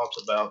personal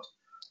thoughts about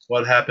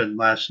what happened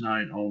last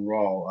night on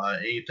Raw.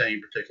 Anything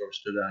in particular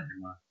stood out in your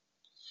mind?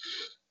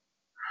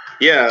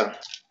 Yeah.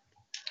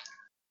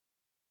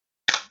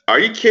 Are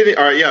you kidding?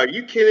 Are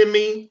you kidding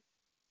me?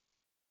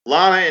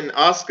 Lana and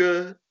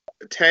Asuka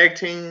tag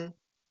team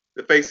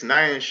to face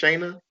Nia and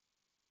Shayna.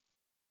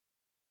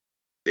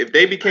 If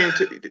they become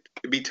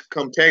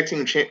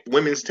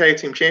women's tag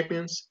team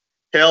champions,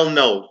 hell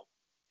no,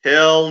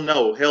 hell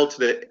no, hell to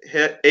the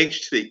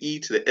H to the E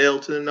to the L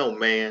to the no,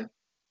 man.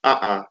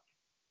 I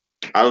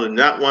do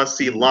not want to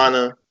see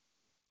Lana,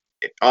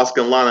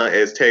 Asuka and Lana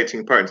as tag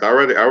team partners.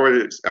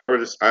 That's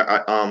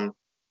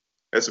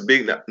a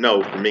big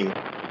no for me.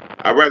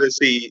 I'd rather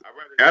see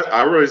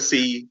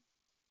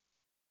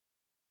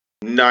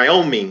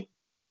Naomi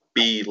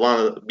be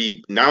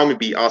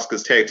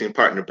Asuka's tag team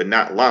partner, but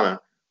not Lana,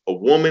 a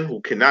woman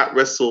who cannot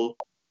wrestle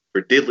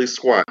for diddly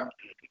squat.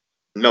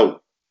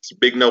 No, it's a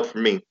big no for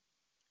me.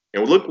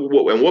 And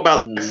what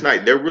about last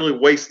night? They're really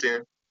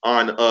wasting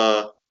on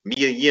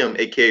Mia Yim,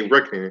 aka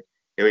Reckoning.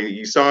 And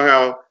you saw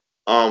how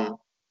I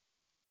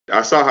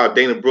saw how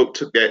Dana Brooke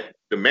took the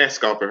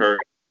mask off of her.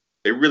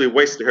 They really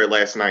wasted her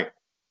last night.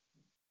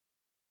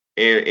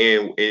 And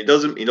it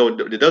doesn't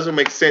it doesn't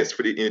make sense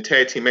in a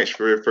tag team match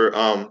for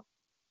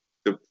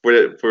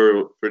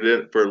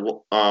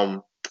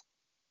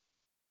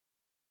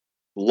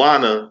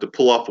Lana to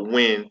pull off a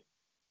win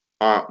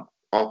on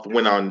Nia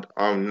and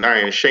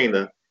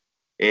Shayna,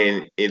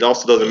 and it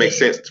also doesn't make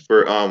sense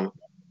for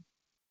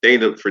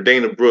Dana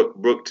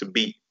Brooke to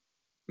beat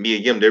Mia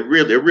Yim. They're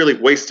really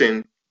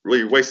wasting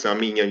on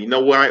Mia Yim. You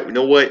know what?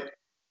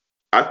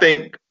 I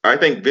think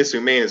Vince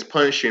McMahon is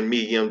punishing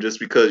Mia Yim just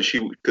because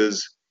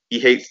he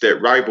hates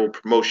that rival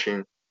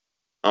promotion,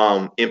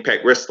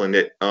 Impact Wrestling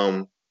that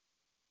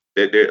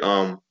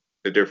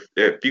they're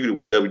feud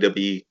with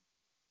WWE.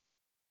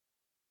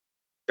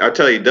 I'll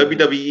tell you,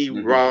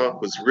 WWE Raw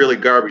was really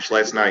garbage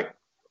last night.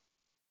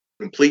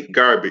 Complete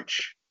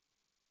garbage.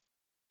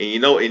 And you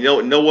know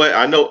what?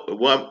 I know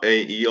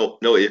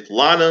if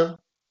Lana,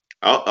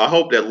 I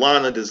hope that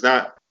Lana does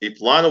not. If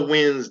Lana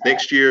wins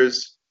next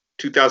year's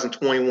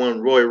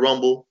 2021 Royal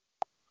Rumble,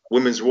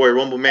 Women's Royal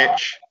Rumble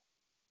match,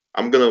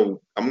 I'm gonna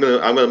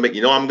make.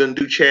 You know, I'm gonna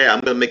do, Chad.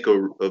 I'm gonna make a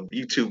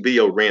YouTube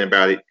video rant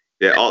about it.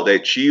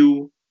 That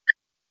you,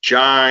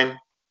 John,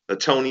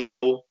 Antonio,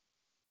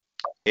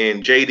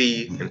 and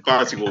JD and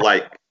Fonzie will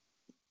like,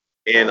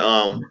 and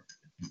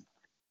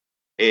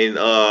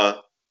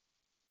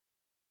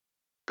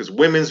because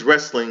women's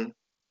wrestling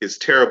is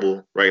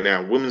terrible right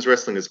now. Women's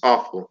wrestling is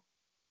awful.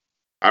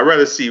 I'd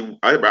rather see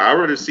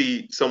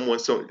someone.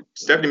 So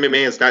Stephanie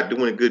McMahon's not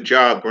doing a good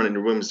job running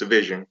the women's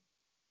division.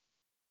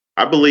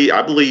 I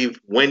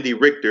believe Wendy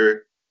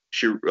Richter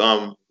should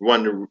run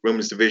the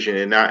women's division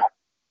and not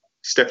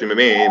Stephanie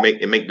McMahon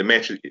and make the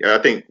matches. I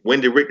think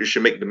Wendy Richter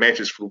should make the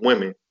matches for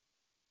women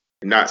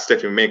and not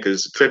Stephanie McMahon,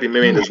 because Stephanie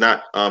McMahon does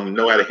not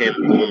know how to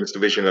handle the women's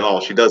division at all.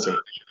 She doesn't.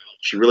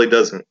 She really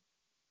doesn't.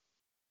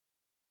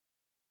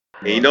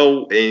 And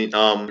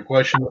the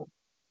question.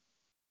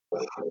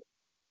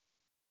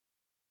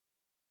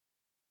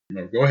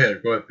 No, go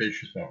ahead. Go ahead.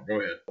 Finish your thought. Go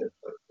ahead.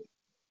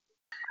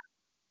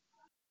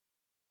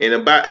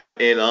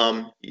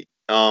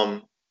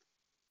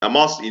 I'm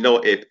also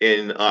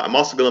I'm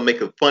also gonna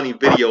make a funny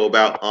video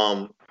about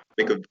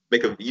make a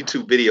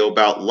YouTube video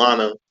about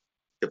Lana.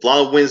 If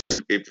Lana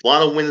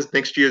wins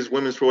next year's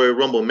Women's Royal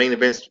Rumble main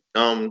event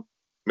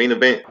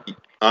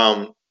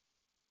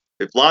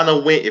if Lana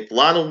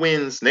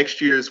wins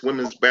next year's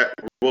Women's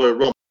Royal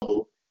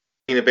Rumble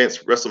main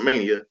events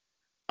WrestleMania,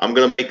 I'm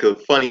gonna make a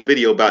funny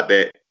video about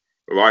that.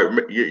 Right?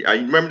 I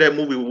remember that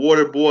movie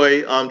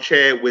Waterboy,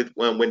 Chad, with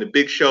when the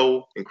Big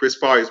Show and Chris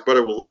Farley's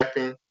brother were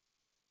laughing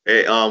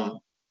at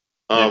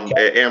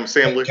at Adam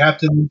Sandler.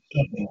 Captain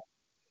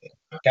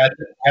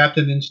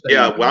Insane.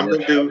 Yeah, what I'm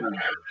gonna do.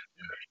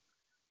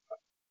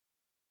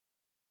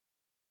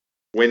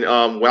 What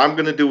I'm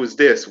gonna do is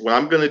this. What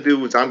I'm gonna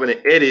do is I'm gonna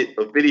edit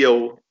a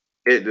video,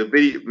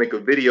 make a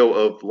video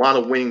of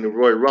Lana winning the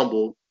Royal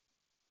Rumble.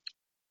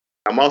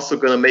 I'm also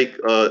gonna make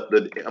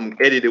I'm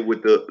edited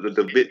with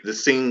the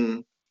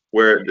scene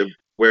where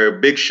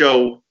Big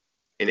Show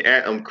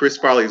and Chris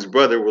Farley's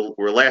brother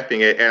were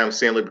laughing at Adam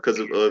Sandler because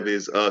of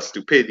his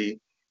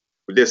stupidity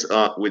with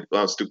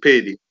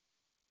stupidity.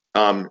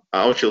 I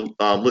want you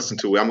to listen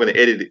to it. I'm gonna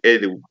edit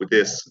it with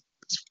this.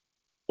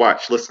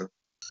 Watch, listen.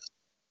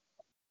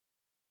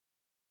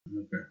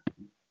 Okay.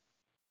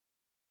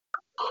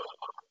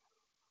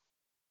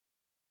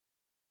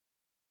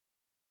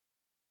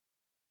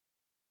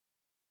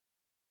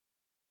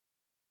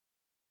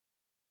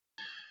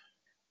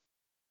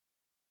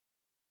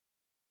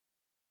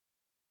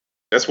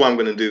 That's what I'm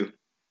gonna do.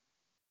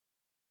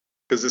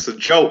 Because it's a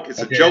joke. It's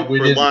a joke for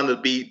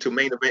Lana to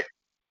main event.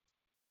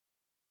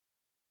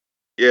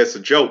 Yeah, it's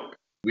a joke.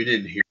 We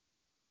didn't hear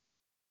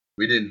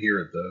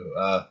it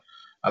though.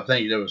 I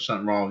think there was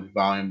something wrong with the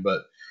volume,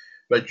 but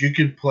you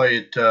can play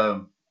it.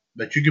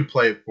 but you can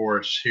play it for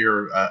us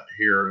here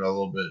here a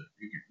little bit.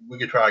 We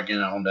can try again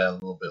on that a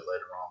little bit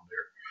later on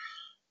there.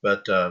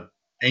 But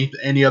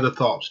any other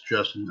thoughts,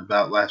 Justin,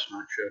 about last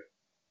night's show?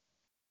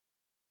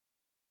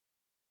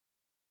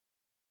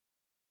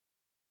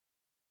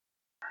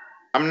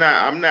 I'm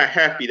not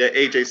happy that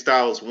AJ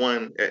Styles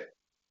won.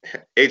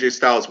 AJ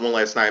Styles won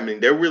last night. I mean,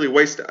 they're really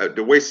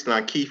wasting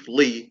on Keith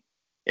Lee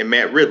and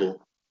Matt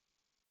Riddle.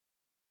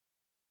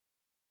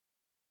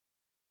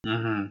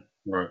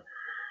 Right.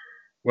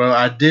 Well,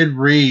 I did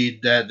read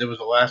that there was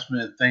a last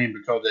minute thing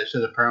because they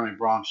said apparently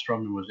Braun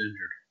Strowman was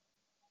injured.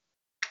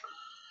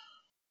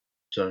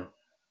 So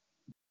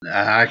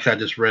I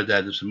just read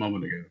that just a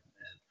moment ago.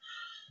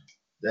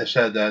 They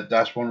said that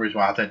that's one reason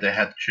why I think they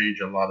had to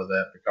change a lot of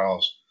that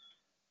because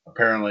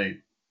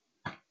apparently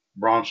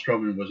Braun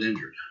Strowman was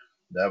injured.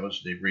 That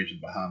was the reason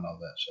behind all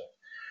that. So,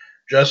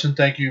 Justin,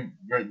 thank you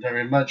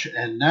very much.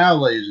 And now,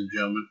 ladies and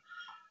gentlemen,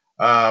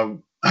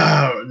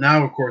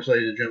 now, of course,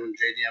 ladies and gentlemen,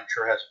 JD, I'm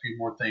sure has a few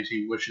more things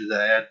he wishes to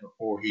add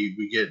before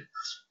we get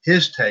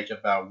his take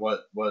about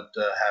what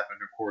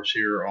happened, of course,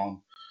 here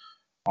on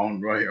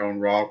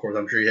Raw. Of course,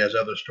 I'm sure he has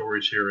other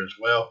stories here as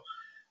well.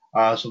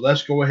 So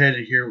let's go ahead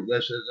and hear.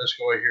 Let's go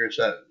ahead and hear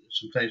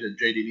some things that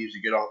JD needs to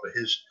get off of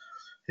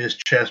his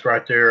chest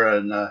right there.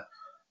 And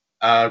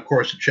of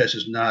course, the chest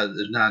is not as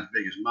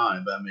big as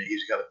mine, but I mean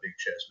he's got a big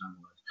chest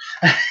nonetheless.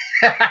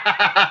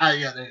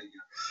 Yeah, there you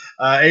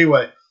go.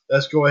 Anyway,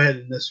 let's go ahead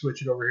and let's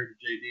switch it over here to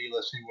JD.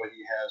 Let's see what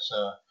he has.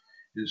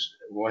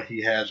 What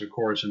he has, of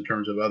course, in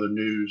terms of other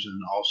news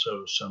and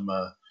also some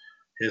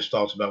his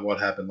thoughts about what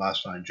happened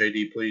last night.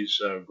 JD, please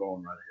go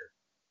on right ahead.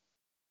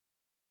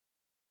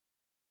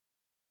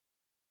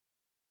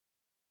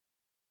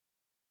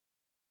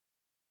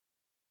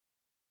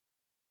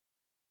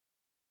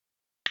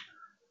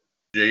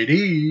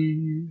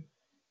 JD.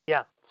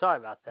 Yeah, sorry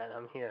about that.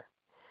 I'm here.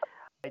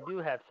 I do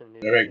have some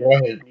news. All right, go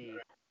ahead.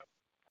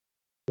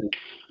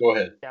 Go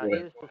ahead. Now,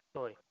 here's the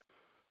story.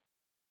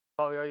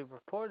 Well, we already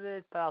reported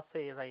it, but I'll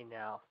say it right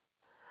now.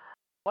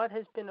 What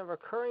has been a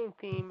recurring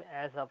theme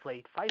as of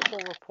late,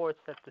 Fightful reports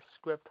that the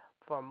script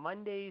for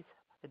Monday's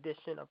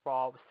edition of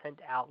Raw was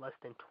sent out less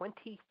than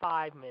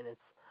 25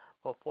 minutes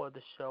before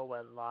the show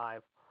went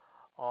live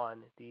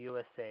on the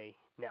USA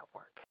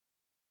Network.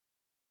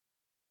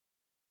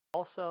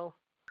 Also,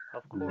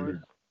 of course,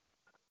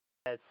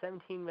 had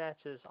 17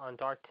 matches on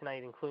Dark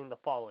tonight, including the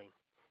following: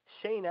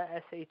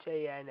 Shayna,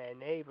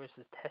 Shanna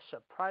versus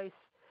Tesha Price,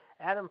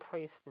 Adam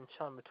Priest and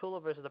Sean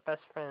Matula versus the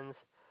Best Friends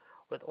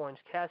with Orange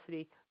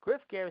Cassidy,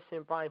 Griff Garrison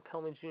and Brian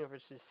Pillman Jr.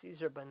 versus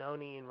Cesar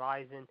Bononi and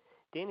Ryzen,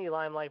 Danny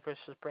Limelight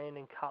versus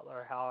Brandon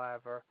Cutler,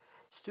 however,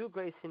 Stu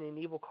Grayson and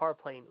Evil Card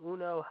playing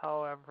Uno,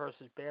 however,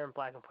 versus Baron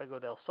Black and Fuego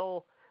del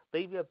Sol,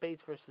 Levia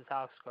Bates versus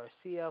Alex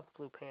Garcia,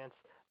 Blue Pants,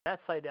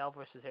 Matt Sydal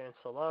versus Aaron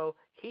Solo,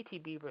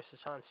 KTB versus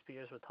Sean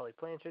Spears with Tully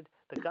Blanchard,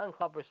 The Gun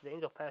Club versus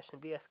Angel Fashion,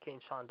 BSK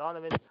and Sean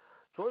Donovan,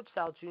 George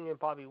Stout Jr. and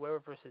Bobby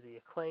Weber versus The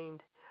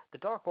Acclaimed, The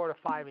Dark Order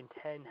 5 and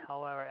 10,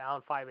 however,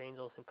 Alan 5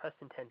 Angels and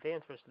Preston 10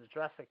 Vance versus the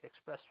Jurassic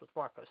Express with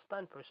Marco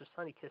Stunt versus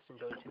Sonny Kiss and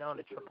Joey Janelle in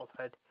a triple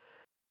threat,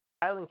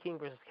 Island King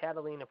versus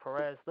Catalina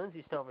Perez,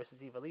 Lindsay Snow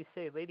versus Eva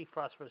Lise, Lady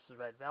Frost versus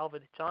Red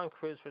Velvet, John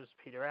Cruz versus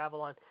Peter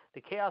Avalon,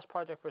 The Chaos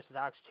Project versus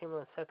Alex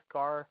Chamberlain, Seth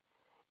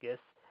Gargis,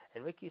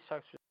 and Ricky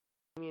Starks versus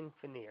Damien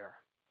Veneer.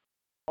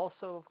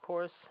 Also, of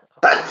course,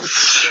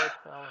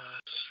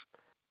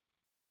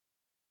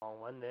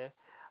 one there.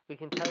 We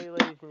can tell you,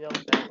 ladies and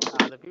gentlemen,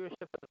 that the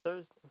viewership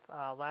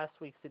of last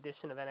week's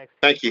edition of NXT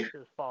Thank you. is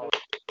as follows.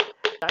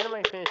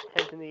 Dynamite finished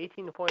 10th in the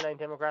 18 to 49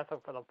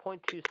 demographic for the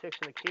 .26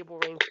 in the cable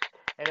range.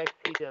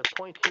 NXT to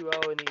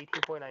 .20 in the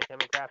 18.9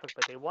 demographic,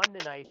 but they won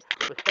tonight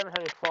with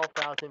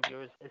 712,000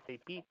 viewers as they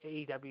beat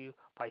AEW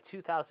by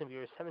 2,000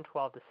 viewers,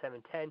 712 to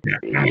 710.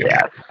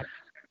 Yeah.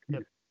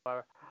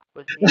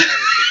 Was 850.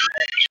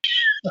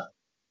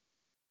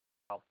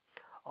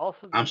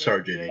 Also, the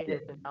NBA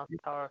has announced,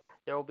 however,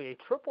 there will be a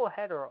triple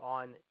header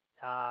on,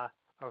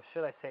 or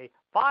should I say,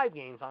 5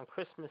 games on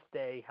Christmas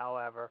Day,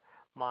 however,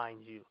 mind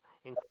you.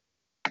 In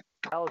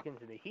Pelicans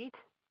and the Heat,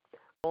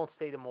 Golden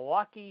State and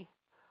Milwaukee,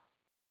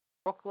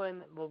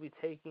 Brooklyn will be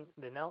taking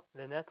the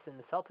Nets and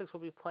the Celtics will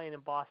be playing in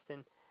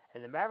Boston,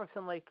 and the Mavericks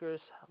and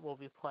Lakers will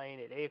be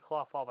playing at 8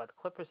 o'clock, followed by the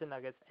Clippers and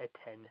Nuggets at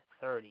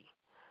 10:30.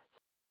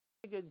 So,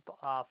 pretty good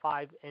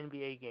 5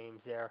 NBA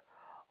games there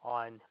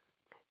on,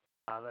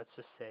 let's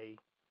just say,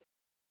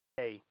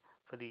 day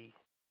for the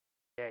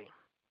day.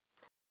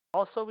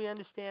 Also, we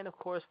understand, of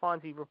course,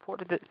 Fonzie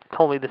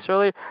told me this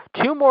earlier,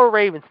 2 more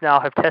Ravens now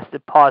have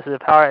tested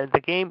positive. However,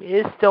 the game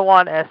is still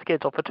on as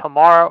scheduled for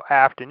tomorrow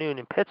afternoon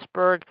in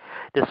Pittsburgh,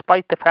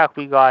 despite the fact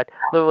we got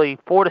literally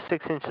 4 to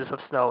 6 inches of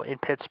snow in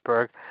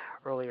Pittsburgh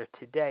earlier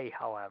today,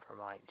 however,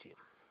 mind you.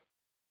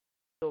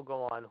 Still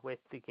go on with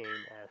the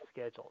game as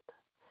scheduled.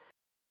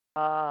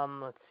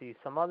 Let's see,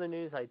 some other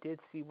news. I did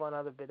see one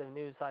other bit of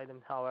news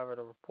item, however,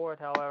 to report,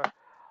 however.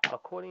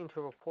 According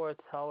to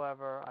reports,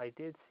 however, I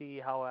did see,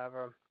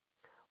 however,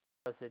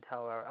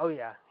 oh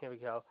yeah, here we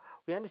go.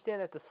 We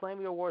understand that the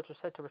Slammy Awards are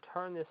set to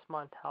return this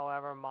month,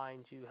 however,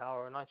 mind you,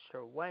 however, not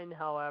sure when,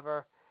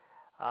 however.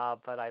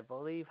 But I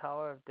believe,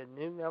 however, the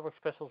new network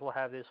specials we'll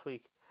have this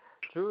week: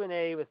 Drew and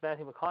A with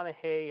Matthew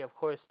McConaughey, of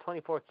course,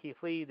 24 Keith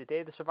Lee, The Day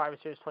of the Survivor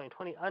Series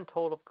 2020,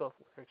 Untold of Go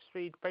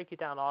Street, Break It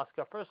Down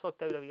Oscar, First Look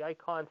WWE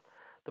Icons,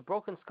 The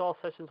Broken Skull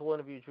Sessions will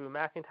interview Drew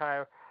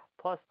McIntyre,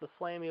 plus the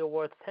Slammy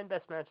Awards, 10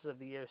 Best Matches of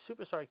the Year,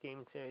 Superstar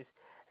Gaming Series,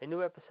 a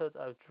new episode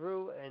of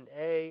Drew and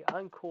A,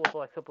 Uncool with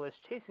Alexa Bliss,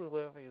 Chasing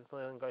Glory with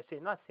Leland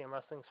Garcia, Not Sam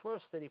Wrestling,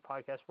 Swerve City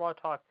Podcast, Raw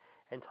Talk,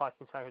 and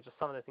Talking Smack are just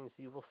some of the things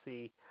you will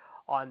see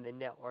on the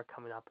network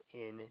coming up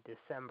in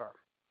December.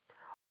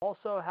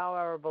 Also,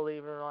 however,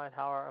 believe it or not,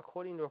 however,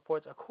 according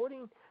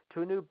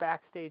to a new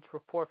backstage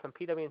report from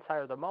PW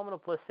Insider, the Moment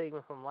of Bliss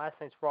segment from last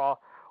night's Raw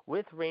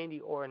with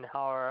Randy Orton,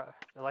 however,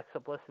 Alexa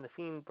Bliss, and The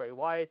Fiend Bray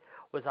Wyatt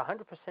was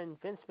 100%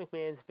 Vince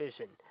McMahon's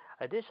vision.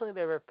 Additionally,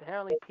 there were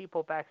apparently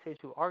people backstage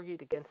who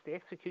argued against the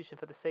execution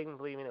for the segment,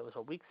 believing it was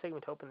a weak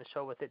segment to open the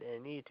show with it and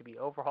it needed to be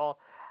overhauled.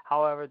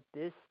 However,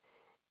 this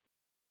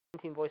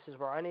voices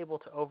were unable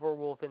to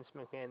overrule Vince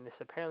McMahon. This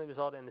apparently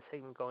resulted in the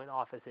segment going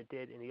off as it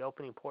did in the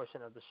opening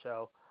portion of the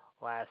show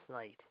last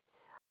night.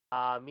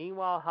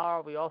 Meanwhile,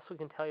 however, we also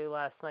can tell you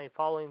last night,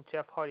 following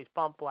Jeff Hardy's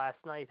bump last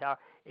night, how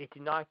it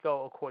did not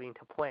go according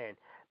to plan.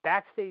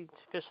 Backstage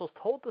officials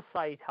told the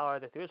site,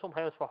 however, that the original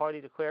plan was for Hardy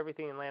to clear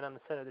everything and land on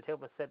the center of the table,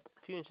 but said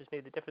a few inches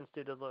made the difference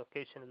due to the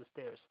location of the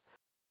stairs.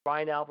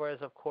 Brian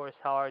Alvarez, of course,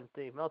 however,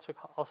 Dave Meltzer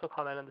also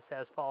commented on this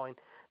as following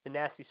the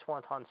nasty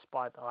swanton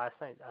spot last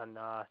night on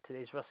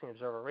today's Wrestling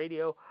Observer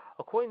Radio.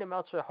 According to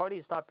Meltzer, Hardy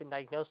has not been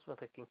diagnosed with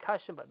a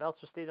concussion, but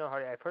Meltzer stated on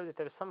Hardy, I've heard that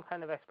there was some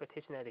kind of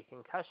expectation that a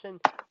concussion,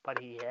 but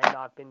he had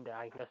not been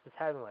diagnosed as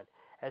having one.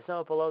 As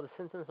noted below, the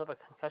symptoms of a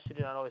concussion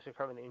do not always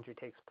occur when the injury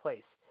takes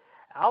place.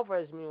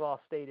 Alvarez, meanwhile,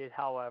 stated,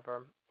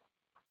 however,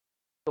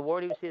 the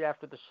word he received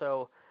after the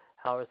show,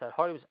 however, is that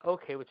Hardy was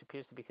okay, which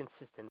appears to be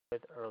consistent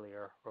with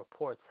earlier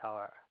reports,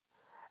 however.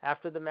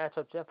 After the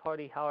matchup, Jeff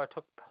Hardy, however,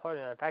 took part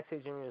in a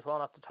backstage interview as well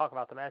enough to talk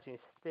about the match, and he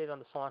stayed on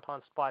the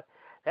swanton spot.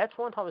 That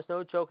swanton was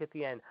no joke at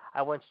the end.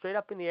 I went straight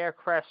up in the air,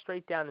 crashed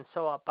straight down,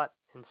 but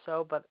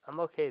I'm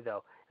okay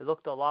though. It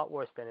looked a lot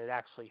worse than it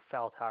actually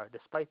felt, however,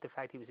 despite the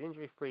fact he was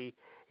injury-free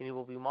and he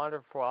will be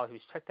monitored for a while. He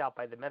was checked out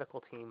by the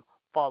medical team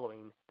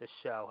following the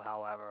show,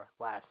 however,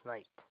 last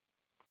night.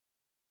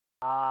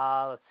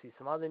 Let's see,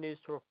 some other news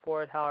to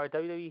report, however.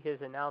 WWE has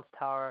announced,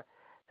 however,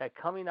 that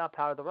coming up,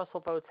 however, the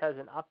WrestleVotes has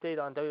an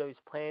update on WWE's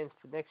plans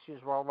for next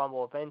year's Royal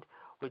Rumble event.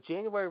 With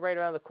January right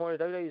around the corner,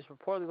 WWE is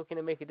reportedly looking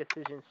to make a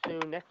decision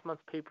soon, next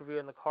month's pay-per-view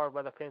on the card,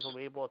 whether fans will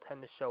be able to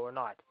attend the show or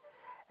not.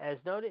 As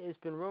noted, it's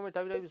been rumored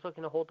WWE is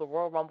looking to hold the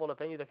Royal Rumble at a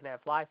venue that can have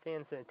live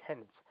fans in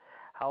attendance.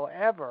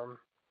 However,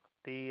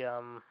 the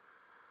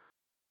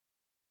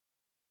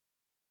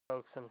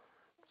folks, I'm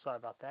sorry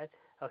about that.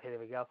 Okay, there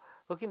we go.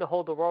 Looking to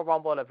hold the Royal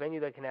Rumble at a venue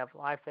that can have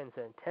live fans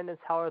in attendance.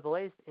 However, the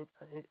latest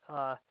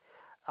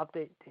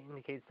update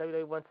indicates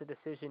WWE wants a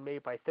decision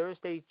made by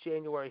Thursday,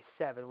 January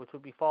 7, which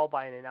would be followed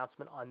by an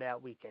announcement on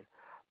that weekend.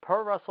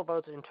 Per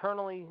WrestleVotes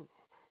internally,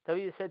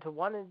 WWE said to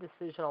want a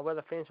decision on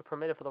whether fans are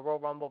permitted for the Royal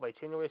Rumble by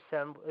January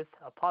 7, with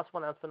a possible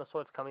announcement of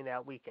sorts coming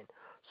that weekend.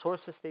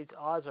 Sources state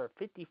odds are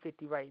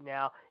 50-50 right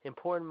now,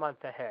 important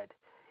month ahead.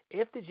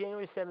 If the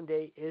January 7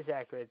 date is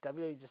accurate,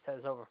 WWE just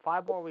has over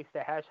 5 more weeks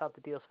to hash out the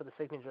deals for the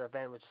signature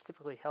event, which is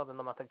typically held in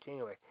the month of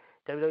January.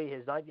 WWE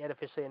has not yet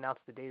officially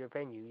announced the date or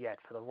venue yet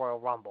for the Royal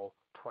Rumble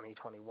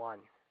 2021.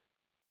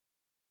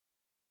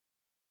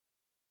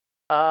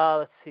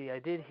 Let's see. I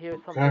did hear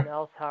something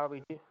else. However,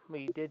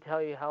 we did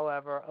tell you,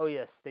 however, oh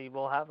yes, they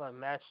will have a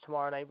match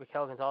tomorrow night with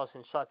Raquel Gonzalez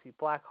and Shotzi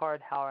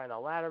Blackheart, however, and a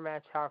ladder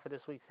match, however, for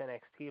this week's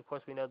NXT. Of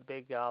course, we know the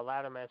big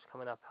ladder match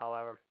coming up,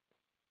 however,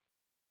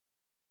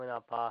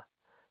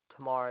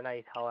 tomorrow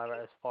night, however,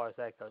 as far as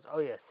that goes. Oh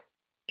yes.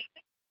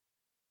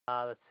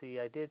 Let's see.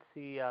 I did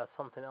see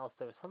something else.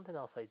 There was something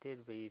else I did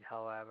read,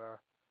 however.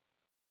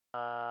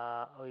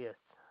 Oh yes.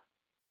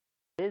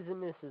 Ms.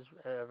 and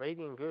Mrs.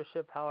 Rating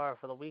viewership, however,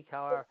 for the week,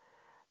 however,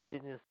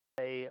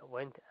 they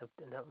went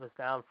and that was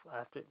down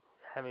after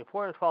having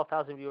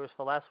 412,000 viewers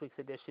for last week's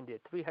edition,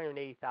 did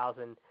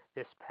 380,000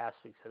 this past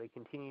week, so they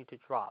continue to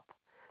drop.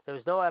 There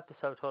was no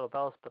episode total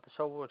bells, but the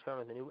show will return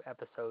with a new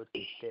episode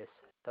this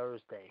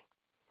Thursday.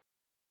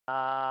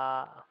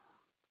 Else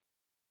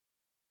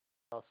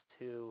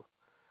to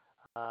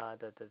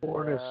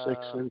 4 to 6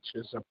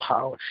 inches of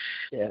power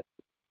shit.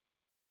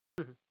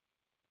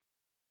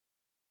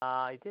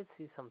 I did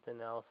see something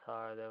else.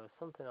 There was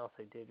something else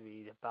I did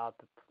read about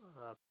the.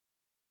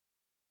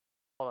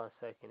 Hold on a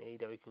second.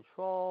 AEW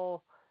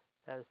Control.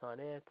 That is not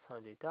it.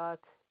 Sanjay Dutt.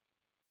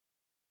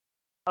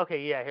 Okay,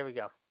 yeah, here we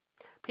go.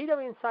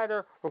 PW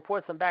Insider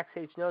reports some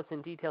backstage notes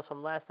and details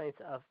from last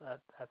night's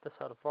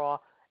episode of Raw,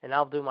 and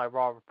I'll do my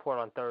Raw report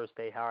on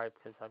Thursday, however,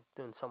 because I'm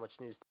doing so much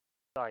news.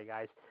 Sorry,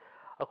 guys.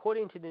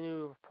 According to the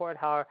new report,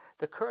 however,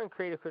 the current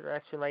creative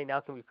direction right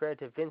now can be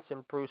credited to Vince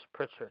and Bruce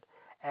Pritchard.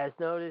 As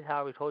noted,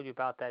 how we told you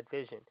about that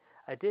vision.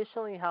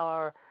 Additionally,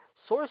 however,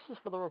 Sources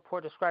for the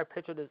report describe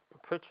Pritchard as,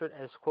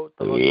 quote,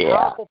 the most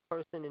powerful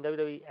person in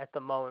WWE at the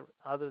moment,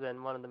 other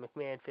than one of the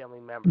McMahon family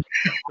members.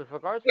 With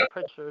regards to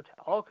Pritchard,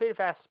 all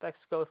creative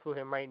aspects go through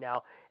him right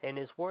now, and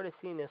his word is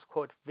seen as,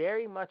 quote,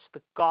 very much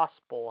the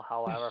gospel,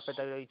 however, for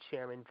WWE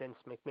Chairman Vince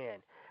McMahon.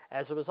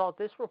 As a result,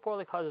 this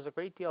reportedly causes a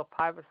great deal of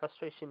private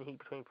frustration and heat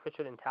between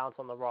Pritchard and talents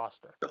on the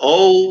roster.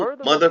 Oh,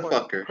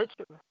 motherfucker.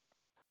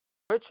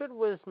 Pritchard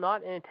was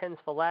not in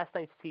attendance for last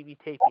night's TV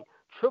taping.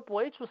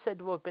 Triple H was said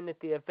to have been at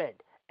the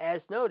event.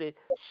 As noted,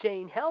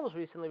 Shane Helms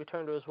recently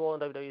returned to his role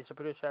in WWE as a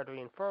producer after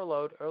being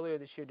furloughed earlier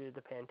this year due to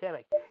the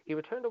pandemic. He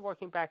returned to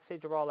working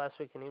backstage at Raw last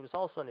week, and he was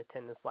also in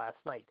attendance last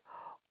night.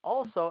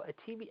 Also,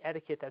 a TV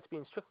etiquette that's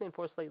being strictly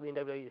enforced lately in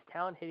WWE is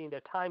talent hitting their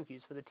time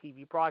cues for the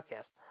TV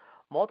broadcast.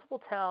 Multiple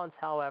talents,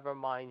 however,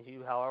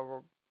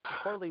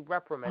 reportedly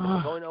reprimanded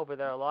for going over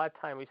their allotted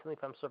time recently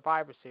from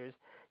Survivor Series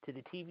to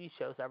the TV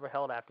shows that were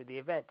held after the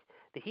event.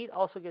 The heat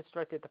also gets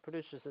directed at the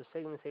producers as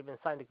segments they've been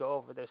assigned to go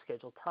over their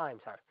scheduled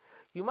times are.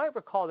 You might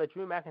recall that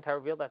Drew McIntyre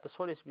revealed that the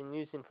sword has been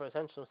used for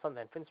essentially something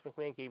that Vince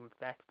McMahon gave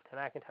back to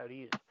McIntyre to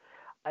use.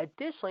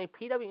 Additionally,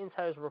 PW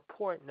Insider's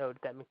report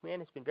noted that McMahon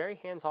has been very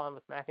hands-on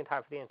with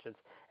McIntyre for the entrance,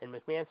 and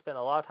McMahon spent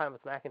a lot of time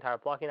with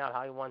McIntyre blocking out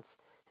how he wants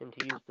him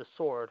to use the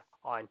sword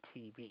on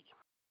TV.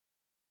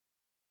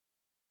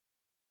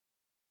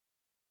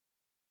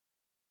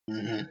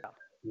 Mm-hmm.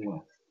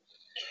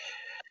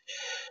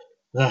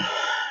 Yeah.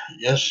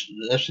 Yes,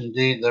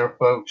 indeed, there,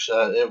 folks.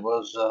 It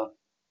was.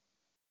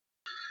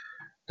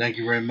 Thank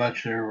you very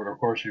much. There, of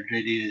course,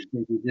 JD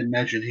did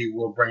mention he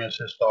will bring us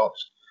his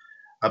thoughts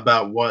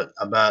about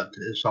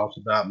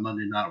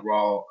Monday Night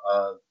Raw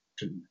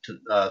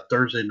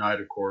Thursday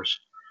night, of course,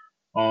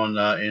 on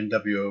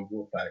NWO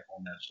Wolfpack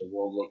on that. So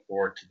we'll look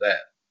forward to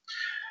that.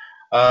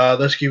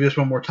 Let's give this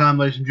one more time,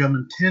 ladies and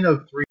gentlemen.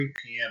 10:03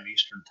 p.m.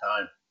 Eastern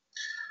Time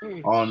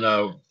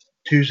on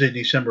Tuesday,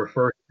 December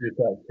 1st,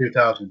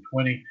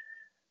 2020.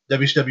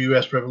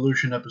 WCWUS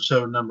Revolution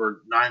episode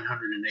number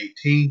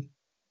 918.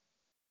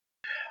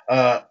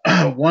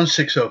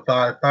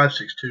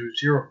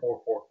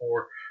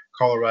 1605-562-0444,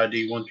 caller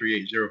ID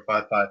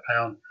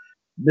 138055#.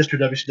 Mr.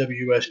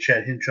 WCWUS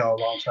Chad Henshaw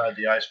alongside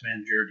the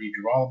Iceman Jared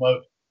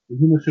DiGirolamo, the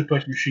Human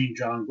Suplex Machine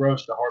John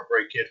Gross, the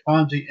Heartbreak Kid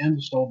Fonzie, and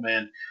the Soul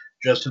Man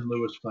Justin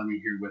Lewis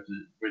Fleming here with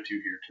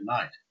you here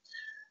tonight.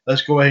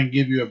 Let's go ahead and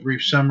give you a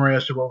brief summary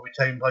as to what will be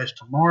taking place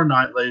tomorrow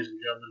night, ladies and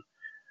gentlemen,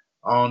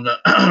 on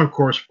of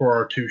course for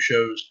our two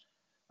shows.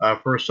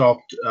 First off,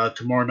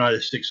 tomorrow night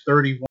at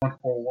 6:30,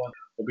 141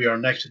 will be our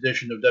next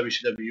edition of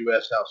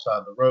WCWUS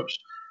Outside the Ropes.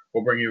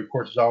 We'll bring you, of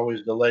course, as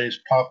always, the latest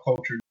pop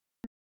culture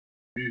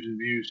news and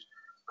views,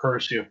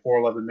 courtesy of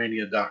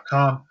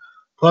 411mania.com,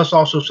 plus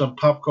also some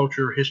pop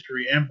culture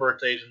history and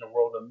birthdays in the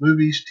world of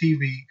movies,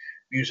 TV,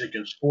 music,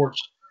 and sports,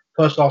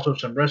 plus also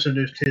some wrestling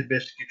news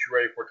tidbits to get you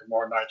ready for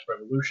tomorrow night's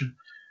Revolution.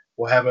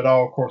 We'll have it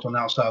all, of course, on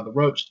Outside the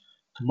Ropes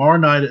tomorrow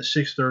night at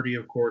 6:30,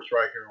 of course,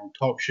 right here on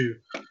Talk Show.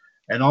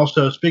 And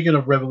also, speaking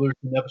of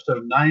Revolution,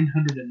 episode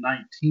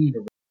 919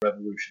 of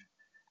Revolution,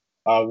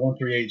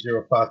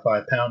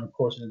 138055#. Of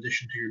course, in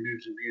addition to your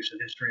news and views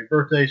and history and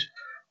birthdays,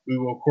 we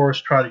will, of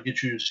course, try to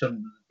get you some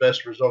of the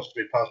best results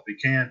we possibly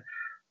can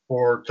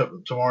for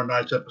tomorrow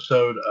night's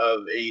episode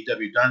of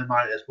AEW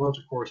Dynamite, as well as,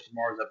 of course,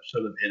 tomorrow's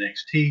episode of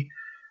NXT.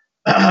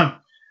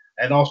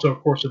 And also,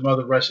 of course, some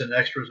other wrestling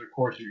extras, of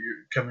course,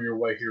 coming your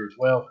way here as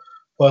well.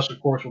 Plus, of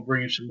course, we'll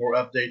bring you some more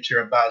updates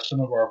here about some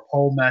of our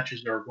poll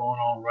matches that are going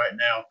on right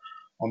now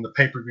on the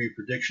pay-per-view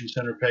prediction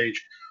center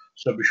page.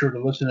 So be sure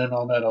to listen in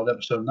on that on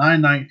episode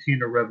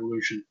 919 of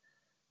Revolution.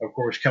 Of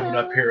course, coming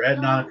up here at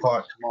 9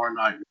 o'clock tomorrow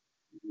night,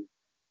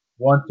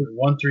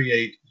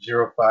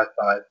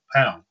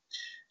 138055#.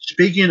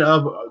 Speaking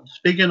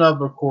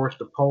of course,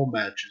 the poll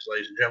matches,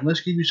 ladies and gentlemen,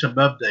 let's give you some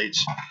updates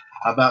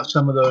about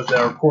some of those that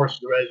are, of course,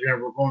 as you know,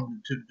 we're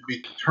going to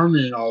be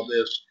determining all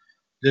this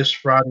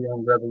Friday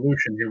on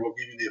Revolution. Here, we'll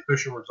give you the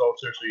official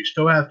results there, so you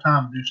still have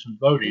time to do some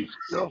voting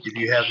if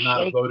you have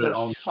not voted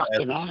on.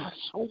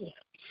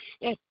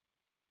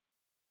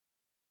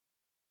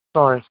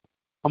 Sorry,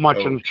 I'm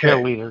watching the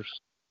cheerleaders.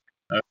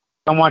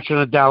 I'm watching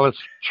the Dallas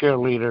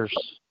cheerleaders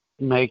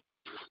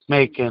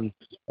making.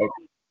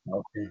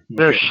 Okay.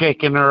 They're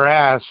shaking their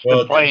ass.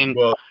 They're playing.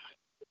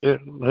 Sorry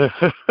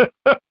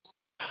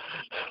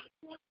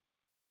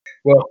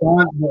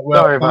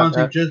about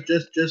that.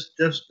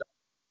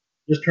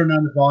 Just turn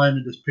down the volume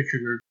and just picture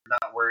they're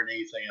not wearing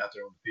anything out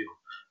there on the field.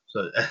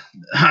 So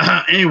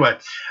anyway,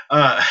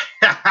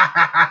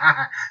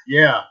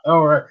 yeah,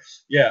 all right,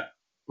 yeah,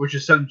 which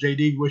is something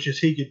JD wishes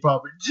he could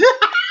probably.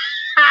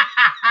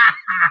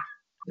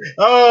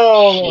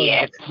 Oh,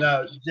 shit.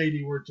 No,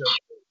 JD, we're joking.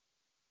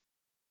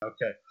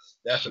 Okay,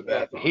 that's a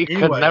bad thought. He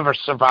could never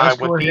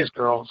survive with these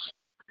girls.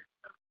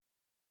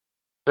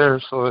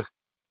 Seriously.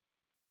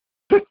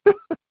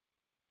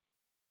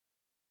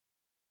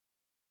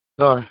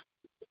 Sorry.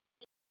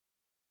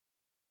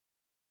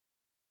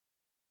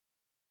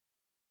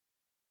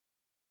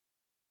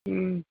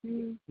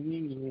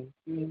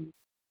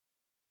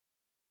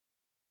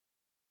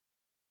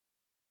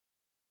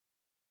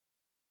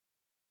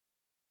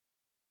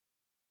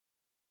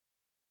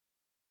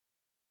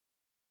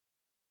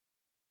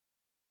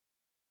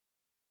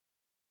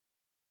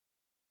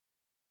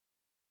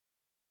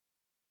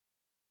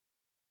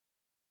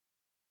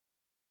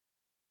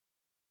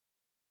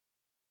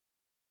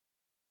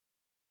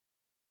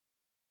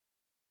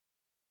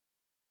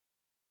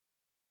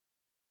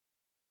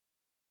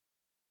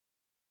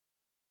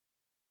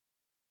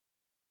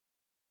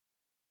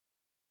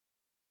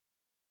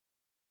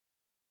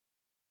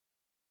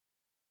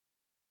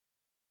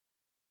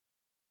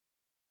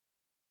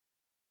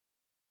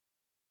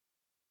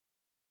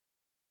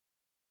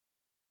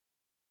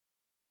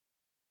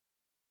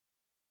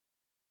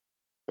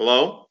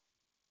 Hello?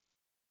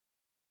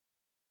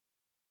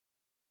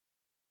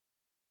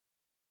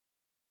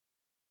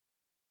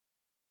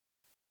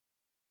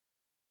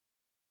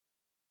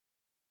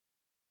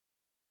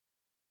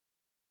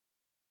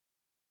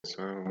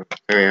 So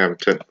I have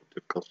technical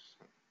difficulties.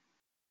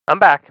 I'm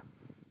back.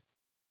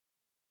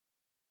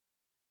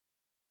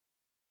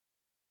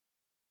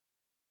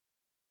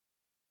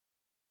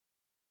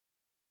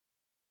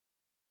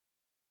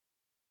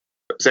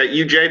 Is that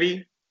you,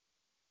 JD?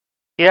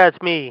 Yeah,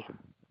 it's me.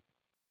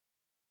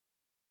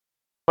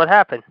 What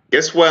happened?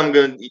 Guess what I'm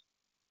gonna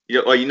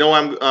you know what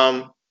I'm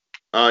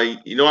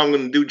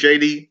gonna do,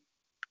 JD?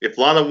 If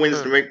Lana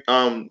wins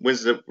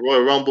wins the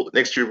Royal Rumble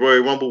next year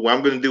Royal Rumble, what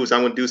I'm gonna do is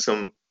I'm gonna do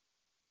some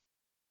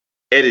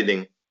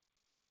editing.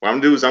 What I'm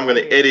gonna do is I'm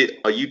gonna edit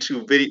a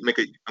YouTube video, I'm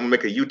gonna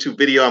make a YouTube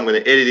video. I'm gonna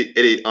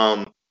edit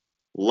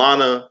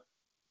Lana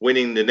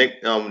winning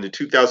the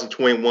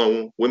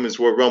 2021 Women's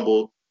Royal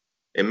Rumble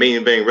and main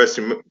event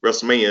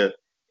WrestleMania,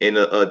 and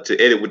to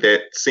edit with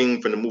that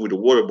scene from the movie The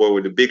Waterboy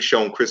where the Big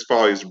Show and Chris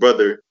Farley's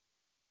brother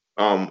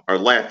are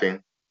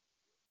laughing.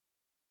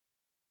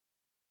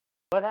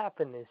 What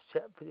happened? Is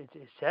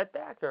Chet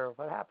back or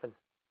what happened?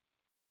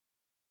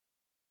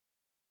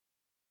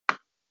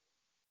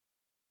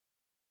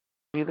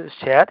 Did you lose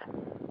Chet?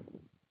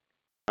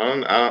 I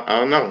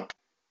don't know.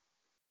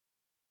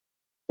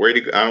 Where'd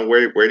he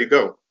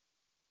go?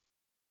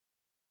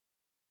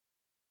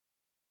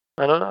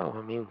 I don't know.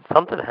 I mean,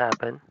 something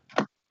happened.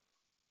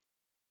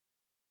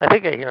 I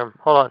think I hear him.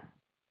 Hold on.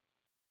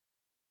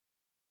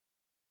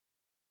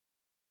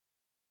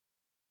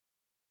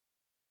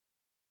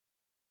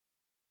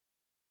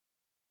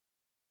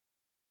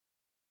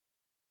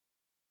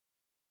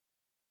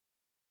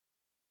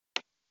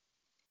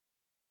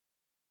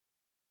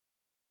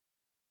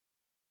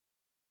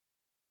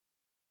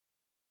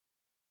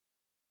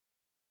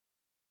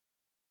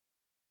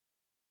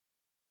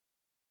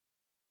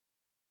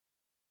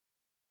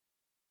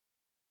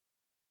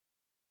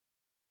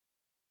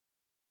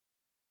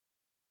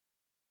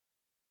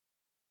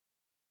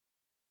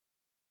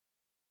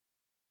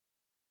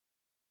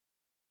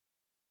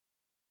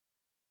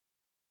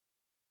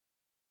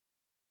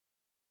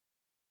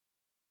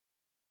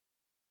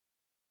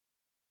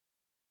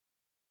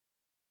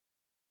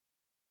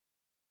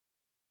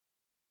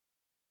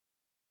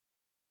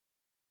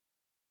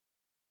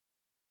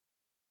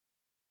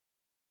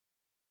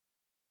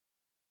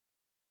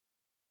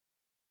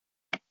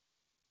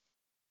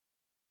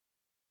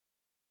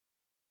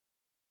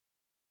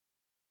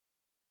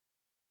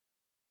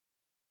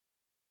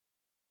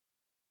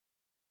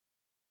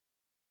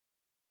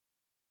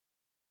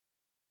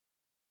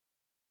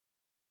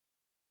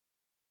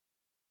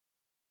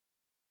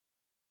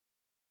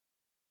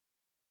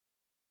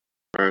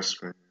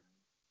 Freshman.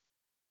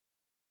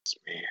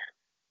 Man.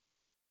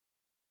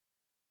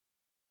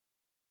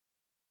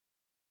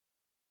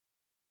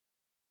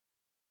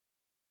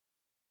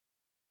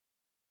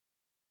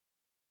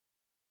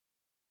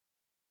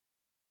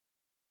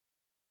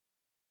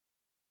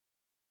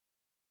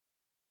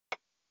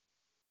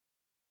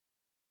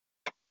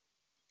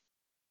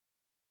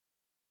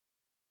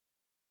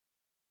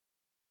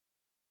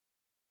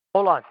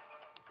 Hold on.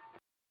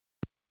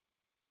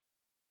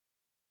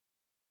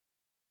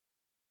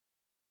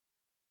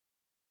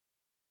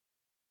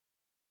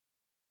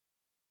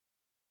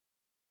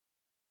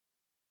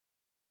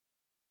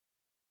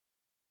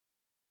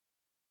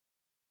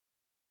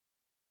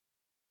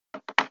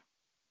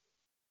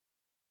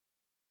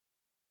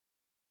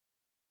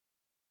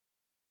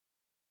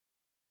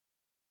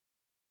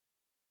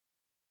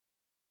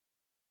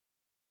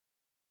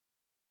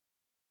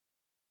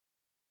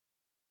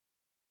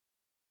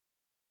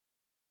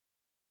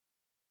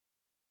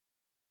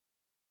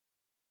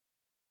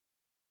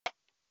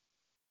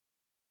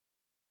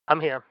 I'm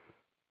here.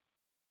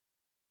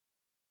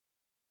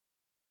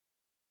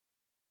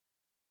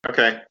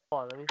 Okay.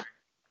 Hold on.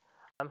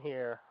 I'm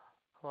here.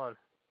 Hold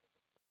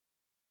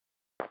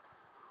on.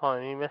 Hold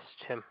on. Let me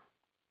message him.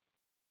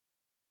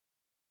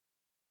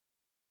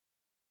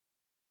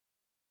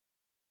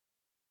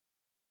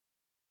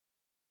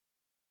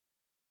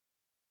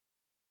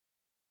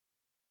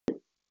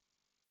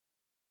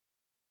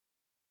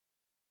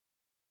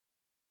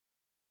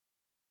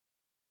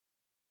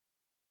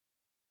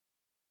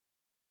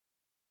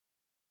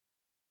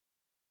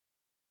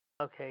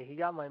 Okay, he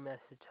got my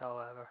message,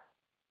 however.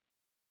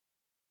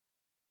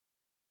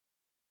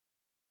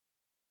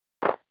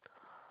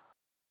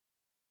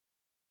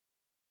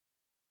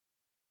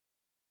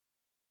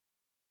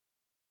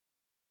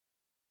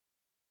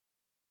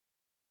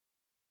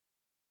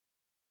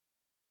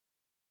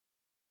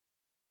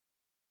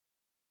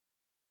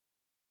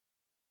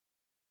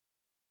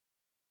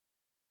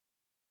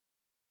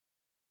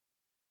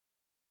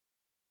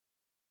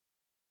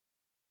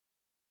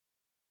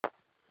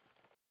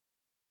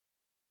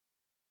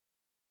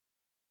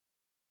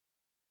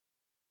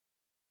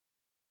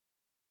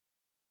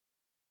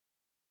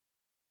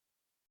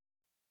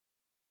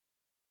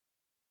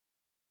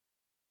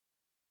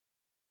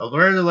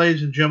 Alrighty,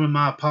 ladies and gentlemen,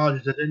 my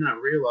apologies. I did not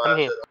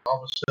realize that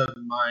all of a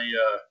sudden my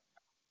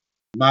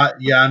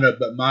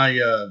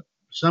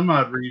some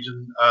odd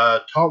reason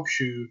Talk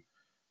Shoe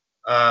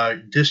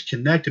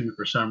disconnected me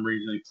for some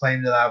reason and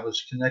claimed that I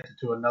was connected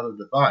to another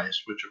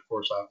device, which of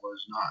course I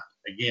was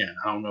not. Again,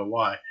 I don't know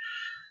why.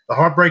 The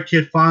Heartbreak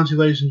Kid Fonzie,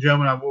 ladies and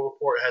gentlemen, I will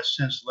report, has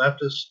since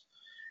left us.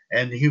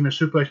 And the Human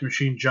Suplex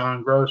Machine,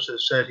 John Gross,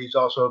 has said he's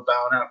also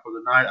bowing out for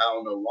the night. I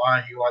don't know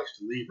why. He likes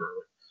to leave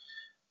early.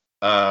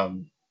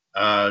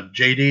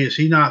 JD, is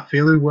he not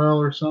feeling well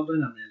or something?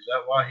 I mean, is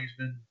that why he's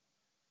been...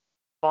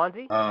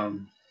 Fonzie?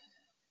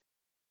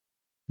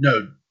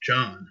 No,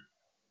 John.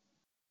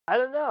 I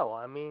don't know.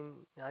 I mean,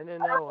 I don't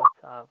know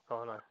what's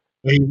going on.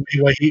 When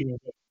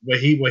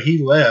he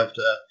left,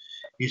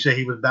 he said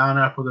he was bowing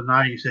out for the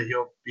night. He said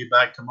he'll be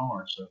back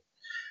tomorrow. So,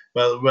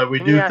 but we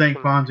do thank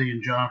Fonzie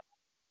and John.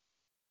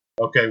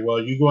 Okay, well,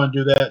 you go and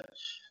do that.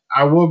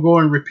 I will go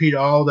and repeat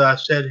all that I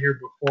said here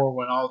before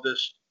when I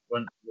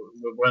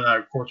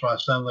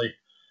suddenly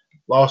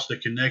lost the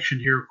connection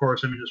here. Of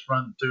course, let me just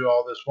run through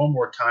all this one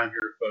more time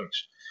here,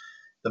 folks.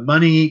 The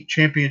Money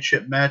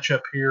Championship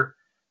matchup here.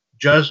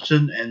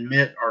 Justin and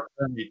Mitt are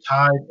currently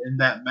tied in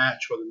that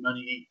match for the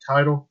Money Inc.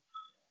 title.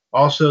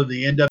 Also,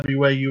 the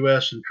NWA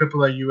US and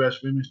AAA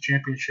US Women's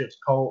Championships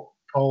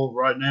poll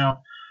right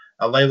now.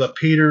 Layla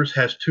Peters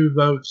has 2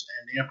 votes,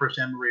 and the Empress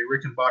Anne-Marie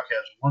Rickenbach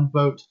has 1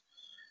 vote.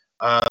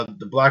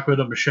 The Black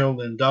Widow Michelle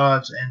Lynn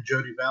Dodds and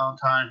Jody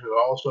Valentine, who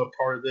are also a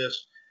part of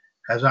this,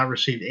 has not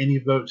received any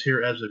votes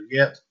here as of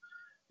yet.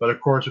 But of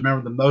course,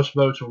 remember, the most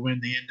votes will win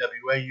the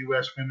NWA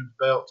US Women's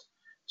Belt.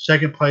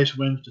 Second place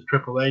wins the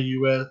AAA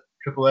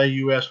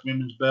US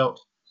Women's Belt.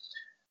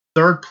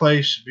 Third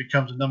place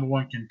becomes the number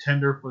 1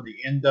 contender for the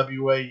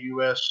NWA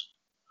US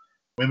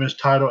Women's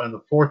title, and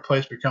the fourth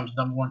place becomes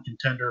number 1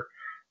 contender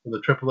for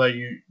the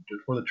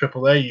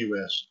AAA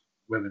US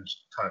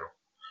Women's title.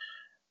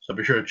 So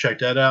be sure to check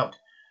that out.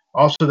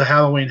 Also, the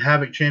Halloween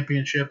Havoc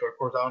Championship. Of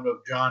course, I don't know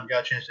if John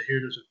got a chance to hear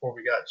this before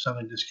we got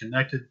suddenly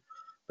disconnected.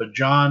 But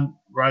John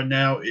right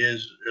now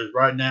is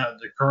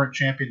the current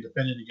champion,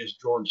 defending against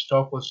Jordan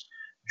Stokely.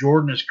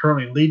 Jordan is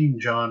currently leading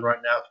John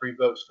right now, 3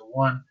 votes to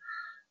 1.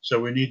 So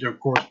we need to, of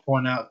course,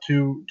 point out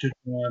to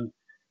John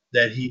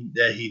that he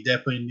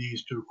definitely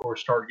needs to, of course,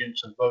 start getting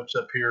some votes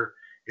up here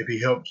if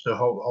he hopes to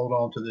hold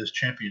on to this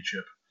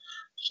championship.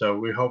 So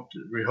we hope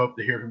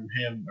to hear from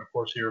him, of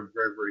course, here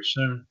very, very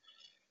soon.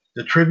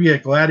 The Trivia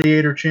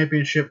Gladiator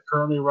Championship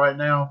currently right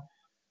now,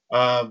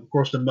 of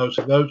course, the most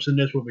votes in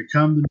this will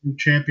become the new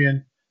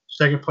champion.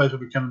 Second place will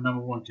become the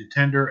number 1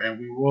 contender, and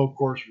we will, of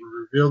course,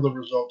 reveal the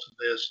results of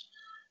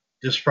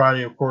this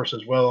Friday, of course,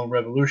 as well on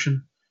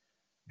Revolution.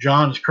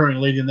 John is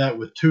currently leading that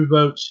with 2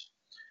 votes,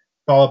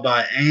 followed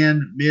by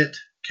Ann, Mitt,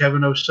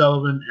 Kevin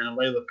O'Sullivan, and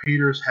Layla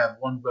Peters have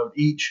 1 vote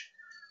each.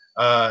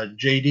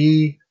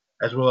 JD,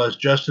 as well as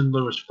Justin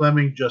Lewis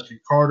Fleming, Justin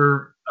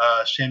Carter,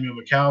 Samuel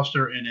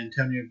McAllister, and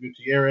Antonio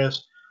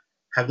Gutierrez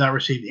have not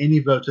received any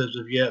votes as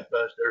of yet,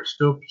 but there's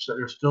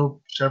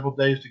still several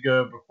days to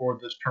go before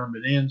this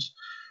tournament ends.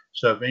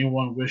 So if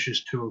anyone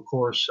wishes to, of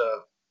course,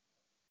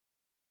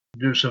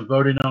 do some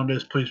voting on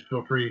this, please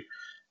feel free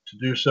to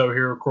do so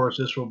here. Of course,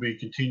 this will be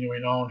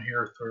continuing on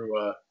here through,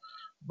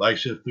 like I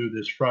said, through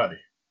this Friday.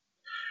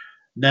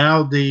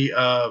 Now the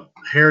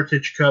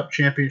Heritage Cup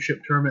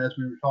Championship Tournament, as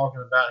we were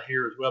talking about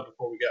here as well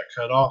before we got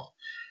cut off.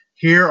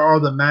 Here are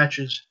the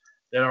matches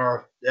that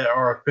are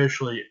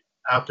officially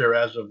out there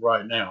as of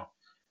right now.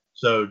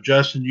 So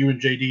Justin, you and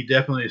JD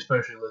definitely,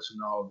 especially listen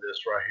to all of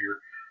this right here,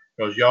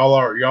 because y'all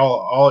are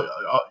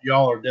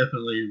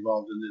definitely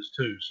involved in this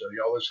too. So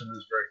y'all listen to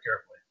this very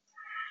carefully.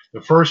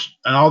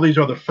 All these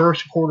are the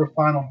first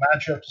quarterfinal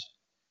matchups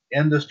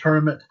in this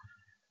tournament.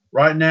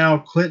 Right now,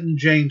 Clinton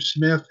James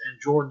Smith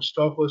and Jordan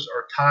Stokely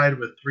are tied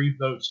with 3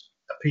 votes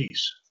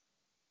apiece.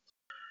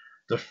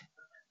 The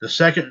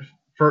second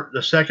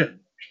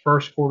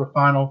first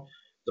quarterfinal,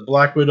 the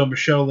Black Widow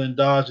Michelle Lynn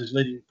Dodds is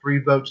leading 3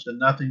 votes to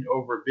nothing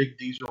over Big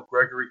Diesel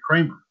Gregory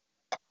Kramer.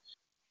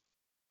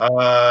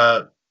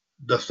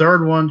 The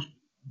third one,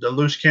 the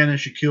Loose Cannon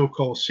Shaquille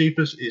Cole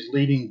Cephas is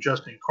leading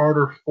Justin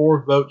Carter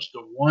 4 votes to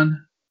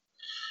 1.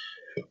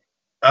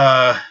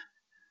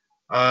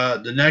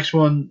 The next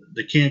one,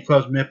 the King of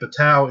Clubs Mitt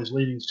Patel is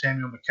leading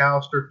Samuel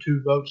McAllister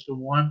 2 votes to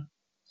 1.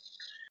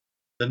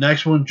 The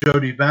next one,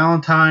 Jody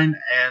Valentine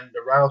and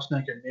the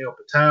Rattlesnake and Neil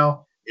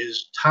Patel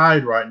is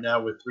tied right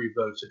now with 3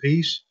 votes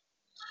apiece.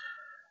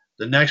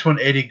 The next one,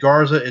 Eddie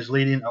Garza is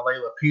leading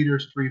Layla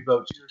Peters 3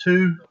 votes to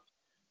 2.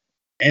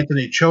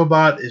 Anthony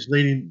Chobot is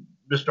leading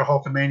Mr.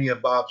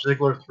 Hulkamania Bob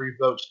Ziegler 3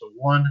 votes to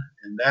 1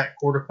 in that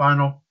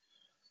quarterfinal.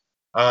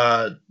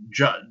 The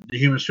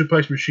Human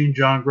Suplex Machine,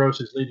 John Gross,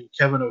 is leading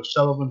Kevin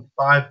O'Sullivan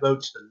 5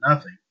 votes to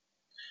nothing.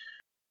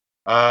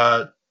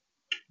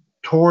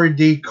 Torrey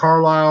D.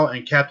 Carlisle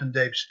and Captain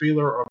Dave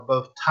Spieler are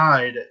both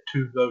tied at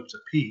 2 votes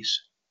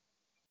apiece.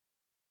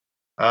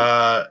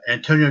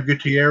 Antonio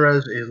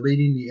Gutierrez is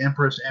leading the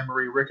Empress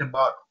Anne-Marie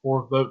Rickenbach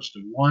 4 votes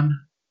to 1.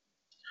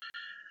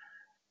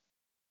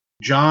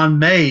 John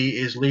May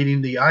is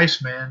leading the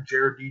Iceman,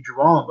 Jared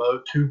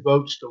DiGirolamo, 2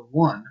 votes to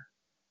 1.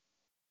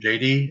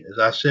 JD, as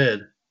I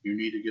said, you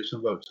need to get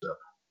some votes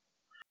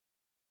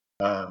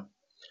up.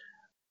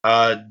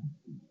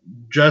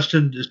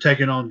 Justin is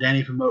taking on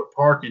Danny from Oak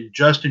Park, and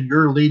Justin,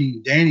 you're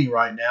leading Danny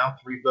right now,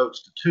 3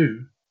 votes to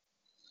 2.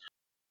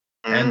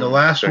 And the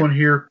last one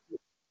here,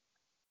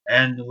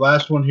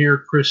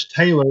 Chris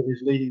Taylor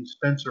is leading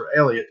Spencer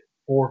Elliott,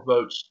 4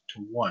 votes to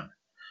 1.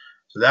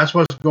 So that's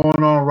what's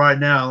going on right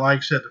now. And like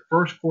I said, the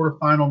first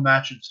quarterfinal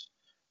matches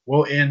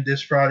will end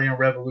this Friday on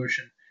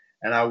Revolution,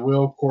 and I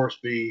will of course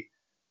be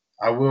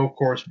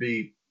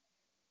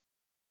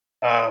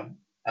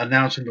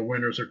announcing the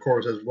winners, of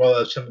course, as well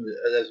as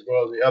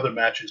the other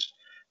matches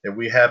that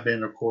we have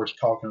been, of course,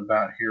 talking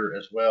about here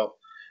as well.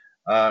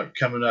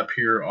 Coming up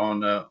here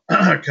on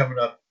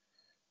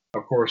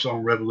of course,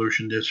 on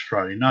Revolution this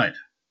Friday night.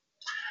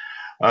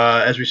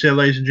 As we said,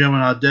 ladies and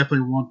gentlemen, I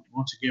definitely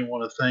once again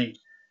want to thank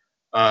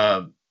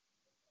the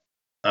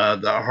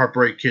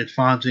Heartbreak Kid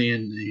Fonzie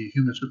and the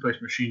Human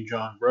Suplex Machine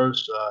John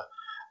Gross.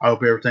 I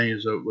hope everything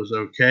was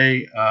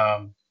okay.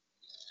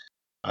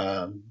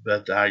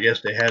 But I guess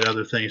they had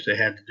other things they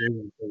had to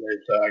do,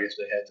 so I guess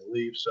they had to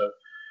leave. So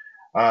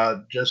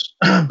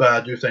but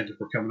I do thank them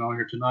for coming on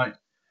here tonight.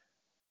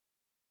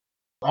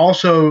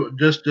 Also,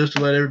 just to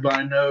let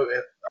everybody know,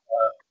 if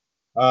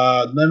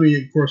let me,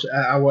 of course,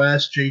 I will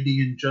ask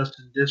JD and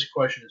Justin this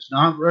question. It's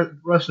not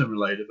wrestling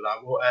related, but I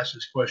will ask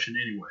this question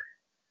anyway.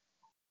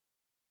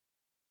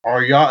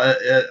 Are y'all,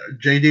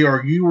 JD,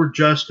 are you or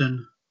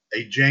Justin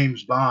a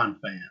James Bond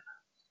fan?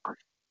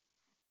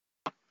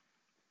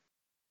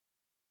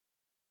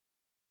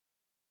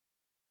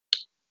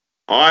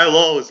 I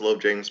always love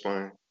James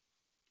Bond.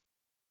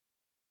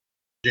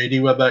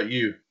 JD, what about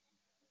you?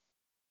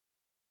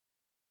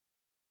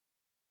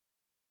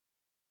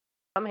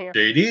 I'm here.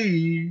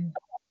 JD.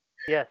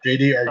 Yes.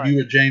 JD, are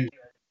you a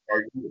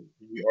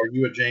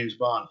James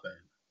Bond fan?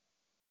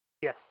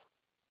 Yes.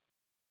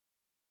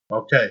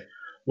 Okay.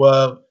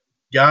 Well,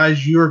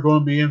 guys, you are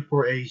going to be in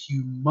for a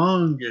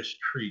humongous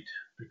treat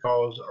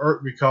because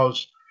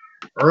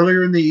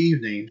earlier in the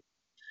evening,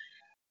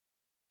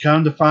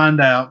 come to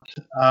find out,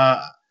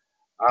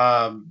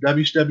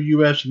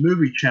 WCWUS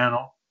Movie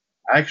Channel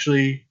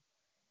actually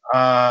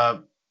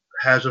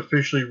has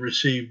officially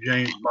received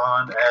James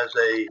Bond as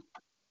the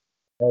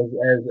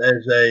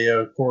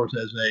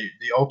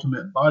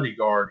ultimate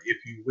bodyguard,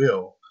 if you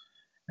will.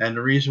 And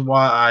the reason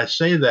why I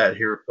say that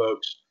here,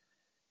 folks,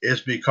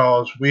 is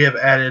because we have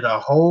added a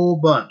whole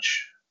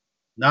bunch,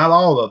 not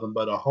all of them,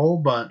 but a whole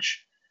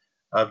bunch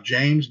of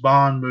James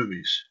Bond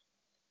movies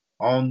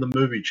on the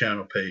movie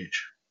channel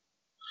page.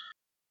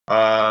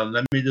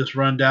 Let me just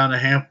run down a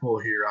handful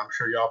here. I'm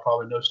sure y'all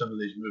probably know some of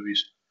these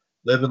movies.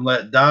 Live and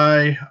Let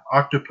Die,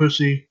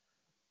 Octopussy,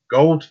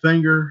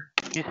 Goldfinger.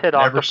 You said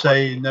Never Octopussy.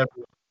 Say Never.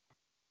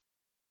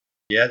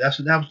 Yeah, that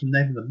was the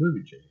name of the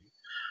movie,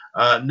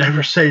 JD.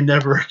 Never Say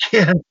Never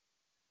Again.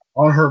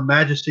 On Her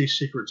Majesty's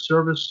Secret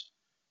Service.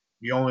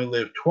 You Only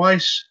Live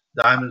Twice.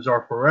 Diamonds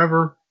Are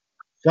Forever.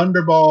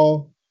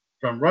 Thunderball.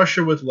 From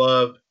Russia with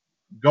Love.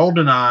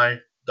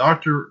 GoldenEye.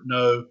 Dr.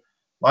 No.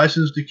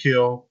 License to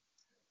Kill.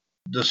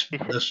 The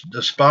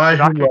Spy Who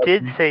Doctor Loved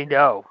did Me. say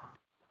no.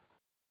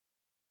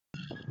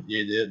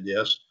 You did,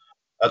 yes.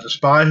 The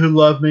Spy Who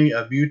Loved Me,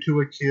 A View to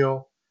a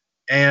Kill,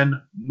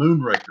 and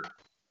Moonraker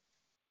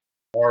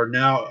are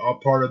now a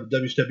part of the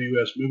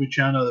WCWUS Movie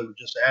Channel that was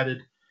just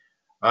added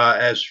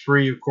as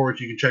free. Of course,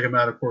 you can check them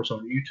out, of course,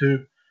 on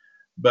YouTube.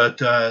 But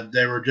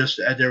they were just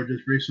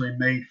recently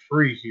made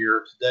free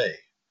here today.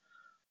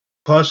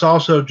 Plus,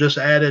 also just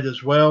added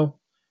as well,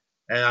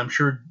 and I'm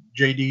sure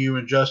JDU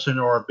and Justin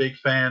are a big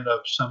fan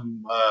of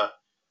some,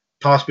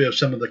 possibly of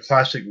some of the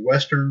classic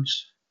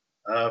westerns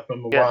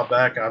from a while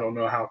back. I don't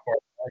know how far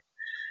back.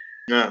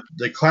 Yeah.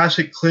 The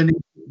classic Clint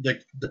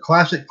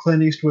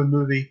Eastwood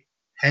movie,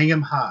 Hang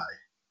 'Em High,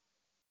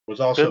 was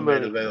also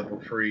made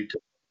available free,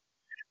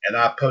 and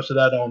I posted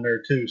that on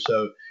there too.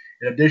 So,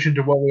 in addition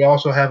to what we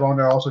also have on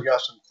there, I also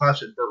got some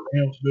classic Burt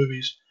Reynolds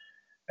movies,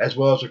 as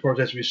well as, of course,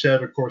 as we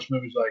said, of course,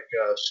 movies like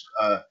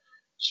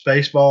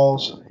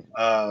Spaceballs.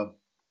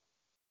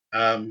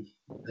 Let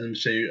me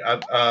see,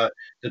 the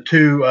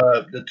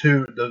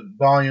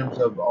volumes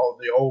of all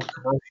the old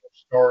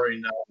commercials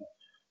starring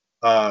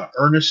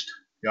Ernest.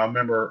 Y'all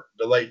remember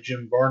the late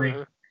Jim Varney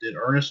did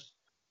Ernest.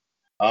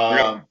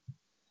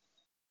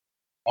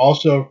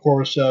 Also, of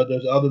course,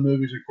 there's other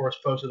movies, of course,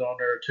 posted on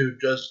there too.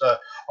 Just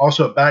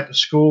also Back to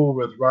School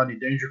with Rodney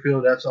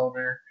Dangerfield. That's on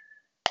there.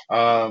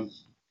 And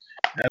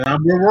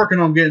we're working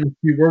on getting a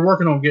few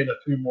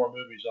more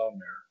movies on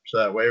there, so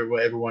that way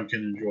everyone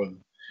can enjoy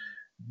them.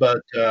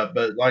 But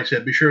like I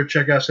said, be sure to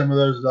check out some of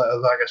those.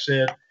 Like I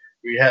said,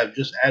 we have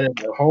just added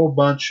a whole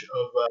bunch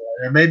of.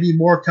 There may be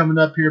more coming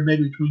up here,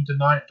 maybe between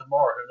tonight and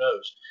tomorrow. Who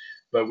knows?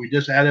 But we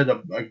just added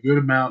a good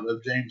amount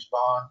of James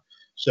Bond.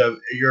 So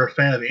if you're a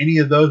fan of any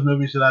of those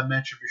movies that I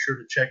mentioned, be sure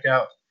to check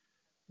out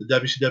the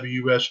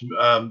WCWUS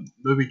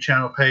Movie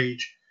Channel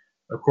page.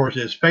 Of course,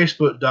 it's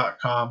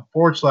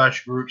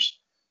facebook.com/groups/WCWUS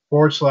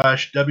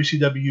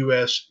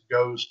 /WCWUS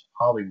Goes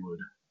Hollywood,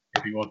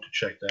 if you want to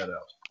check that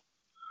out.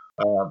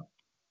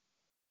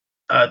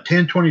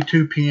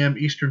 10:22 p.m.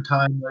 Eastern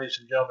Time, ladies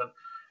and gentlemen,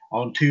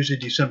 on Tuesday,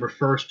 December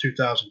 1st,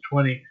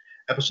 2020,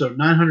 episode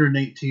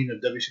 918 of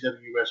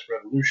WCWUS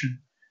Revolution,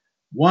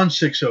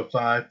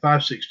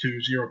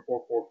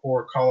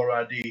 1605-562-0444, caller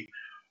ID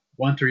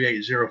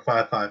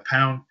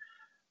 138055#.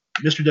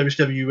 Mr.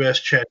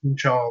 WCWUS Chad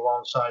Hinshaw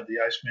alongside the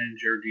Iceman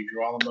Jared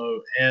DiGirolamo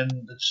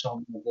and the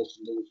Stone Lewis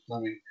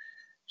Fleming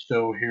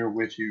still here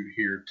with you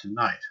here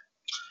tonight.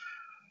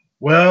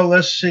 Well,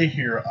 let's see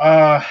here.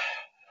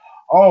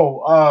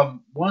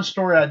 One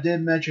story I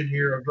did mention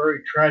here, a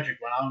very tragic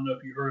one. I don't know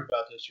if you heard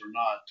about this or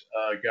not,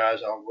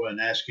 guys. I'll go ahead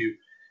and ask you.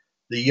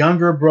 The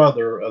younger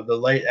brother of the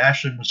late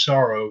Ashley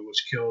Massaro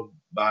was killed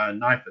by a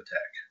knife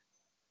attack.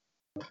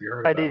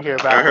 I did hear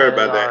about that. I heard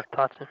about that.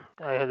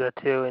 I heard that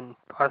too, and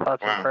our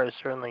thoughts and prayers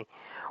certainly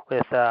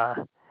with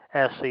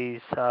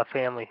Ashley's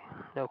family.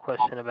 No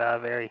question about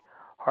it. Very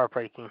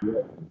heartbreaking.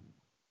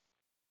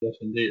 Yes,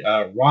 indeed.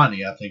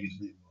 Ronnie, I think his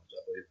name was.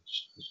 I believe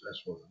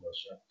that's what it was.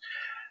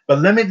 But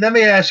let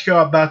me ask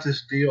y'all about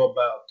this deal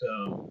about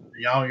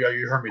y'all.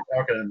 You heard me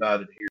talking about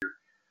it here.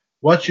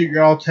 What should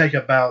y'all take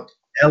about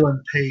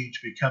Ellen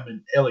Page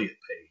becoming Elliot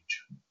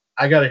Page?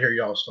 I got to hear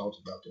y'all's thoughts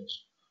about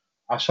this.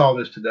 I saw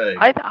this today.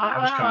 I was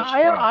kind of surprised.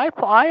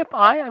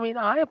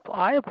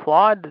 I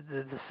applaud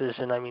the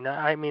decision. I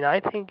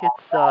think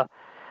it's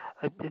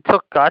it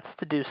took guts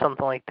to do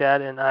something like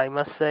that, and I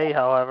must say,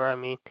 however,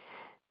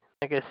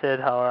 like I said,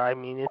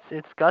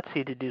 it's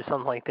gutsy to do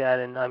something like that,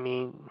 and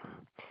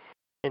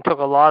it took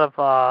a lot of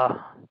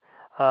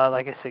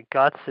like I said,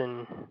 guts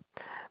and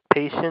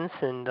patience,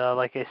 and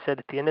like I said,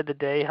 at the end of the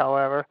day,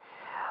 however,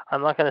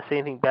 I'm not going to say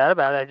anything bad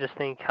about it. I just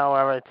think,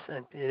 however,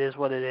 it is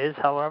what it is,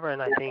 however,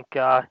 and I think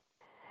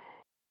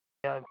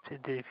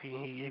if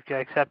you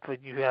accept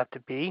what you have to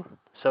be,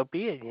 so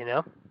be it,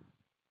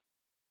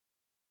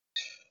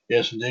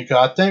 Yes, indeed.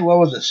 I think, what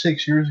was it,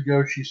 6 years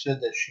ago, she said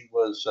that she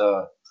was,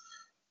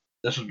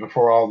 this was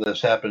before all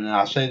this happened, and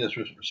I say this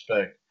with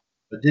respect,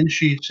 but didn't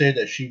she say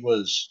that she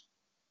was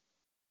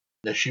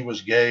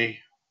gay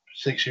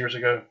 6 years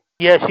ago?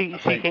 Yeah, she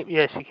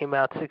came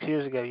out 6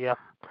 years ago, yeah.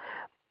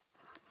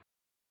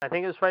 I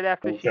think it was right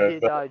after she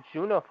did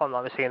Juno, if I'm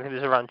not mistaken. I think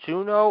it was around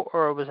Juno,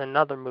 or it was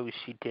another movie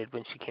she did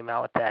when she came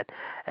out with that.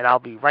 And I'll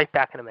be right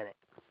back in a minute.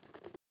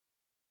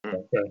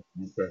 Okay.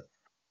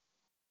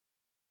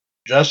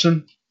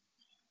 Justin,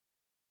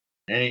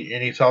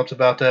 any thoughts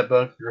about that,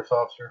 bud? Your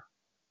thoughts, sir?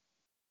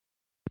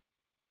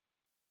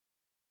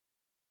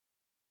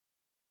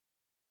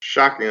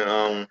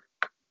 Shocking.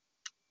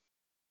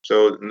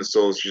 So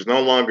she's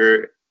no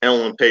longer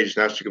Ellen Page.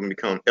 Now she's going to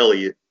become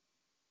Elliot.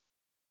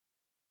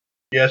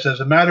 Yes, as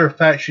a matter of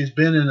fact, she's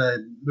been in a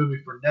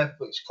movie for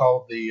Netflix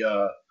called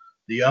the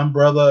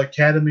Umbrella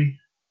Academy,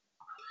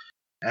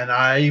 and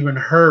I even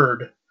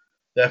heard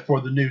that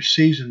for the new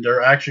season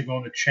they're actually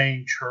going to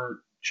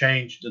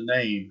change the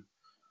name.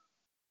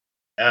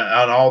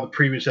 On all the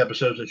previous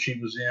episodes that she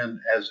was in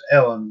as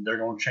Ellen, they're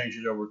going to change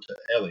it over to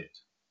Elliot.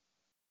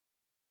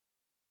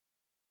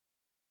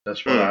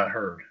 That's what I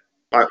heard.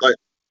 Like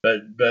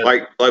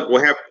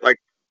what happened?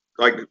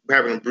 Like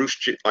having Bruce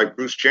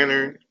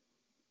Jenner.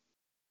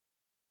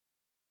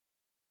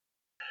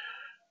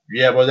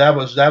 Yeah, well, that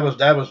was when a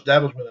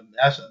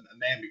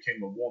man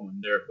became a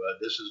woman there. But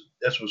this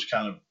was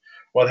kind of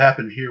what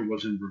happened here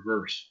was in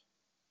reverse.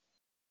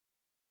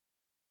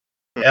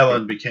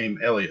 Ellen became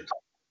Elliot.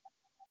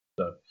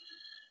 So,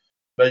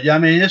 but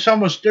yeah, it's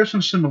almost, there's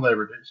some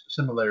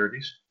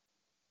similarities.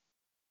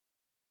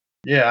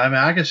 Yeah,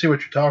 I can see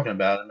what you're talking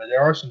about.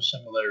 There are some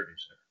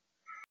similarities there.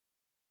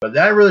 But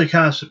that really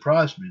kind of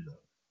surprised me, though,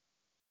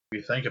 if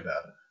you think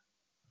about it.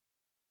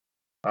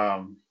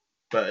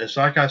 But it's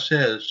like I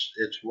said,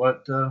 it's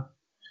what as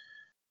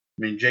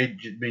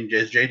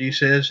JD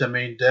says,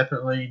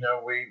 definitely,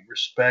 we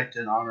respect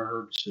and honor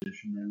her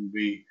decision, and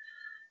we,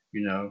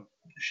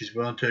 she's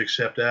willing to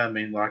accept that.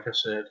 Like I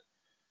said,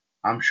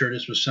 I'm sure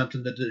this was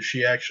something that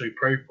she actually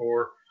prayed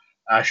for.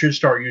 I should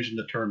start using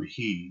the term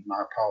he.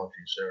 My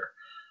apologies there.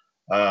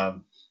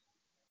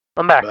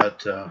 I'm back.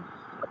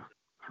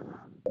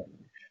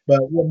 But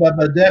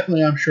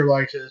definitely, I'm sure,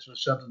 like I said, this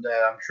was something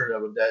that I'm sure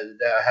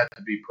that had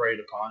to be prayed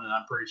upon, and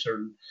I'm pretty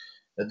certain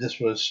that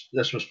this was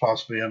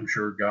possibly, I'm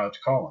sure, God's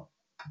calling,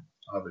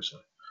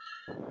 obviously.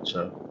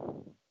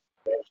 So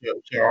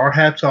our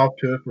hats off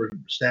to it for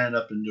standing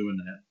up and doing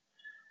that,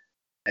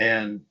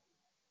 and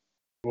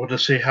we'll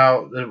just see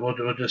how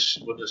we'll just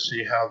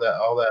see how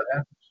all that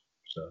happens.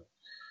 So,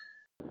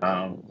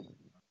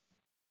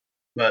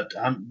 but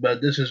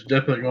this is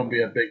definitely going to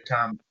be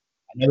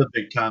another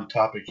big time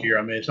topic here.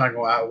 It's not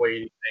going to outweigh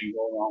anything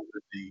going on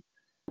with the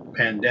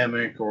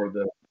pandemic or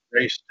the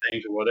race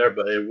things or whatever,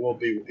 but it will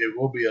be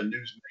a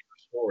newsmaker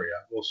story.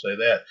 I will say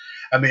that.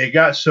 It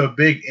got so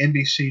big,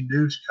 NBC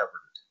News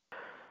covered it.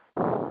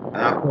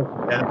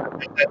 And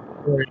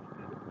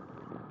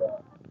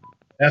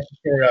that's the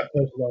story I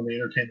posted on the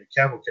Entertainment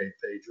Cavalcade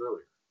page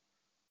earlier,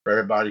 where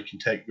everybody can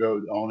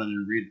go on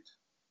and read it.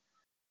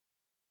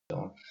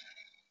 So,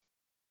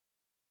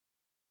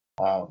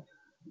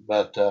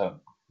 but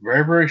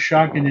very, very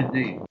shocking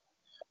indeed.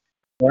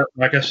 But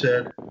like I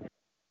said,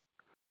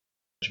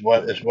 is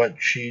what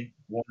she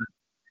wanted.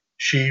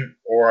 She,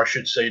 or I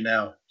should say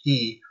now,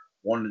 he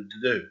wanted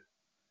to do.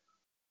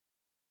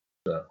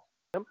 So,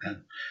 Yep.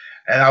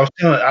 and I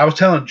was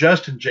telling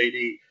Justin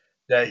JD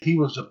that he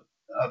was a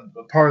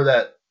part of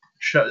that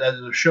show. That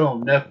is a show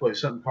on Netflix,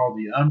 something called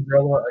The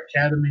Umbrella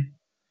Academy.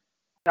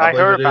 I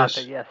believe heard it about is.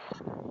 that. Yes.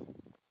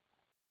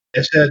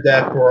 It said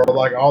that for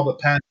like all the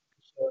past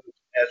episodes,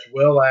 as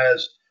well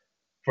as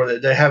for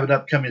they have an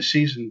upcoming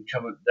season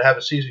coming. They have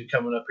a season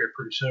coming up here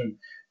pretty soon.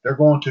 They're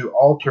going to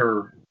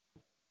alter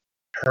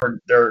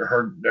their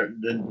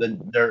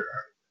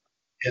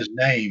his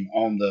name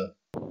on the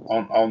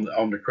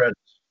credits.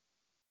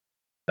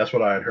 That's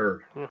what I had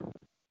heard.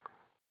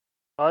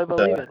 I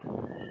believe it.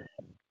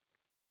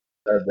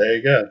 There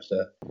you go.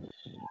 So,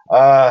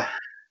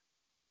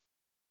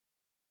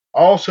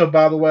 also,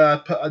 by the way, I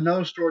put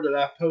another story that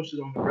I posted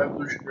on the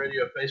Revolution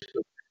Radio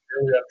Facebook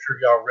earlier. I'm sure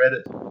y'all read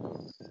it.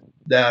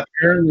 That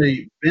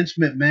apparently Vince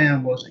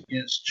McMahon was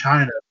against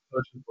China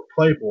posing for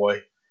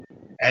Playboy,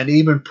 and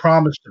even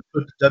promised to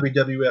put the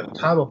WWF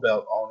title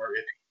belt on her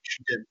if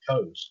she didn't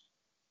pose.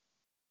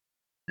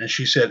 And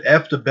she said,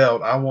 "F the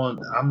belt. I'm gonna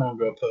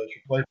go pose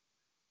for Playboy."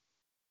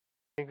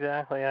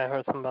 Exactly. I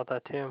heard something about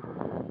that too.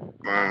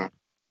 Wow.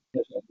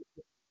 You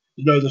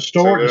know, the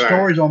stories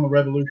on the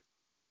Revolution.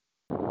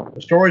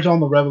 The story's on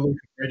the Revolution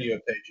Radio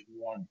page if you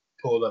want to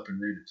pull it up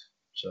and read it.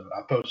 So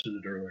I posted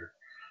it earlier.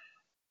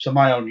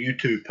 Somebody on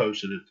YouTube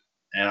posted it,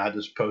 and I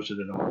just posted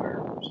it on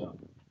there. So,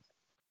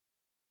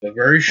 but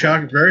very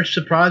shocking, very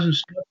surprising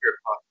stuff here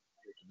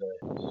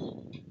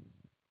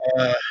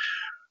today.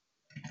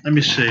 Let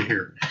me see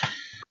here.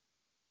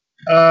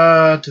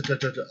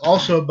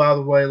 Also, by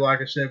the way,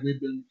 like I said, we've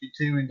been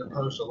continuing to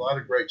post a lot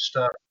of great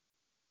stuff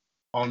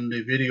on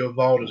the video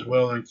vault as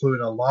well,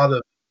 including a lot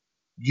of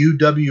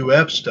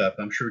UWF stuff.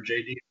 I'm sure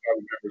JD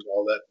probably remembers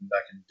all that from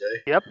back in the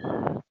day. Yep.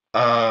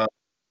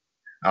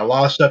 A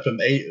lot of stuff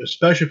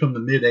especially from the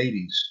mid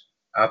 '80s.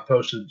 I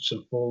posted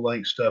some full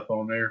length stuff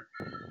on there.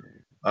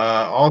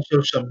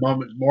 Also, some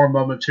more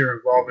moments here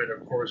involving,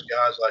 of course,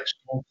 guys like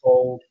Stone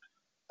Cold,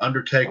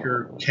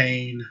 Undertaker,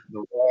 Kane,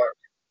 The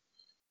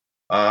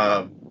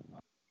Rock,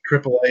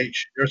 Triple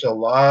H. There's a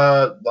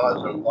lot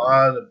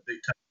of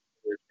big time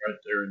stories right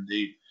there,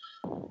 indeed.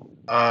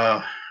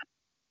 Um,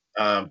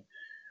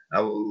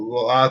 a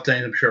lot of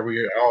things I'm sure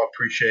we all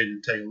appreciate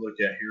and take a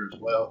look at here as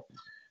well.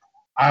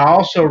 I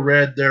also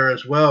read there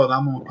as well, and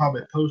I'm going to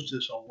probably post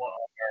this on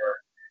our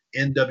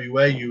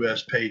NWA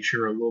US page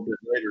here a little bit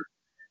later.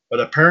 But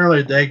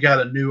apparently they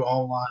got a new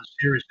online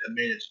series that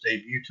made its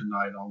debut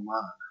tonight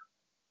online.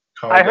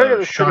 Called, I heard it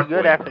was pretty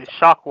good, Shockwave. actually.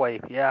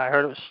 Shockwave. Yeah, I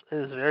heard it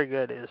was very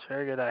good. It was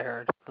very good, I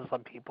heard, from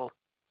some people.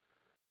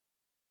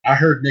 I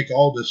heard Nick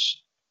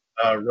Aldis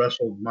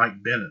wrestled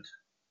Mike Bennett,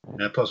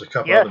 and plus a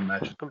couple Yes. other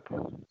matches.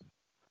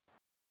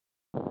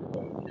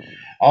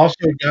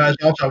 Also, guys,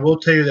 I will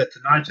tell you that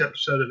tonight's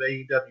episode of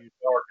AEW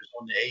Dark is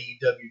on the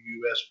AEW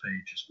US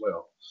page as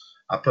well.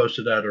 I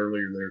posted that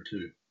earlier there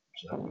too.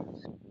 So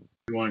if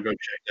you want to go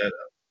check that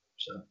out.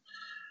 So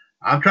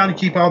I'm trying to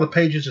keep all the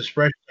pages as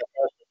fresh as I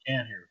possibly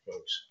can here,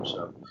 folks.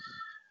 So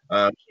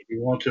if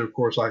you want to, of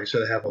course, like I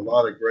said, I have a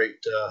lot of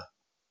great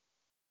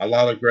a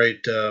lot of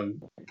great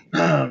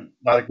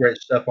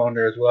stuff on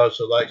there as well.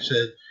 So like I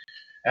said,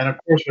 and of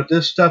course with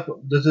this stuff,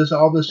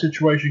 all this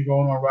situation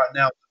going on right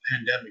now with the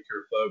pandemic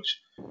here, folks,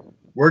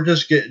 we're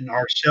just getting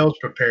ourselves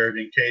prepared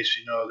in case,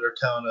 they're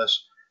telling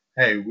us,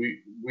 hey, we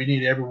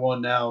need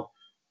everyone now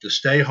to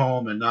stay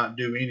home and not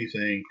do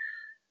anything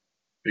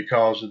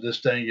because this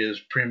thing is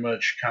pretty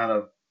much kind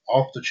of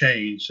off the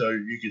chain. So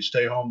you can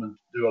stay home and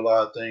do a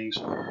lot of things.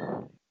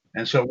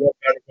 And so what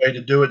better way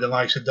to do it than,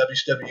 like I said,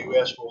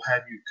 WCWUS will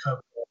have you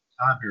covered all the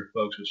time here,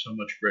 folks, with so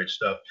much great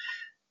stuff.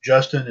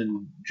 Justin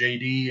and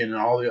JD and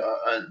all the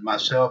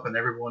myself and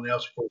everyone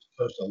else, of course,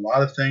 post a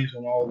lot of things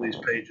on all of these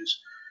pages,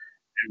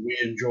 and we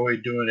enjoy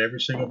doing every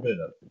single bit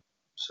of it.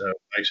 So,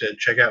 like I said,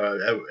 check out.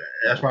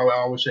 That's why I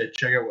always say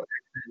check out what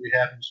we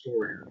have in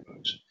store here,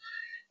 folks. So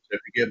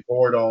if you get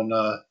bored on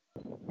a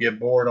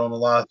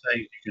lot of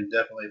things, you can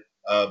definitely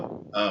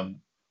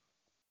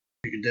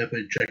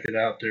check it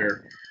out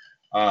there.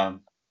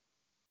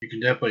 You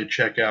can definitely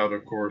check out,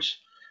 of course,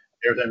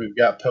 everything we've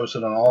got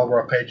posted on all of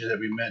our pages that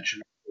we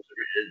mentioned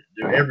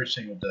do every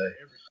single day.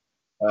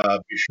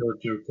 Be sure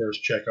to, of course,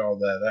 check all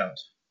that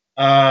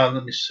out.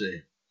 Let me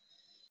see.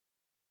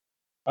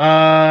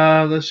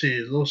 Let's see.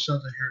 A little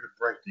something here to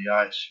break the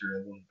ice here a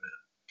little bit.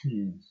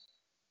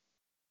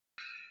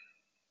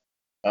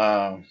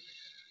 Um,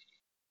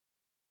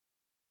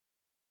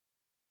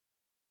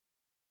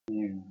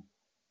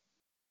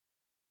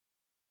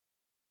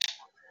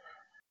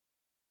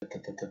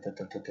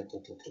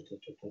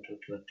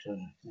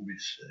 Let me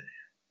see.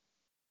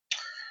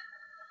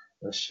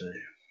 Let's see.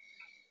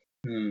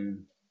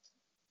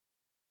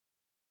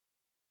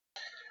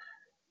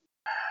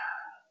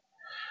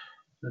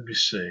 Let me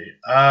see.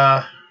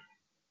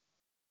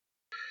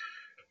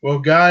 Well,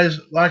 guys,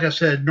 like I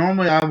said,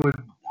 normally I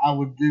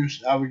would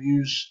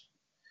use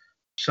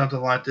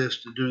something like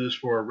this to do this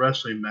for a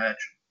wrestling match,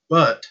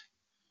 but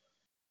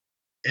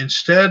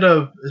instead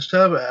of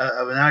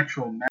an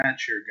actual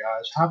match here,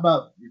 guys, how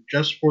about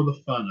just for the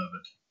fun of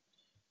it?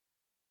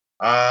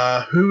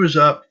 Who is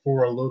up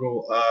for a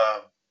little?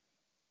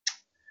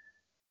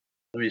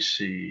 Let me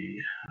see.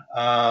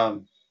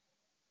 Um,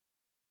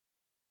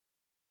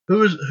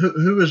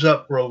 who is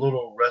up for a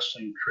little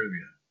wrestling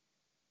trivia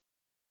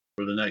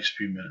for the next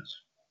few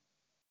minutes?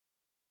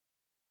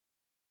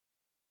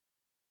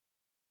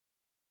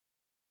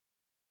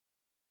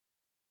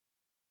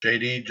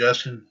 JD,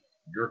 Justin,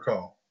 your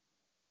call.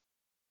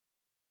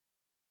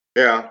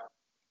 Yeah.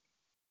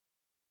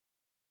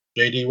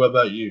 JD, what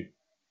about you?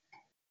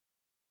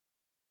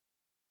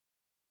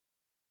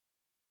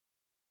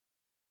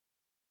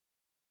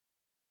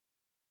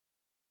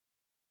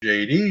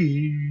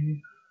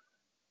 JD.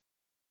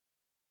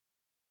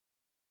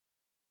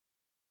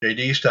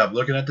 JD, stop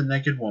looking at the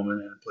naked woman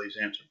and please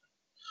answer.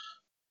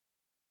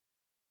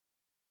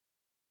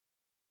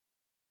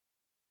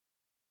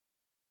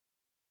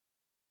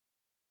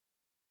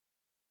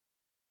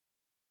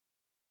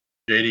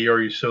 JD,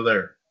 are you still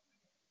there?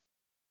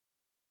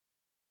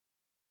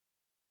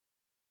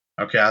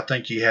 Okay, I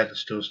think he had to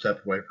still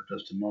step away for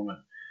just a moment.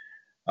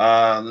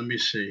 Let me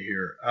see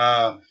here.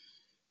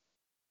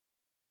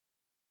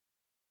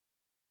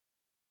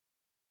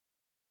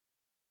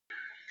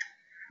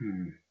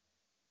 Hmm.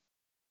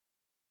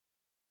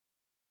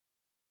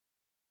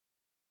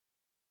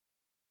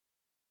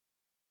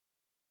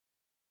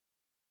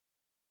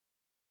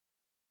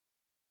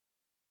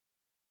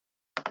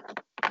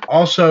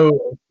 Also,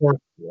 of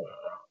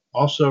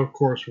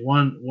course,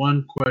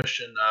 one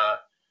question.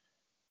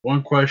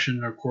 One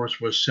question, of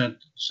course, was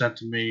sent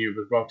to me. It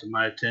was brought to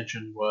my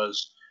attention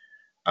was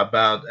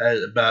about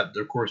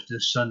of course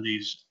this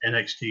Sunday's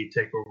NXT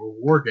Takeover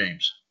War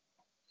Games.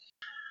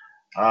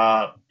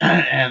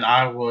 And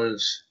the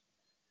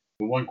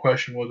one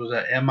question was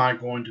that am I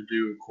going to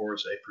do, of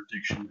course, a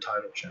prediction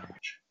title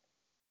challenge?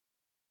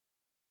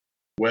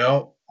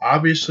 Well,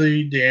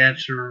 obviously the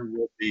answer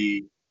will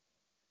be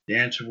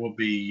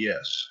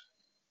yes.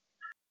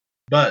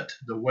 But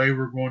the way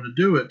we're going to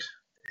do it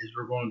is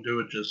we're going to do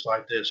it just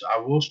like this. I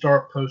will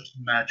start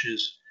posting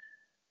matches,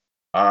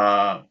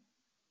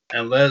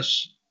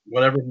 unless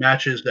whatever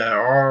matches that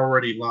are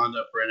already lined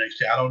up for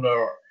NXT. I don't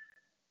know.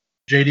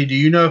 JD, do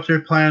you know if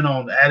they're planning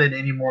on adding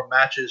any more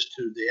matches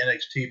to the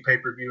NXT pay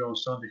per view on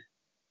Sunday?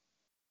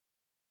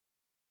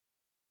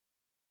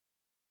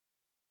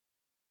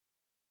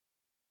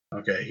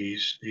 Okay,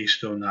 he's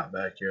still not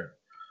back yet.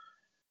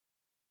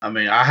 I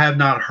mean, I have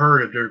not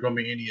heard if there's going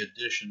to be any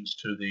additions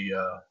to the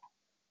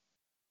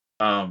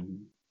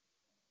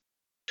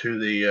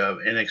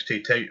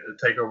NXT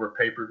Takeover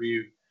pay per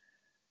view.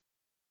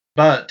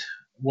 But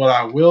what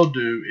I will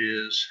do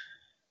is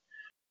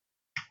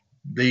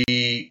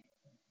the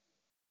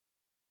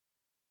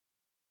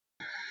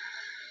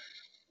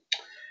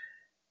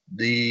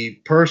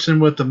person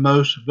with the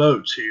most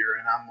votes here,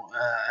 and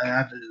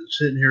I'm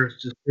sitting here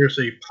just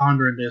seriously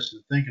pondering this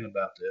and thinking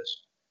about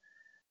this.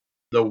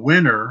 The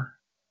winner,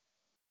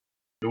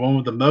 the one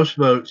with the most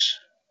votes,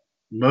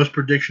 most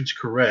predictions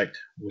correct,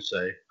 we'll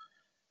say,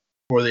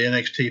 for the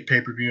NXT pay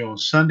per view on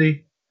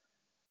Sunday,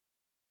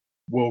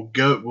 will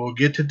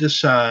get to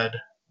decide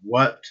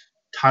what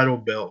title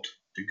belt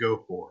to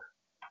go for.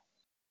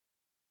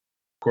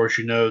 Of course,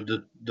 you know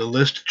the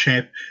list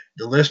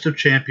of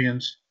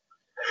champions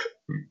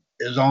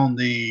is on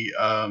the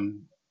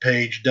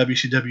page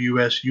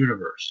WCWUS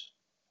Universe.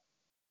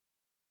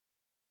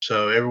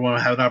 So everyone will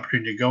have an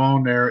opportunity to go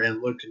on there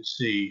and look and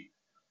see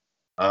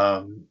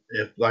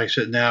if, like I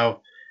said,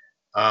 now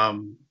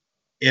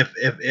if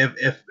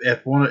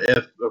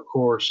of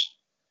course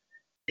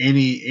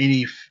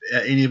any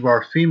of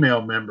our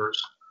female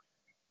members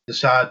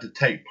decide to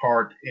take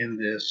part in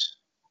this,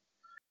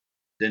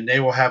 then they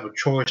will have a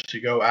choice to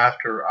go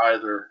after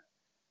either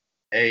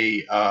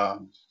a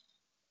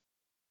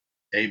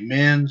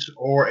men's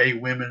or a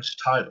women's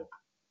title,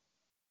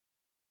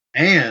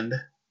 and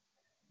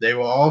they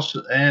will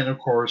also, and of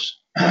course,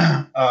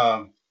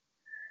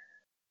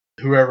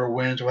 whoever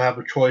wins will have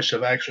a choice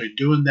of actually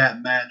doing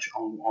that match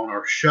on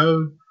our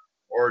show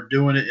or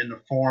doing it in the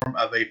form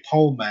of a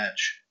poll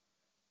match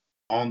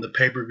on the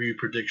pay-per-view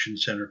prediction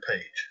center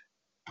page.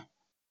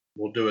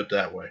 We'll do it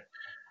that way.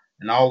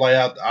 And I'll lay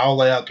out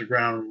the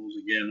ground rules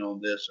again on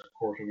this, of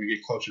course, when we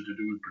get closer to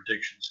doing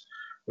predictions,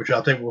 which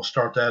I think we'll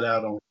start that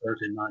out on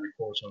Thursday night, of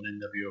course, on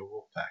NWO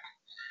Wolfpack.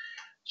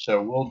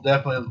 So we'll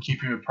definitely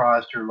keep you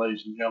apprised here,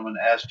 ladies and gentlemen,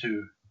 as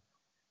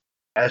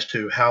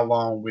to how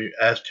long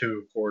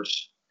of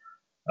course,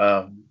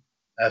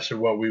 as to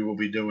what we will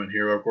be doing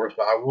here, of course.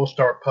 But I will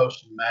start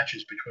posting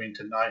matches between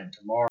tonight and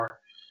tomorrow.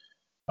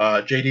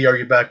 JD, are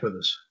you back with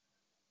us?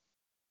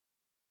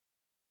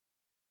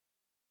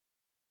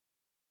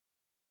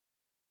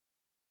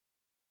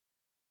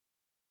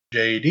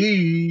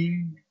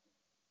 JD.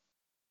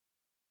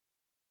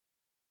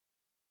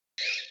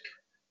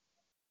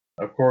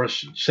 of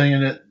course,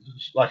 singing it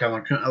like I'm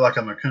a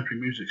country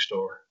music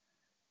store.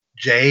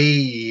 JAD.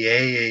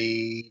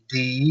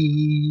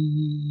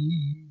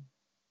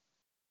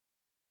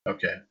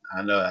 Okay,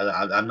 I know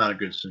I'm not a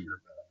good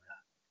singer.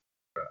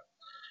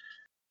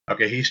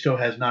 Okay, he still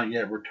has not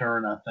yet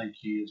returned. I think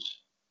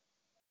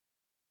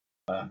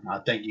I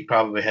think he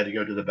probably had to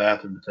go to the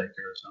bathroom to take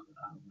care of something.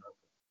 I don't know,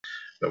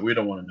 but we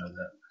don't want to know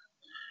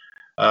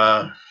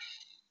that.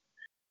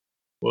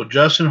 Well,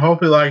 Justin,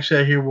 hopefully, like I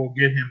said, here we'll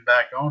get him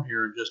back on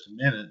here in just a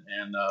minute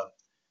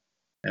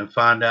and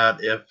find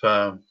out if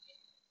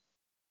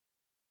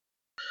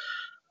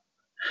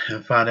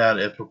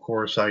of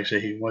course, like I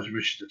said, he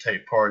wishes to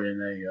take part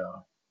in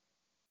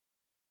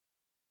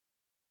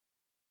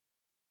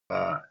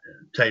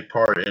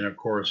of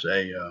course,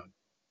 in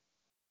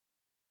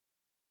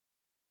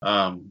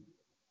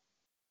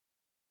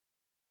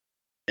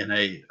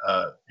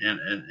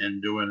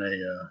doing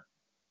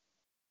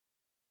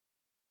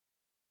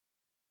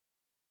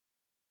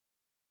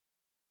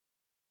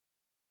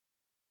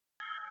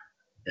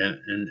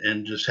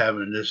and just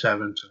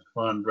having some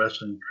fun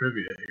wrestling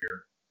trivia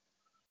here.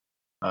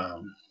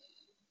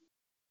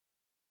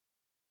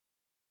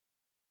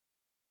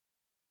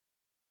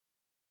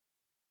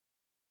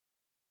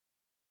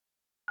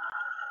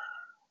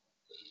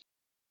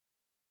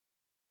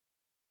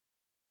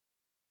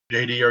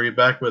 JD, are you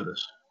back with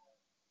us?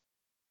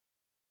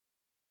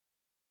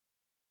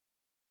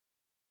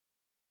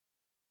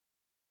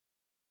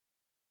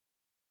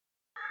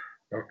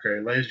 Okay,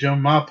 ladies and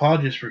gentlemen, my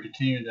apologies for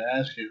continuing to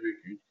ask you. We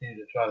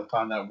continue to try to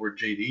find out where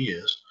JD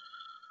is.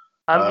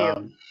 I'm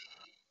here.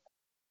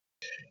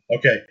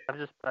 Okay.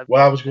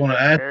 I was going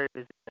to ask. Very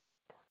busy.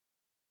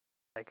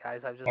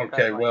 Guys, I've just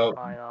got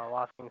my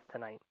lostings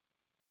tonight.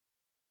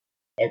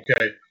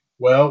 Okay.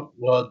 Well,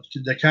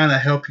 to kind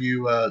of help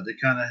you,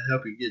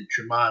 get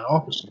your mind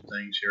off of some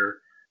things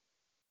here.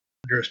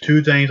 There's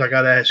two things I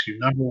got to ask you.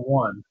 Number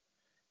one,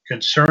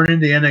 concerning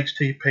the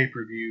NXT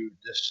pay-per-view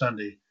this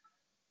Sunday,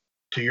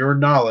 to your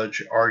knowledge,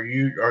 do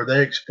you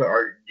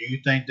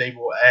think they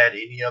will add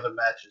any other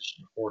matches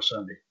before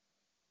Sunday?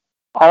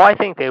 Oh, I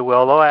think they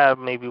will. They'll add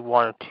maybe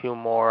one or two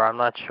more. I'm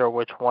not sure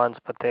which ones,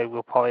 but they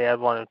will probably add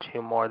one or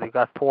two more. They've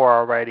got 4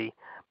 already,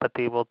 but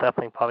they will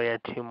definitely probably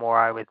add 2 more,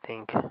 I would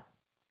think.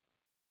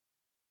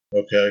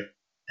 Okay.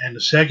 And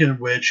the second of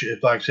which,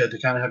 if like I said, to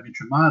kind of help get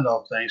your mind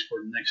off things for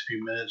the next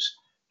few minutes,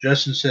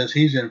 Justin says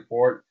he's in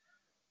for it.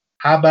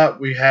 How about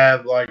we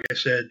have, like I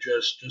said,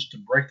 just to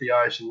break the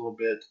ice a little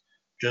bit,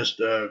 just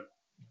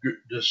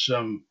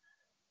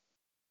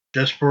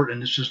for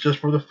and this is just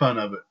for the fun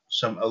of it,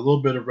 a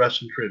little bit of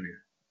wrestling trivia.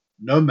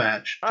 No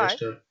match,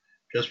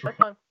 just for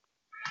fun.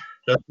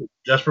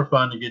 Just for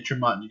fun to get your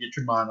mind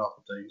off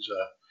of things.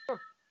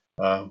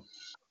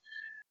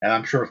 And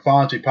I'm sure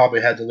Fonzie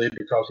probably had to leave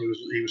because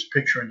he was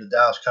picturing the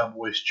Dallas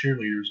Cowboys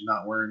cheerleaders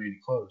not wearing any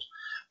clothes.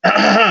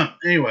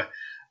 Anyway,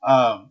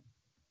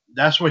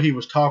 that's what he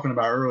was talking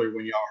about earlier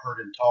when y'all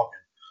heard him talking.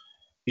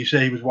 He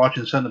said he was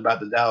watching something about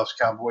the Dallas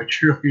Cowboy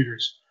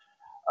cheerleaders.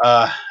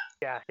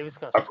 Yeah, he was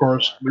going to. Of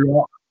course, we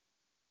all.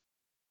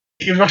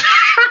 He was.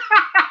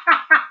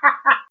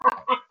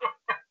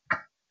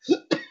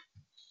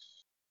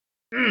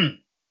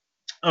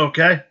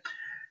 Okay.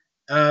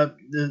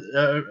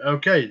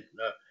 Okay.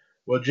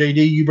 Well,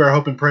 JD, you better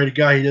hope and pray to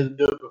God he doesn't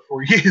do it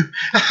before you.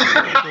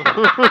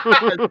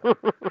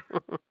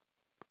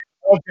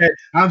 Okay,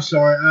 I'm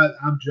sorry.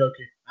 I'm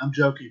joking. Okay, I'm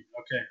joking.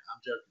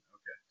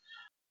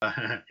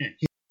 Okay.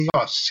 He's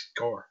gonna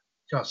score.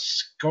 He's gonna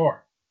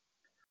score.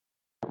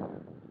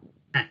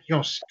 He's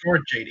gonna score,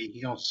 JD.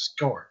 He's gonna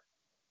score.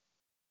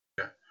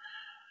 Okay.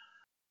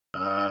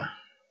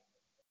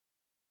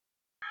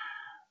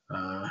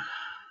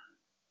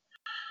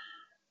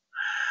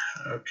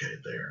 Okay,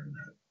 there.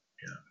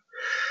 Yeah.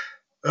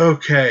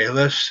 Okay,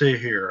 let's see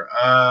here.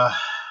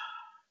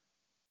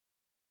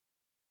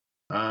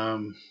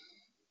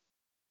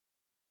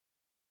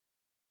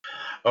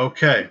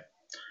 Okay.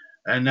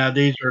 And now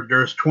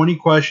there's 20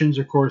 questions.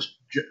 Of course,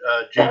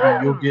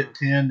 JD, you'll get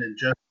 10, and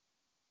Jeff,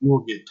 you'll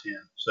get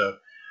 10. So,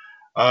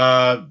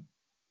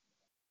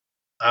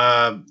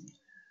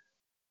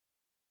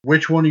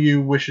 which one of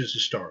you wishes to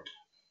start?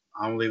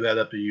 I'll leave that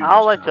up to you.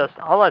 I'll let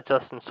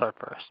Justin start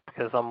first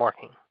because I'm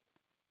working.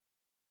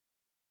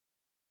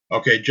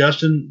 Okay,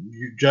 Justin,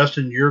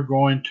 you're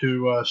going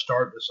to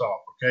start this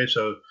off. Okay,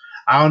 so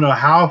I don't know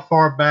how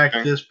far back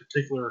this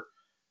particular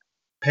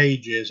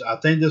page is. I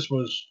think this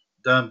was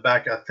done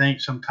back,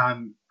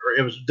 sometime, or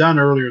it was done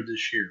earlier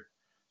this year.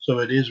 So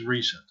it is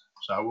recent.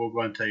 So I will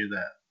go and tell you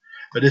that.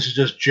 But this is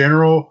just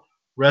general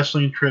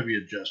wrestling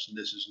trivia, Justin.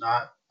 This is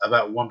not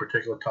about one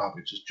particular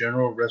topic. It's just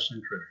general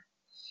wrestling trivia.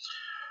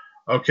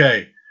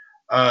 Okay.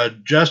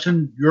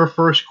 Justin, your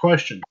first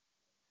question.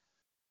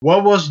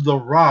 What was The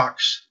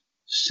Rock's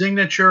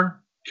signature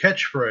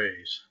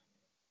catchphrase?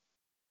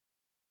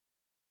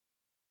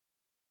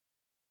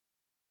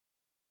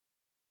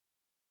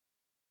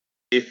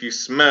 If you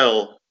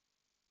smell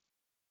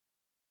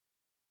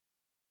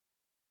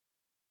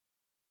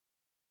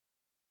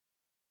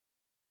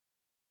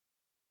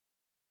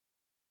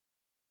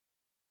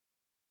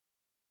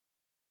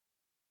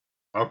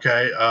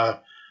Okay.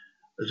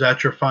 Is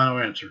that your final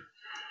answer?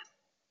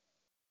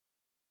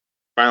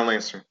 Final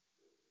answer.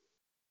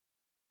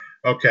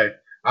 Okay.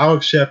 I'll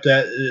accept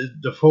that.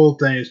 The full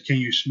thing is, can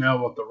you smell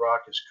what The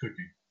Rock is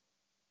cooking?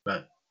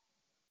 But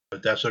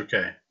that's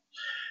okay.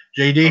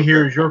 JD, Okay.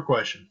 Here is your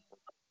question.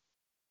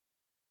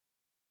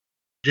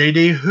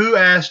 JD, who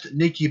asked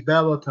Nikki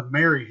Bella to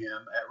marry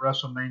him at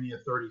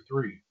WrestleMania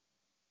 33?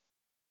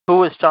 Who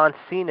was John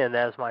Cena? And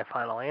that is my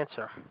final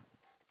answer.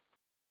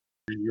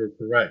 And you're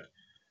correct.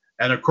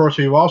 And of course,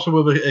 we also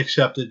would have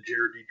accepted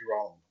Jared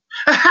DeGrom.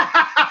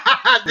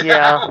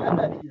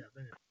 Yeah.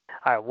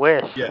 I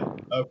wish. Yeah.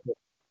 Okay.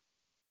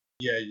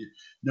 Yeah.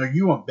 No,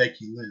 you want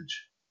Becky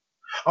Lynch.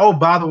 Oh,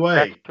 by the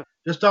way,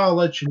 just I'll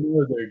let you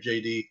know there,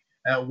 JD.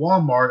 At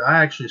Walmart,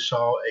 I actually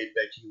saw a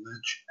Becky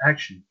Lynch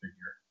action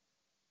figure.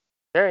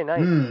 Very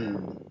nice.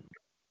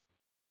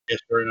 Yes,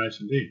 very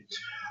nice indeed.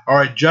 All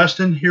right,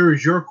 Justin, here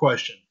is your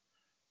question.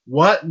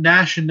 What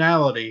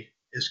nationality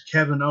is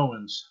Kevin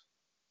Owens?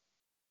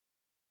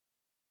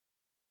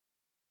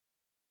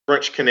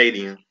 French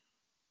Canadian.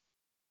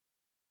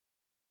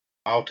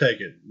 I'll take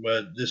it,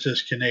 but this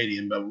is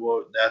Canadian. But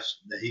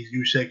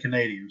you said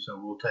Canadian, so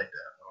we'll take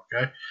that.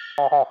 Okay.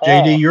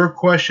 JD, your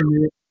question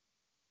is.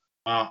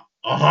 Okay.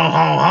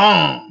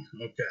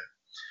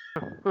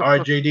 All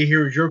right, JD,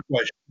 here is your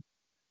question.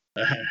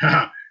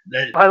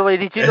 By the way,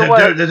 did you know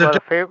what?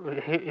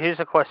 Here's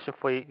a question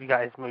for you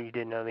guys. Maybe you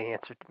didn't know the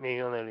answer. Maybe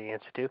you don't know the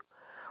answer to.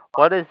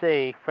 What is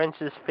a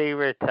French's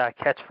favorite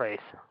catchphrase?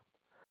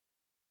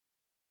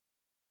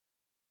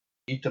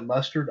 Eat the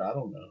mustard? I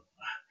don't know.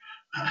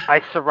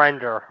 I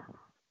surrender.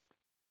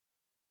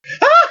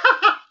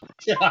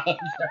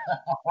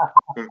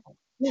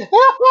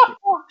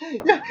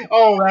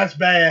 Oh, that's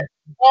bad.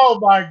 Oh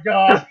my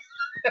God.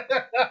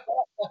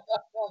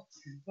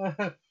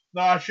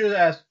 No, I should have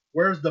asked,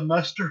 where's the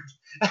mustard?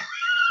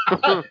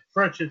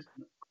 French is.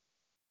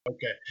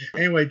 Okay.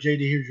 Anyway, JD,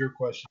 here's your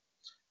question.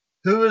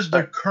 Who is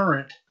the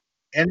current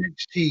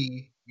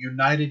NXT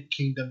United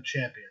Kingdom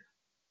champion?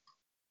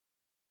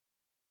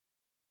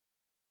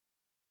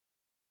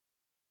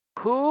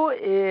 Who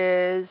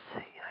is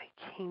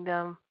United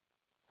Kingdom?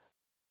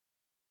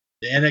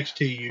 The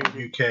NXT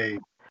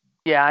UK.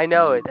 Yeah, I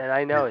know it, and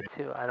I know it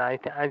too, and I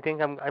think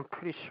I'm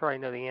pretty sure I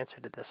know the answer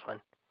to this one.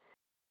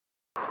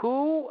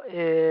 Who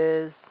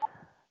is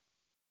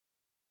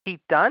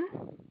Pete Dunne?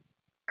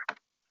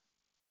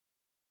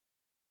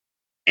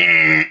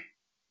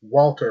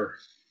 Walter.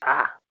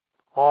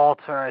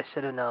 Walter. I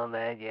should have known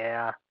that.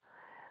 Yeah.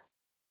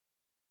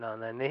 No,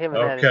 then they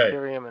haven't had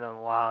Imperium in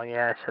a while.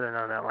 Yeah, I should have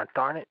known that one.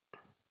 Darn it.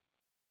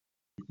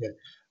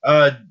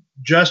 Okay.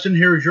 Justin,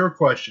 here's your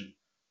question.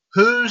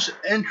 Whose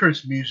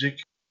entrance music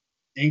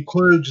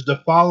includes the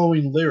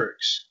following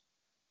lyrics?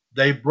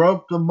 They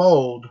broke the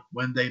mold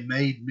when they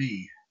made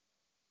me.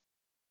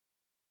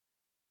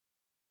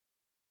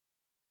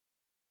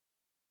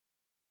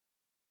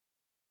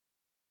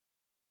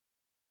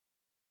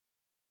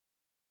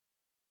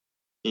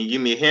 Can you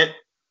give me a hint?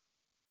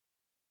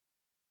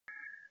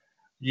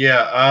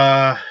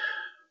 Yeah.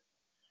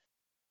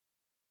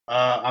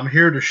 I'm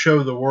here to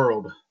show the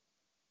world.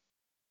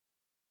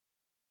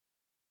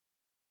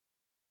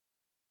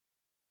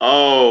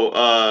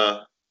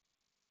 Oh,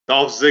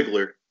 Dolph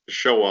Ziggler, the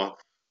show off.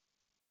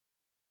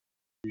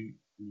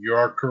 You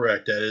are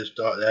correct.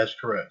 That's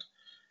correct.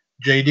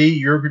 JD,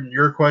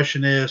 your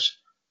question is,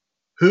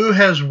 who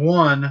has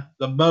won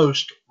the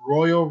most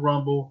Royal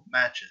Rumble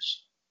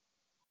matches?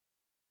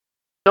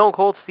 Stone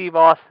Cold Steve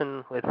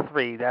Austin with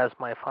 3. That is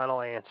my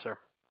final answer.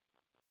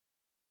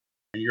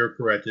 And you're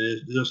correct.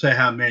 It doesn't say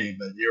how many,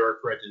 but you are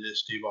correct. It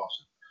is Steve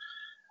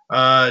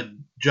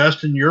Austin.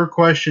 Justin, your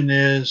question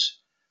is,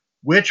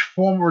 which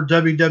former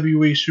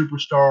WWE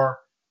superstar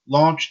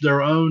launched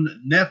their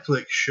own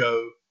Netflix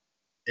show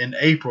in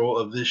April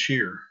of this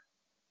year?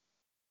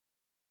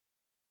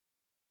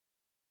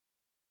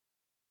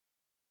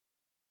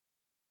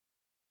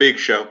 Big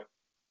Show.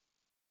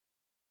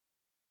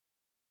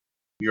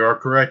 You are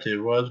correct. It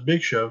was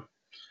Big Show.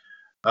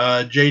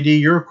 JD,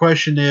 your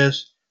question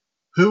is,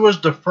 who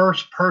was the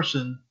first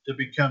person to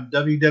become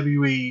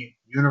WWE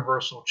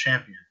Universal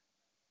Champion?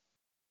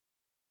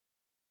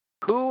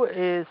 Who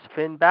is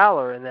Finn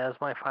Balor? And that is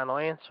my final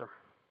answer.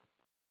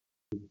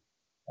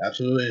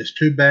 Absolutely. It's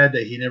too bad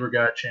that he never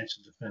got a chance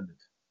to defend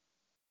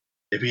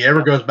it. If he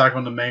ever goes back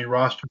on the main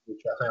roster, which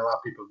I think a lot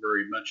of people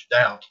very much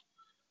doubt,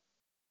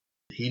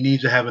 he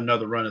needs to have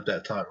another run at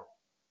that title.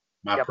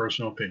 My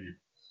personal opinion.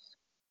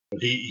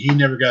 But he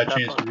never got a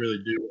chance to really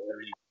do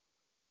anything.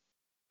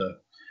 So,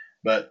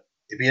 but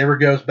if he ever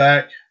goes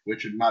back,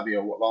 which it might be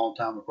a long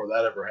time before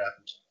that ever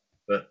happens,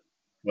 but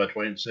let's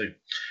wait and see.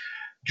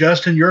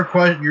 Justin, your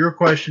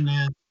question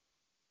is,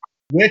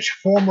 which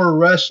former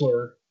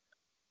wrestler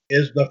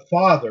is the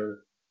father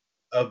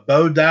of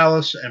Bo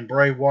Dallas and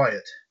Bray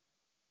Wyatt?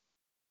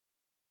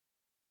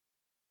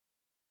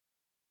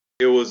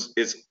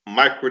 It's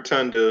Mike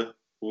Rotunda,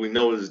 who we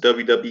know as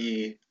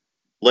WWE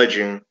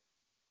legend,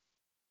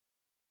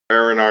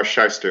 Aaron R.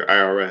 Shyster,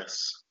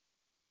 IRS.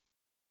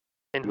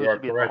 And who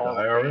should be the Hall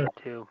of Fame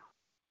too.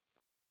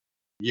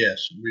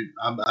 Yes,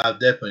 I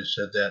definitely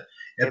said that.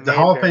 If It the may have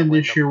Hall of been a Fame this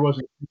window. year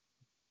wasn't,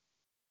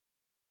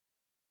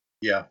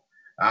 yeah,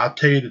 I'll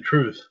tell you the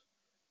truth.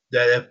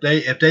 That if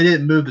they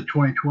didn't move the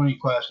 2020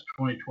 class to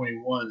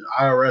 2021,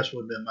 IRS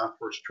would have been my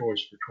first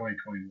choice for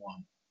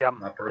 2021. Yep,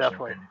 My personal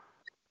definitely. opinion.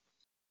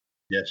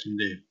 Yes,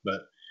 indeed.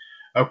 But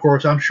of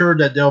course, I'm sure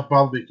that they'll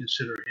probably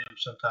consider him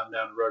sometime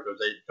down the road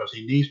because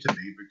he needs to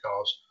be.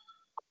 Because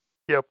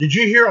Yep. did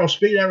you hear? Oh,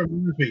 speaking of that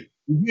reminds me.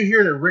 Did you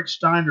hear that Rick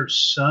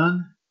Steiner's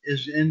son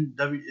is going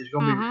to be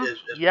is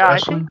Yeah,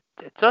 wrestling?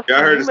 I think Justin, Yeah,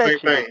 I heard you the same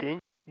mentioned it, thing.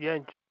 didn't? Yeah,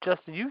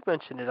 Justin, you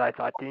mentioned it. I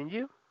thought, didn't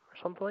you, or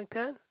something like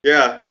that?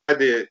 Yeah, I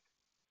did.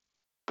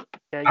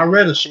 Yeah, I you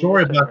read a mentioned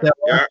story about yesterday. that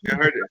Yeah, last I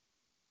week. heard it.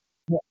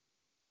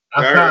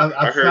 I found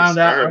I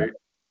out. heard it.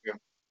 Yeah.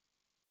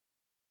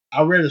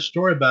 I read a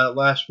story about it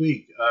last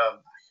week. I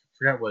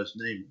forgot what his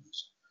name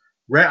is.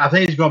 I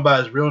think he's going by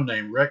his real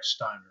name, Rex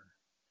Steiner,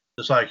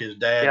 just like his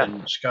dad Yes.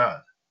 and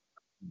Scott.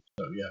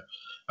 So yeah,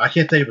 I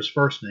can't think of his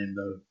first name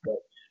though. But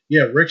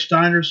yeah, Rick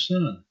Steiner's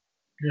son.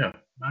 Yeah,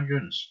 my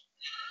goodness.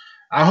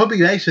 I hope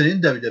he makes it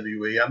in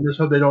WWE. I just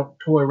hope they don't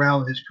toy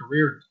around with his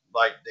career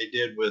like they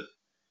did with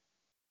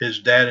his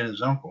dad and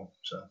his uncle.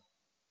 So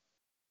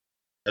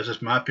that's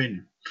just my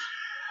opinion.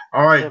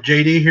 All right, Yep.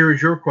 JD, here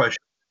is your question.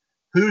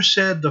 Who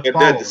said the Yeah,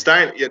 following?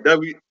 Steiner. Yeah,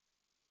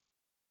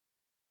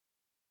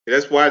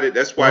 That's why Go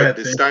ahead,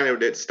 the Finn.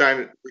 Rick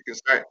and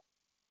Steiner.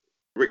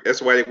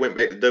 That's why they went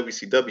back to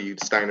WCW,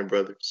 the Steiner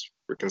brothers,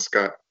 Rick and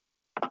Scott,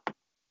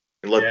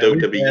 and left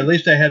WWE. At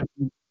least they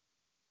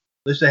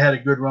had a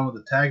good run with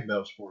the tag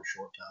belts for a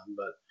short time.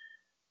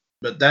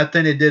 But that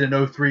thing they did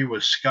in 03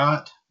 with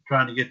Scott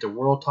trying to get the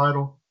world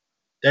title,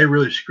 they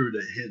really screwed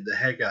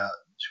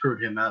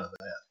him out of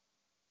that,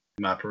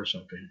 in my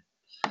personal opinion.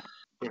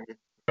 Mhm.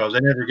 Because they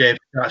never gave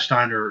Scott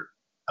Steiner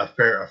a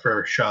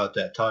fair shot at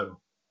that title.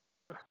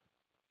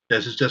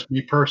 This is just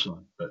me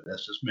personally, but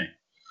that's just me.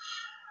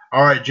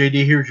 All right,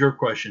 JD, here's your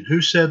question.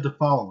 Who said the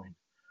following?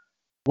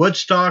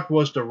 Woodstock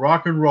was to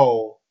rock and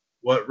roll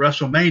what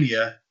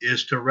WrestleMania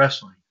is to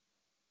wrestling.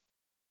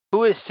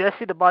 Who is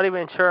Jesse the Body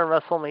Ventura in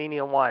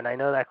WrestleMania 1? I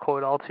know that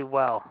quote all too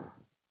well.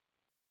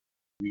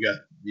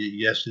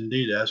 Yes,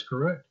 indeed, that's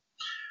correct.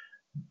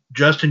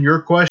 Justin,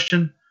 your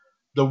question.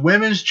 The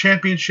women's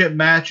championship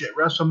match at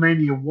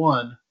WrestleMania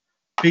 1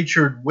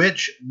 featured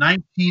which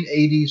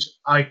 1980s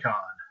icon?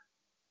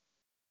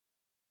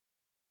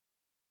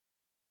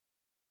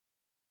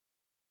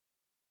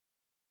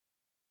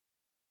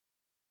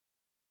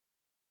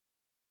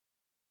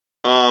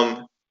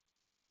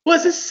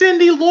 Was it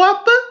Cindy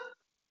Lauper?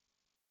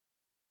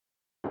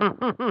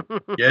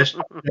 Yes,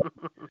 Justin.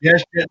 I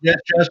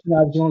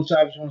was going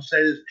to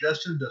say this.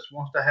 Justin just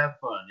wants to have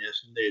fun.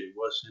 Yes, indeed, it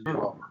was Cyndi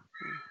Lauper.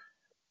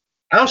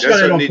 I don't see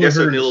why they don't put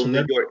her in the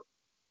New York.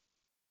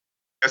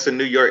 That's a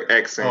New York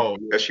accent Oh,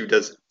 that she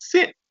does.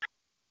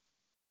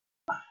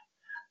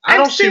 I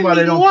don't see why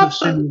they don't put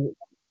Cyndi.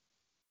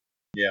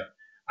 Yeah,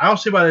 I don't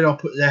see why they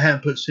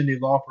haven't put Cyndi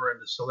Lauper in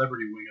the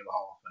celebrity wing of the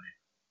Hall of Fame.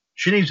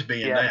 She needs to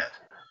be in that.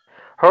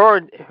 Her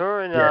and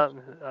Yes.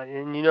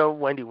 And you know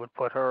Wendy would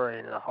put her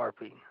in a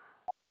heartbeat.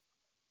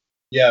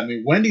 Yeah, I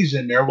mean Wendy's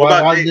in there.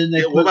 Why didn't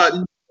they put?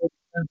 What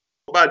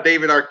about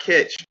David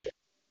Arquette?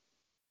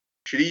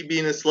 Should he be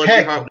in the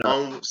celebrity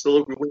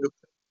celebrity wing?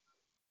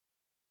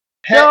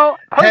 No,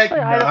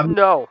 personally, no. I don't.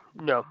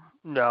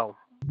 No.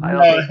 I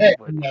don't think he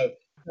would. No.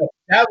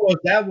 That was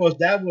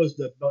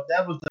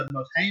the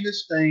most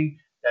heinous thing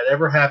that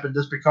ever happened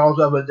just because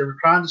of it. They were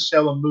trying to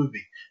sell a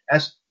movie.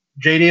 That's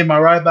JD. Am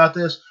I right about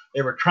this?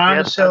 They were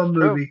trying to sell a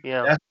movie. True.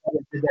 Yeah. That's why they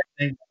did that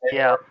thing.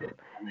 Yeah. I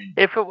mean,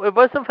 if it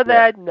wasn't for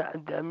that,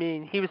 I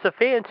mean, he was a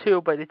fan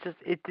too, but it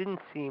didn't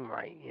seem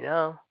right, you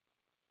know.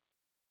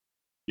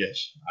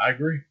 Yes, I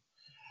agree.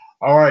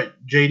 All right,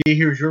 JD.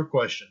 Here's your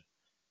question.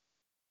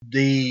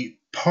 The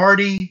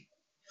party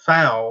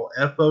foul,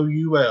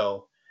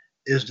 FOUL,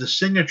 is the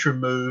signature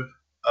move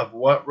of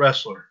what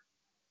wrestler?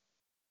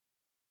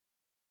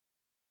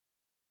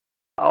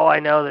 Oh, I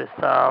know this. Just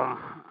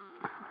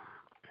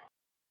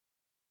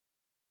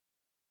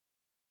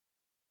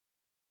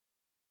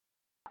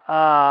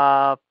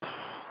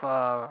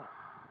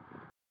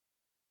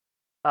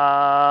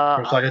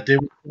like I did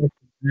with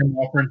them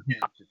offering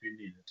hints if you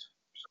need it.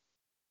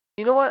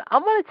 You know what?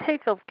 I'm gonna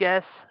take a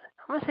guess.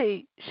 I'm gonna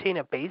say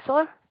Shayna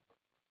Baszler.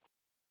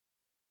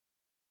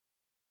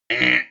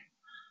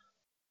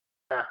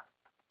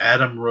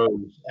 Adam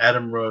Rose.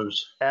 Adam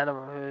Rose. I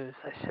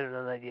should have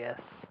known that. Yes.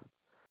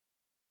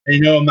 And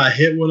you know what my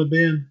hit would have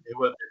been? It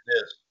would have been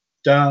this.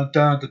 Dun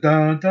dun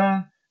dun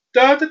dun dun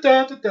dun dun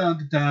dun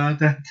dun dun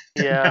dun.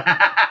 Yeah.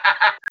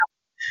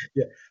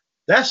 Yeah.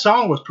 That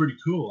song was pretty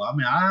cool. I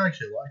mean, I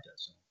actually like that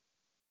song.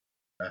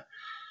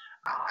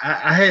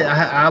 I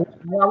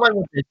like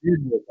what they did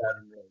with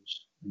Adam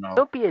Rose. You know.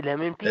 Don't be a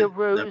lemon, be a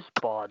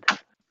rosebud.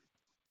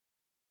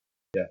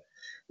 Yeah.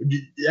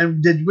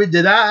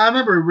 Did I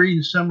remember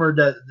reading somewhere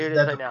that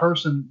the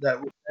person that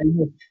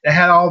they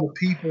had all the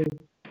people,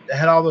 they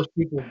had all those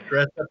people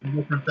dressed up in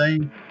different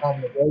things,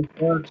 called the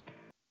Rosebuds.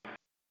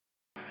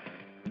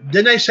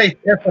 Didn't they say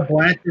Tessa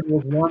Blanchard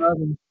was one of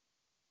them?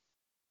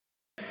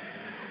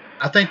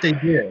 I think they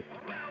did.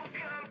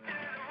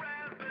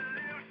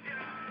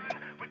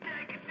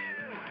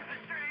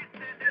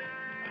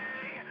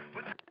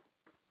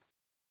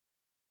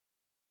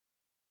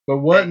 But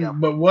wasn't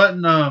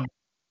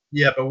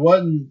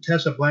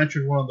Tessa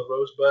Blanchard one of the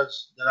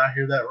Rosebuds? Did I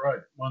hear that right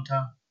one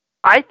time?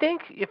 I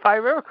think, if I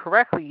remember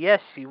correctly,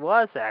 yes, she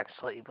was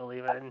actually,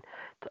 believe it. And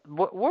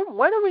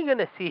when are we going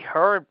to see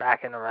her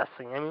back in the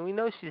wrestling? I mean, we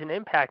know she's an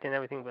Impact and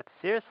everything, but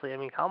seriously, I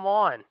mean, come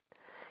on.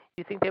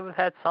 You think they would have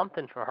had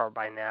something for her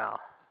by now?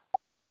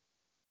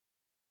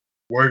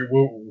 Well,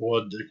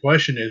 the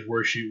question is,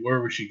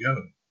 where would she go?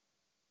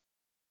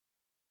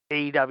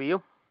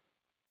 AEW.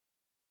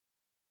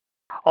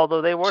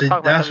 Although they were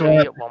talking about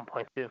WWE at one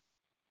point too.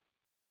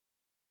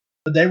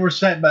 But they were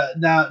saying, but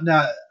now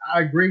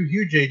I agree with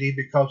you, JD,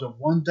 because of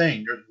one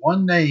thing. There's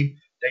one name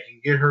that can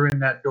get her in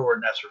that door,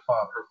 and that's her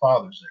father. Her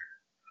father's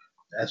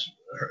there. That's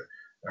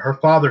her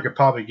father could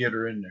probably get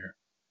her in there.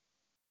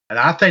 And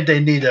I think they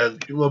need a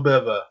little bit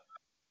of a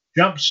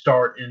jump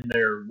start in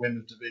their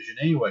women's division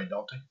anyway,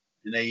 don't they?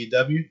 In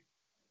AEW?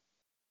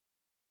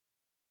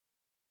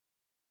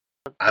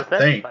 I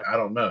think. I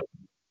don't know.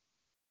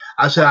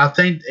 I said I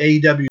think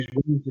AEW's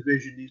women's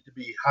division needs to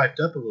be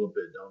hyped up a little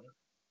bit, don't it?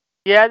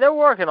 Yeah, they're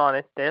working on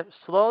it. They're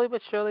slowly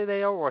but surely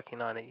they are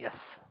working on it, yes.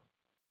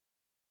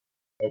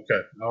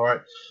 Okay. All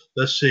right.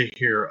 Let's see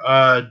here.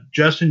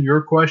 Justin,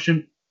 your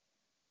question.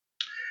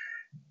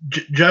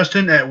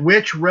 Justin, at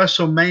which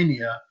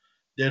WrestleMania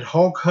did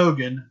Hulk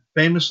Hogan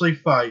famously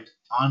fight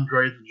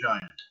Andre the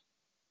Giant?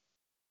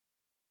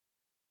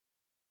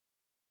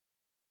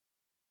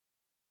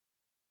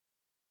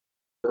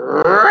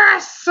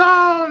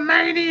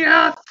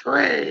 WrestleMania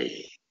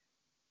 3.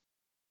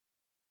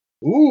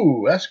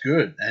 Ooh, that's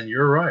good, and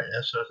you're right.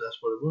 That's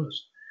what it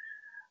was.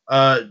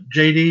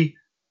 JD,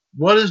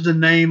 what is the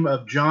name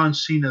of John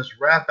Cena's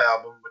rap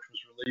album, which was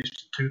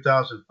released in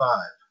 2005?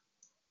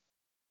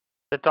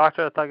 The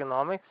Doctor of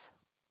Thugonomics?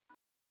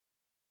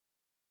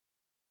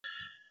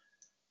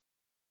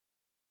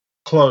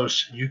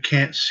 Close. You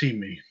Can't See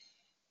Me.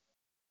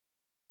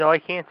 No, I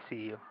can't see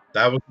you.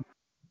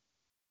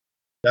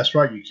 That's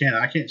right. You can't.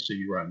 I can't see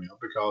you right now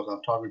because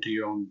I'm talking to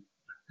you on.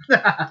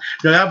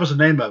 No, that was the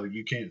name of it.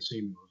 You Can't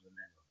See Me was the name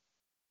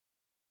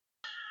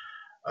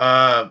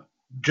of it.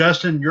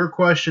 Justin, your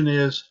question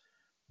is,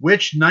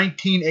 which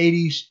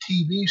 1980s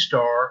TV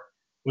star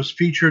was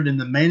featured in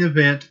the main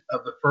event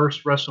of the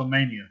first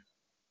WrestleMania?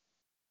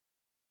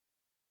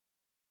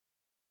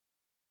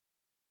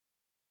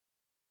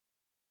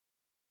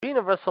 Being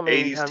a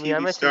WrestleMania, 80s I mean, I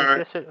TV mentioned star.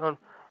 this yesterday on.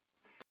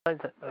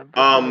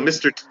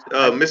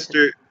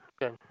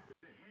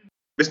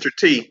 Mr.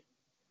 T.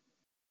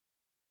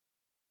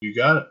 You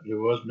got it. It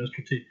was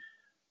Mr. T.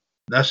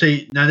 Now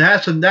see,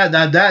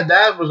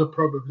 that was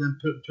appropriate for them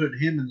putting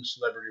him in the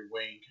celebrity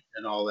wing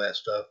and all that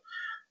stuff.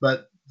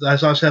 But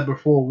as I said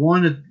before,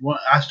 one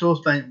I still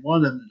think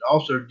one of them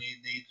also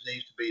needs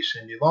to be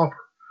Cyndi Lauper.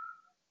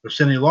 But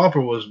Cyndi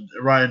Lauper was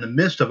right in the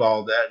midst of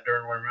all that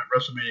during when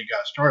WrestleMania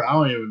got started. I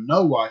don't even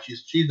know why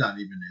she's not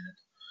even in it.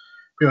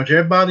 Pretty much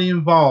everybody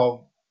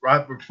involved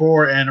right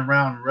before and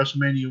around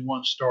WrestleMania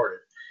 1 started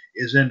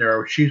is in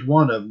there. She's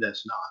one of them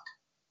that's not.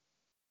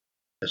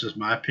 This is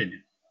my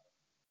opinion.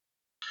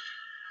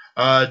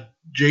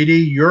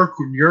 JD,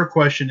 your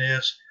question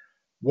is,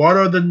 what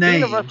are the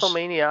names? Speaking of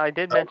WrestleMania, I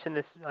did mention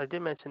this. I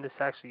did mention this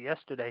actually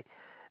yesterday.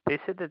 They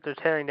said that they're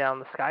tearing down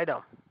the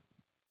Skydome.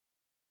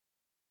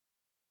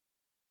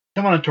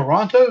 Come on, in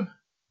Toronto?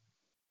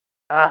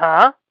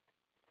 Uh-huh.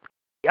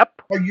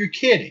 Yep. Are you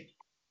kidding?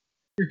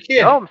 You're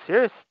kidding. No, I'm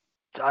serious.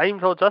 I even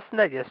told Justin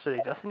that yesterday.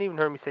 Justin even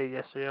heard me say it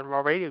yesterday on Raw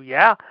Radio.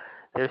 Yeah,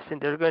 they're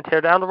going to tear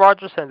down the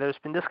Rogers Center. There's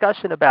been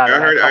discussion about it. I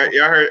heard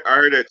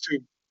that too.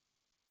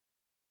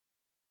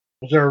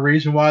 Was there a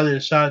reason why they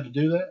decided to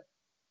do that?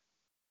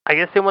 I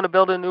guess they want to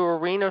build a new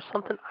arena or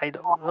something. I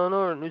don't know,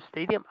 or a new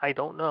stadium. I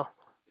don't know.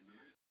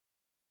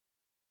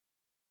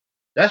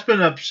 That's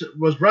been up.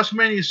 Was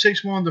WrestleMania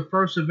 6 one of the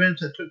first events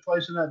that took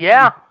place in that?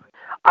 Yeah, team?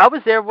 I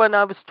was there when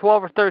I was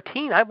 12 or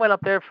 13. I went up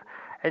there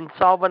and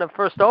saw when it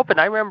first opened.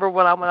 I remember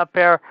when I went up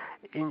there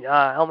in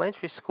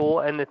elementary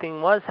school, and the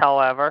thing was,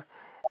 however,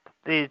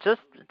 they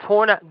just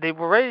torn out. They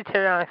were ready to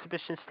tear down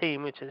Exhibition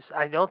Stadium, which is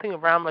I don't think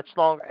around much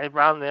longer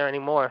around there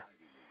anymore.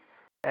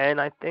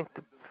 And I think,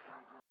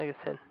 like I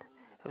said,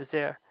 it was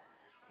there.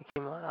 It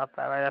came up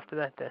right after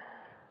that. Then.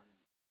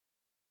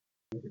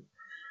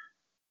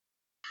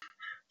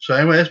 So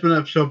anyway, it's been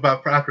up. So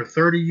about after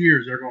 30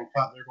 years, they're going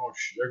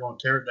to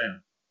tear it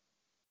down.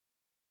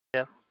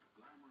 Yeah.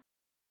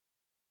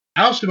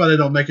 I don't see why they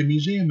don't make a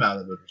museum out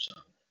of it or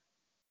something.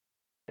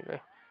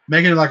 Okay.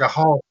 Making it like a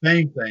Hall of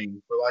Fame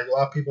thing for like a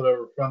lot of people that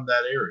were from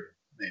that area,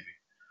 maybe.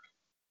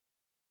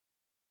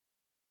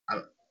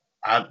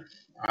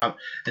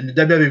 And the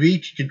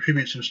WWE can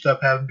contribute some stuff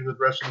having to do with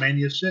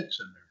WrestleMania 6 in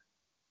there.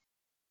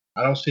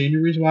 I don't see any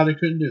reason why they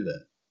couldn't do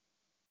that.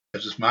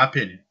 That's just my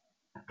opinion.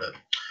 But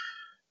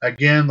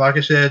again, like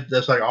I said,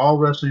 that's like all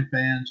wrestling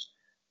fans.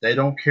 They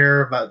don't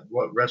care about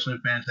what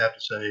wrestling fans have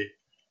to say.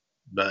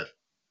 But,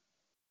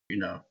 you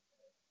know,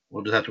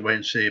 We'll just have to wait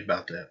and see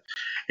about that.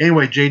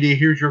 Anyway, JD,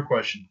 here's your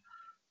question.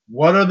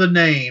 What are the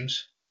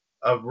names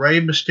of Rey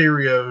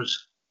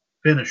Mysterio's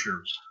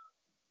finishers?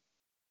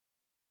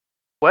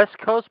 West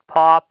Coast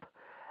Pop.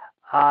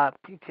 How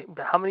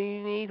many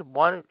you need?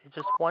 One,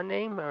 just one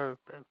name, or?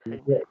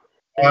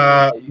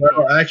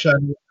 Well, actually, I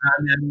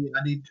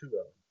need two of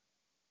them.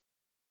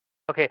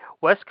 Okay,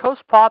 West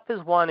Coast Pop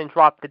is one, and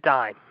Drop the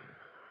Dime.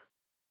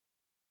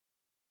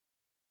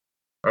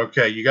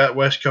 Okay, you got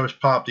West Coast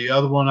Pop. The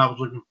other one I was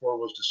looking for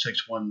was the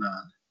 619.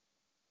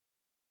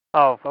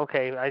 Oh,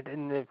 okay. I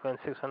didn't when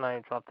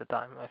 619 Drop the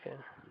Dime. Okay.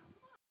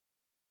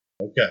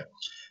 Okay.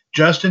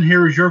 Justin,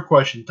 here is your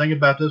question. Think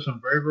about this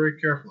one very, very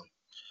carefully.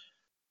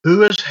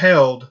 Who has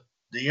held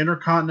the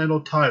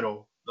Intercontinental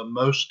title the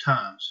most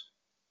times?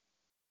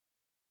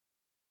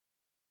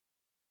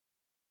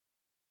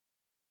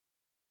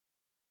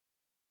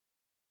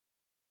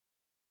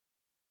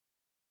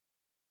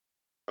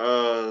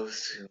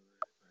 Let's see.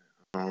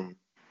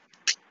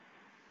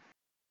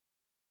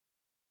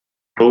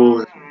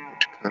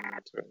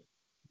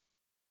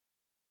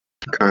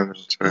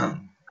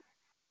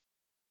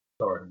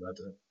 Sorry about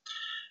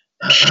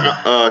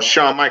that.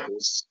 Shawn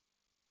Michaels.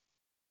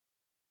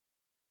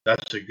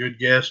 That's a good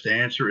guess. The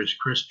answer is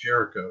Chris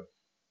Jericho.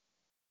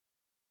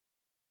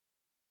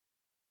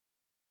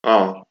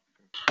 Oh.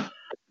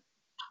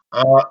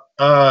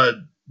 Now,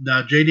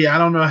 JD, I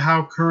don't know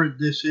how current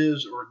this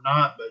is or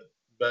not,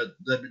 but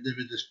let me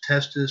just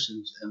test this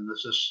and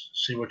let's just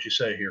see what you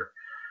say here.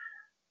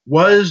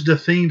 What is the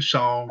theme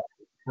song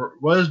of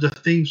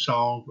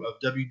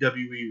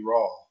WWE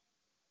Raw?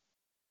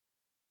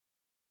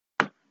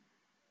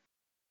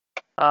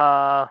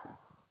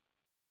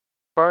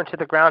 Burn to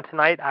the Ground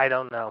Tonight? I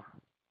don't know.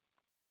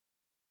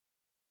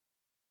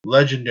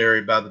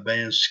 Legendary by the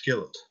band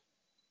Skillet.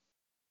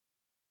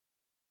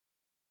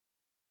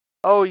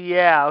 Oh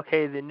yeah,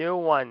 okay, the new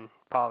one.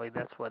 Probably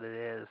that's what it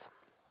is.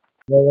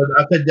 Well,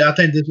 I think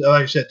this,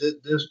 like I said,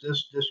 this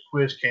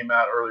quiz came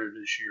out earlier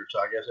this year, so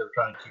I guess they were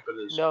trying to keep it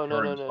as No.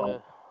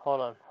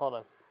 Hold on.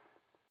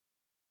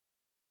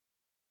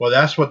 Well,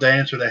 that's what the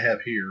answer they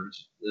have here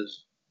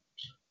is.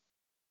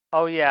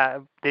 Oh yeah,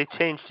 they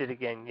changed it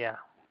again. Yeah.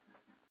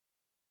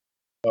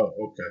 Oh,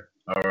 okay.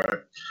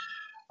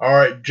 All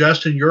right,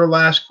 Justin, your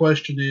last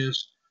question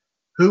is,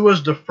 who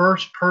was the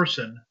first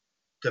person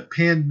to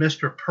pin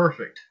Mr.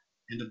 Perfect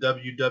in the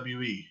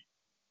WWE?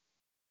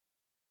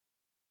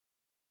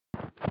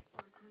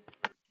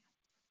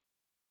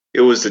 It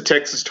was the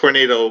Texas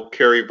Tornado,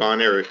 Kerry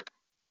Von Erich.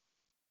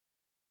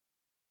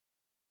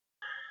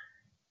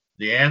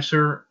 The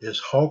answer is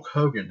Hulk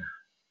Hogan.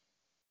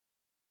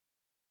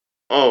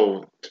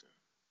 Oh.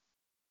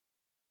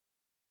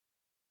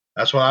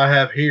 That's what I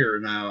have here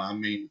now. I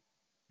mean,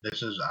 I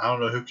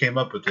don't know who came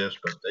up with this,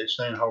 but they're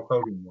saying Hulk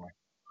Hogan won.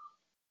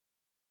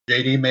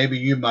 JD, maybe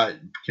you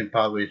can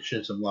probably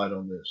shed some light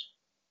on this.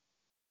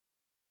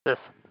 Yes.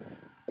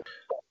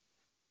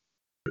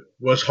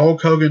 Was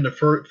Hulk Hogan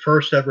the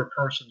first ever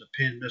person to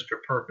pin Mr.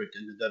 Perfect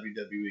in the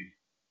WWE?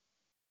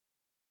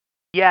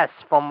 Yes,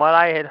 from what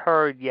I had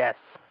heard, yes.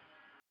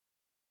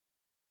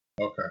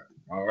 Okay.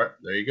 All right.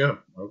 There you go.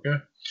 Okay.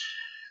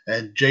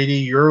 And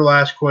JD, your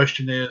last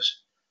question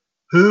is,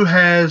 who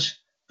has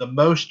the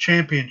most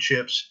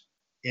championships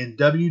in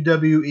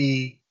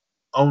WWE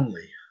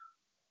only?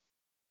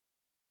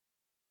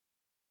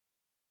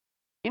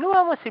 You know what?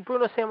 I want to see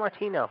Bruno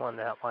Sammartino on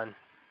that one.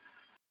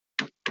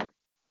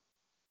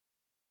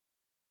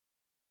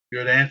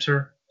 Good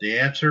answer. The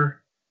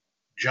answer,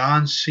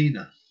 John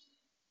Cena.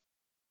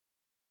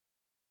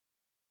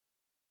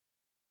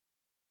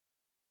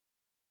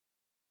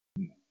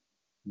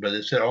 But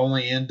it said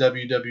only in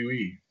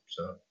WWE.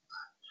 So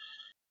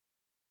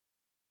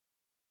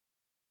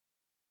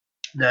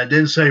now it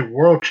didn't say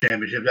World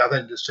Championships. I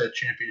think it just said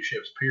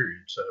championships.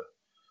 Period. So,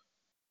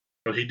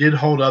 but he did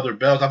hold other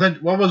belts. I think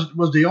what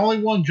was the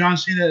only one John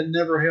Cena had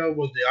never held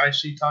was the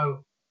IC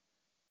title.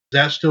 Is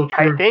that still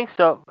true? I think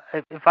so.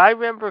 If I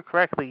remember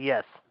correctly,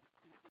 yes.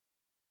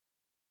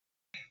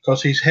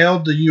 Because he's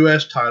held the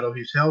U.S. title,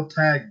 he's held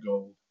tag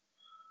gold,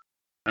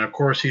 and of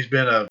course he's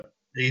still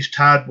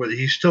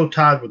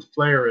tied with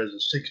Flair as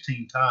a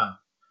 16-time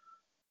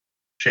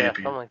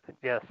champion. Yeah, something like that.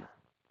 Yes.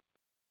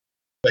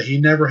 But he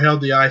never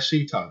held the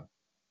IC title.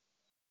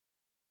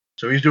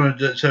 So he's doing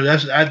that's kind of a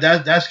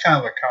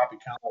copy,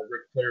 kind of like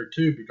Ric Flair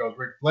too, because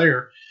Ric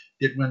Flair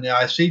didn't win the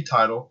IC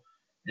title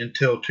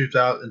until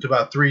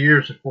about 3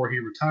 years before he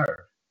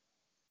retired.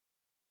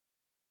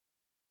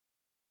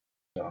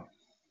 So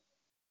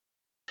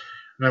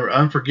remember,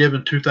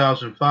 Unforgiven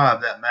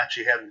 2005, that match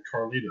he had with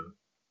Carlito.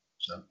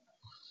 So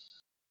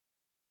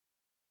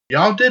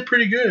y'all did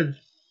pretty good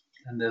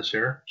in this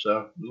here. So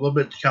a little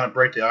bit to kind of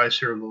break the ice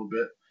here a little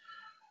bit.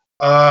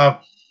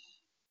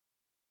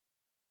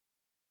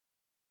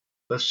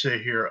 Let's see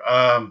here.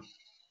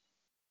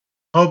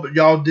 Hope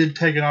y'all did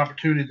take an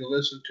opportunity to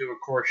listen to,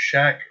 of course,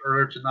 Shaq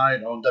earlier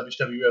tonight on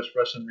WCWUS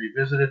Wrestling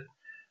Revisited.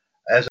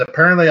 As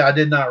apparently I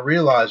did not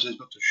realize this,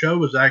 but the show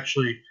was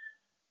actually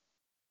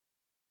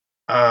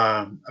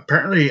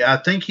apparently I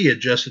think he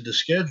adjusted the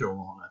schedule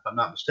on it, if I'm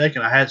not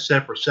mistaken. I had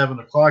set for 7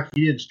 o'clock.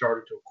 He didn't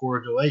start until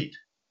 8:15.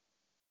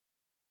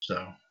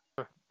 So,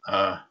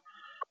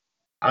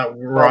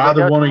 we're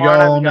either one of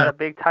y'all on that.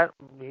 We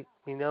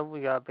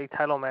got a big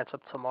title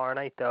matchup tomorrow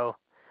night, though.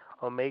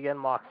 Omega and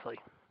Moxley.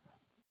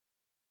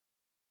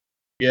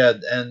 Yeah,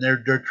 and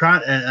they're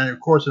trying, and of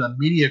course, in a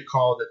media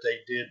call that they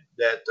did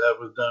that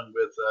was done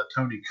with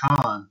Tony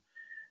Khan,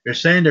 they're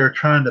saying they're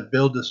trying to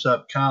build this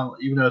up kind of,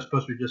 even though it's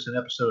supposed to be just an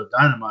episode of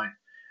Dynamite,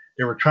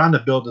 they were trying to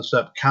build this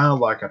up kind of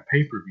like a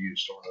pay-per-view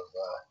sort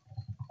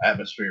of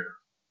atmosphere,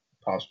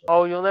 possibly.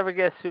 Oh, you'll never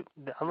guess who,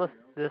 unless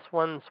this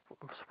one's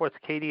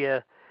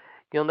Sportscadia,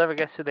 you'll never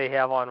guess who they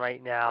have on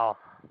right now.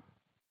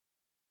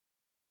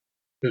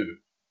 Who?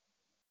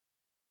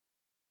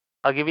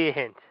 I'll give you a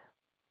hint.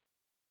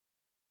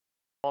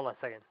 Hold on a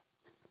second.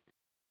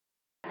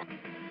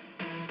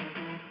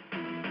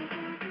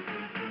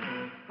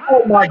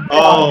 Oh my God!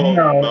 Oh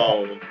no!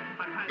 no!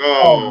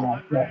 Oh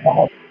my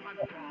God!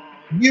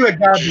 You have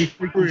got to be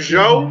freaking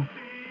kidding me.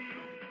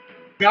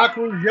 Jacques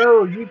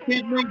Rougeau, are you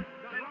kidding me?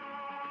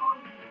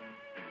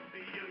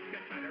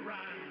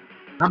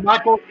 I'm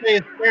not going to say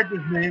his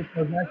character's name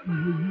because that's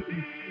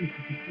usually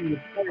you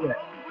to say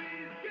that.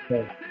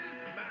 So,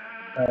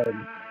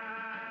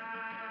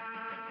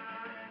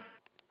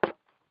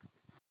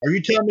 are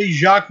you telling me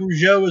Jacques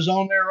Rougeau is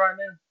on there right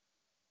now?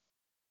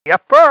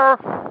 Yep, sir.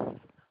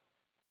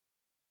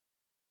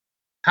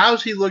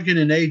 How's he looking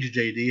in age,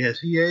 JD? Has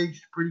he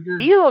aged pretty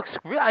good? He looks.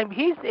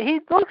 He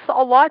looks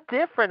a lot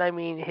different. I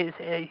mean,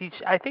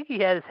 I think he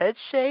had his head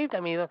shaved. I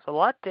mean, he looks a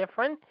lot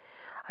different.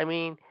 I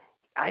mean,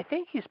 I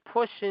think he's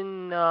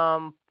pushing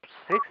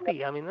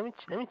 60. I mean, let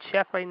me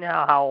check right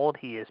now how old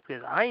he is,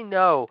 because I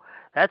know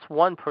that's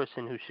one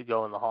person who should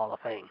go in the Hall of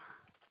Fame.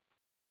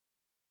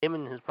 Him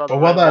and his brother.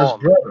 Well, what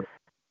about his brother?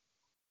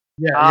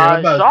 Yeah,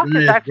 about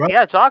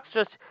Jacques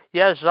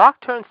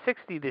Jacques turned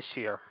 60 this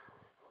year.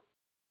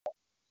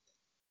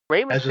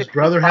 Raymond's Has his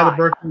brother 65. had a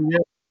birthday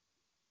yet?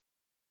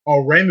 Oh,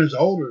 Raymond's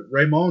older.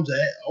 Raymond's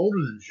older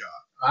than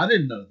Jacques. I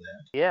didn't know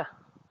that.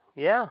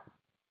 Yeah.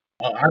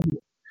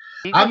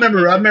 I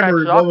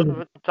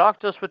remember.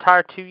 Jacques just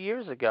retired 2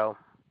 years ago.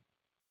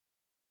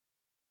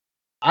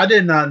 I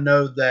did not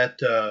know that.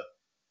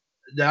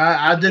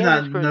 I did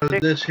not know 16.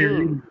 this here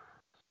either.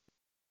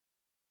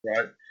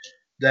 Right.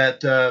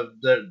 That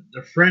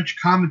the French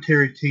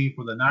commentary team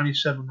for the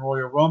 '97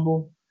 Royal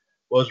Rumble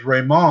was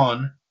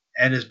Raymond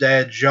and his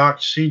dad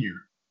Jacques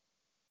Sr.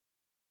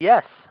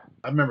 Yes.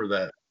 I remember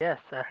that. Yes.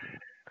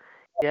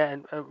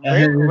 And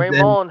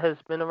Raymond has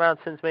been around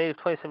since May of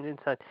 2017.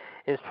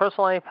 In his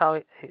personal life, how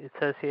it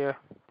says here,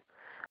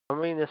 I'm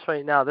reading this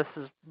right now. This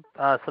is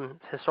some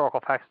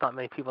historical facts not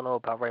many people know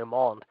about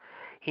Raymond.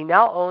 He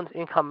now owns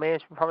Income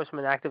Management Partners,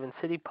 been active in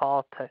city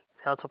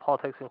council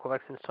politics in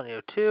Quebec since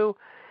 2002.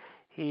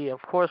 He,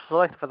 of course, was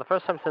elected for the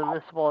first time to the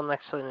municipal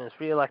election and is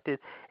re-elected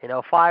in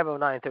 05,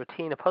 09,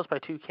 13, opposed by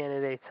 2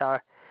 candidates.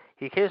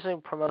 He occasionally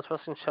promotes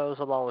wrestling shows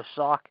along with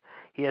Jacques.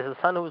 He has a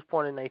son who was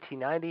born in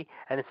 1990,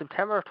 and in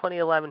September of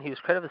 2011, he was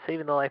credited with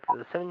saving the life of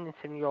a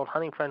 77-year-old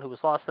hunting friend who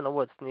was lost in the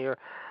woods near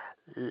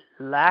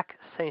Lac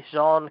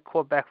Saint-Jean,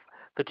 Quebec.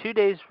 For 2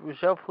 days,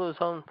 Rougeau flew his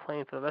own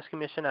plane for the rescue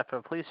mission after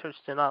a police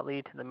search did not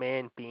lead to the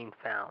man being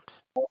found.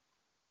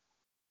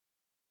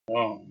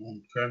 Oh,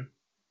 okay.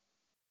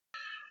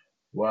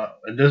 Wow.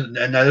 And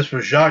now this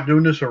was Jacques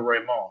doing this or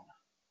Raymond?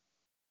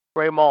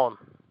 Raymond.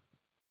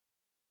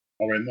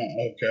 Oh,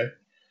 Raymond. Okay.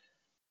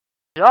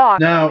 Jacques,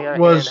 now, on the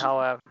other hand,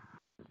 however,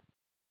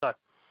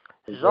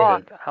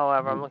 Jacques,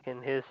 however, I'm looking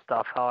at his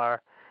stuff,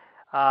 however,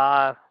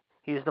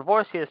 he's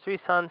divorced, he has 3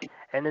 sons,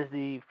 and is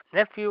the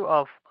nephew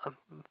of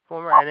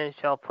former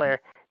NHL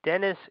player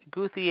Dennis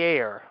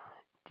Gauthier,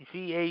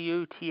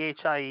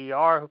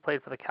 Gauthier, who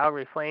played for the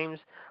Calgary Flames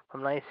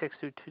from 96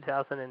 to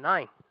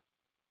 2009.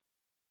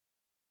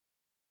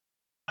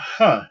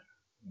 Huh.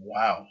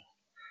 Wow.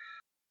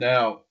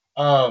 Now,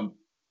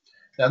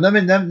 let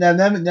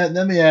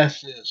me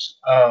ask this,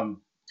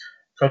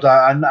 because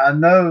I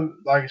know,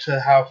 like I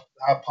said, how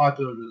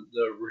popular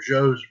the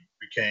Rougeaus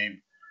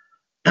became,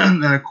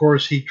 and of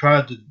course he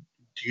tried to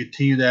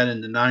continue that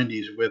in the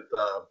 '90s with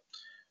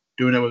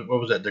doing it with,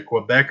 what was that? The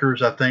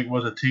Quebecers, I think,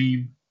 was a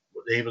team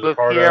he was a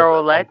part of at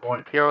one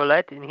point. Pierre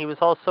Ouellette, and he was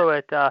also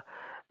at.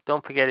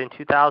 Don't forget, in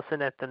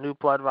 2000 at the New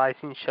Blood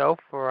Rising show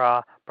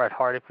for Bret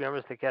Hart, if you remember,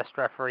 as the guest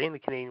referee in the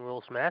Canadian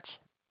Rules match.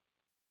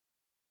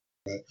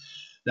 Right.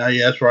 Now,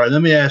 yeah, that's right.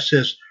 Let me ask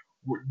this: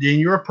 in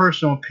your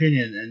personal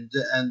opinion,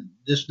 and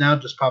this now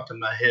just popped in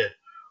my head,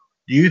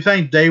 do you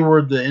think they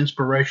were the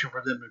inspiration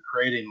for them in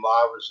creating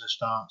La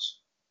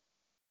Resistance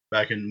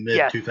back in the mid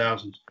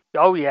 2000s?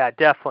 Oh yeah,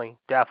 definitely,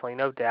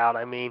 no doubt.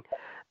 I mean,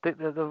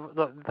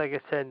 the like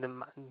I said,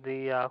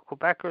 the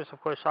Quebecers,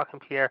 of course, Jacques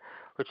and Pierre,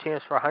 were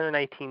champs for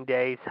 119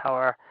 days,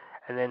 however,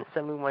 and then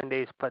 71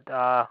 days. But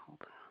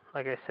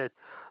like I said,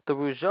 the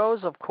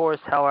Rougeaus, of course,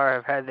 however,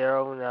 have had their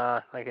own,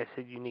 like I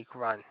said, unique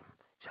run,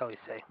 shall we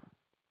say?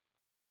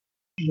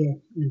 Yeah,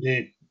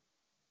 indeed.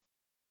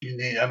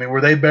 I mean,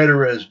 were they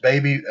better as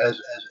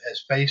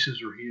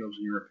faces or heels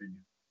in your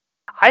opinion?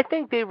 I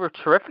think they were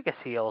terrific as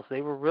heels.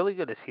 They were really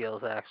good as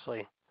heels,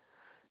 actually.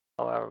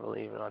 However,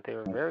 believe it or not, they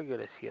were very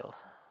good as heels.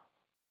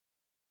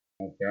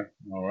 Okay.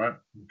 All right.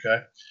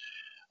 Okay.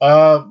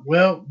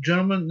 Well,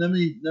 gentlemen, let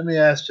me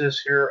ask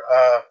this here.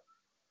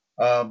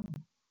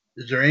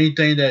 Is there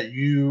anything that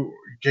you,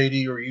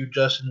 JD, or you,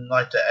 Justin, would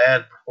like to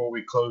add before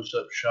we close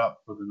up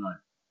shop for the night?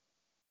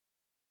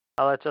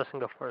 I'll let Justin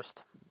go first.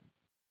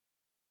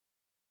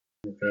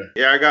 Okay.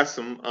 Yeah, I got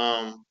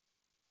some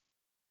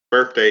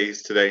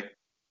birthdays today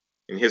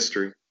in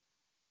history.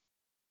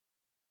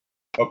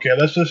 Okay,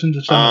 let's listen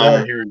to some of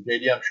that here,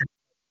 JD. I'm sure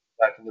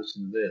you'd like to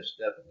listen to this.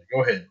 Definitely.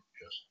 Go ahead,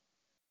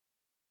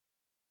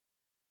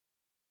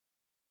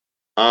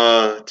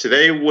 Justin.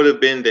 Today would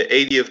have been the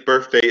 80th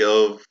birthday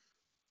of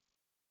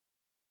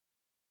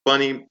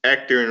funny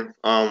actor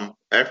and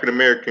African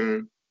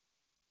American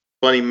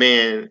funny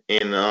man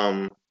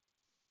and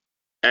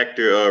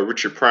actor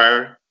Richard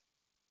Pryor.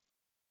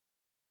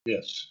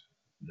 Yes.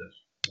 Yes.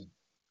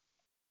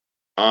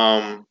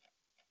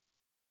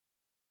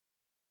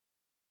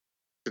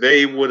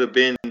 Today would have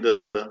been he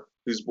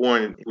was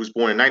born in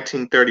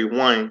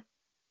 1931.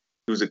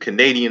 He was a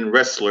Canadian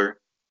wrestler.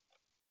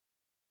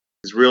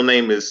 His real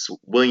name is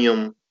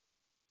William.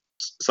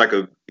 It's like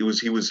he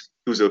was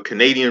a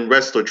Canadian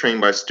wrestler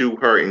trained by Stu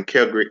Hart in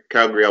Calgary,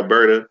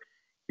 Alberta.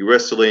 He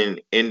wrestled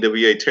in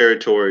NWA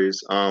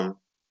territories.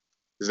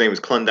 His name is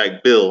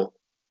Klondike Bill.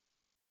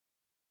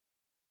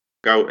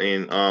 He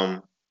was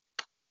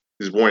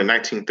born in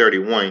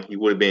 1931. He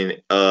would have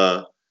been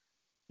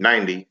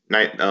 90,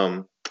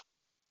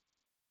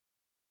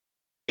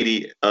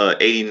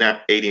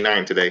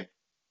 89 today.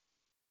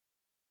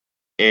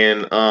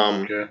 And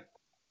Okay.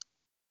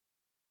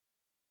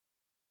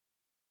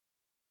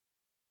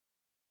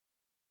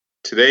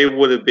 today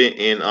would have been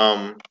in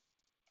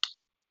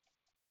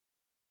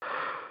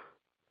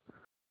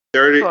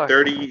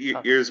 30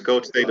 years ago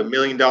today, the $1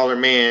 Million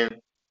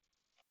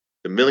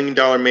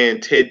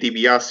Man Ted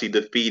DiBiase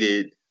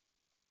defeated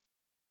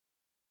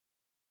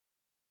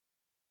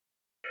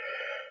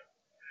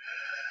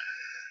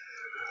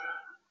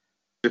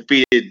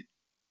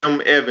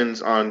Tim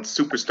Evans on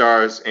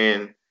Superstars,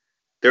 and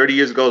 30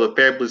 years ago the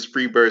Fabulous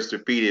Freebirds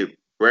defeated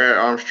Brad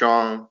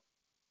Armstrong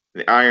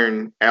and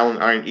Alan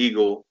Iron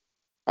Eagle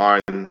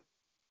on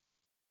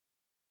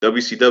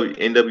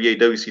NWA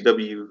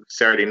WCW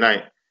Saturday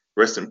night.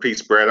 Rest in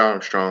peace, Brad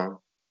Armstrong.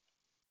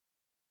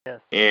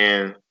 Yes.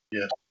 And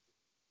yes.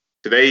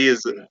 Today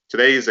is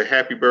a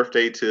happy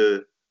birthday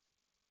to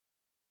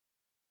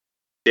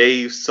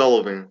Dave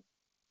Sullivan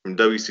from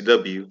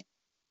WCW.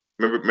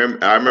 I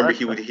remember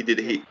he was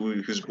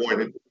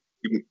born.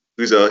 He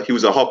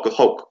was a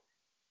Hulk.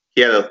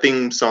 He had a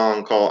theme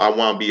song called "I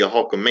Want to Be a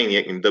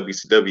Hulkamaniac" in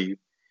WCW.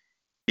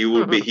 He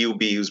was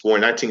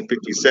born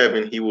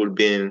 1957. He was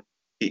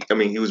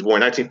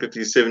born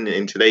 1957,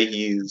 and today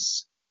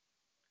he's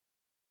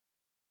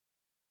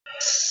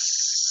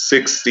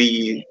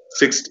 60.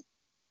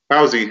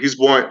 How was he? He's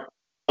born. How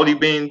old he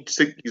been?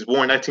 He's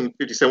born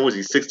 1957. Was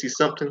he 60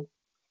 something?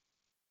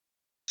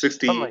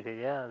 60. Something like that,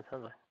 yeah.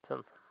 Something.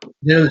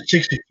 Yeah,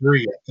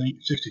 63, I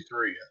think.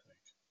 63, I think.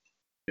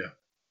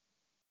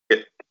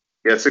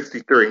 Yeah. Yeah,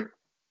 63.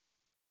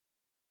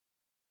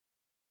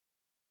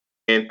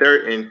 And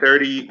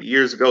 30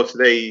 years ago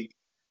today,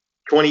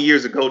 20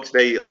 years ago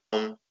today,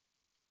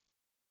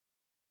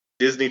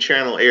 Disney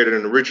Channel aired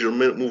an original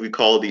movie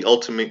called The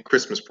Ultimate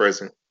Christmas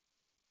Present.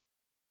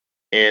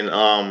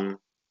 And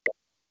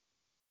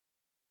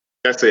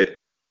that's it.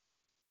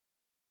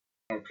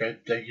 Okay,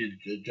 thank you,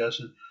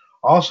 Justin.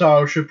 Also,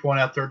 I should point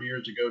out 30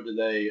 years ago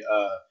today,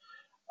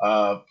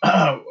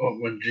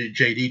 when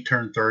JD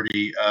turned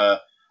 30,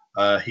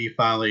 he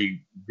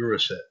finally grew a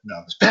set. No,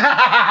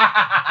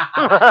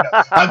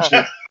 I'm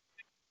kidding.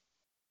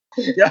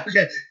 Yeah,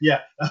 okay,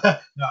 yeah.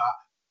 No,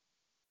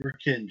 we're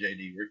kidding,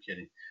 JD. We're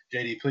kidding.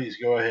 JD, please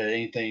go ahead.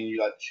 Anything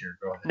you'd like to share,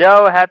 go ahead.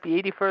 No,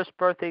 happy 81st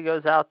birthday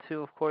goes out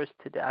to, of course,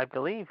 today. I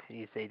believe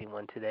he's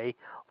 81 today.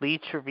 Lee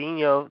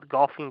Trevino, the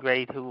golfing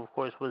great, who, of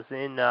course, was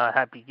in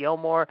Happy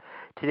Gilmore.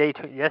 Today,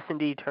 yes,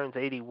 indeed, turns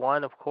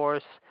 81, of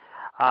course.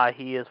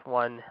 He has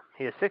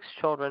 6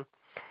 children.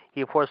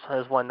 He, of course,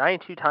 has won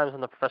 92 times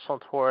on the professional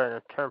tour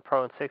and turned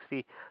pro in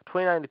 60,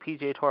 29 on the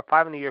PGA Tour,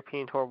 5 on the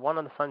European Tour, 1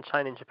 on the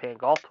Sunshine in Japan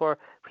Golf Tour,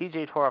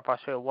 PGA Tour of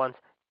Australia once,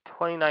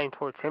 29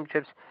 Tour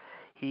Championships.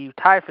 He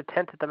tied for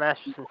 10th at the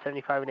Masters in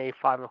 75 and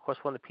 85, and of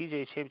course won the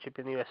PGA Championship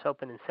in the U.S.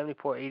 Open in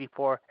 74,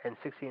 84, and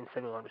 60 and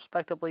 71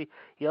 respectively.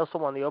 He also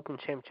won the Open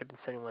Championship in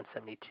 71,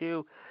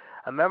 72.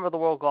 A member of the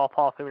World Golf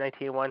Hall of Fame in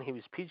 1981, he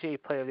was PGA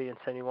Player of the Year in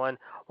 71,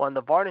 won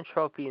the Varden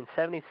Trophy in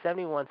 70,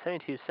 71,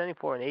 72,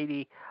 74, and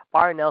 80,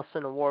 Byron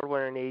Nelson Award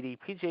winner in 80,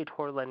 PGA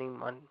Tour Lenny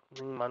Munn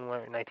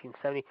winner in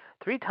 1970,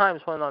 3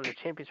 times won on the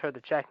Champions Tour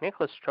the Jack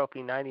Nicklaus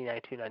Trophy 90,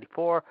 92,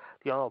 94,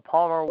 the Arnold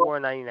Palmer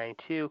Award 90,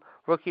 92,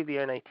 Rookie of the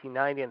Year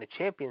 1990 on the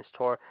Champions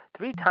Tour,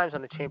 3 times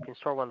on the Champions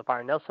Tour, won the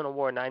Byron Nelson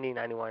Award 90,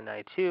 91,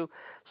 92,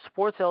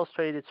 Sports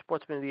Illustrated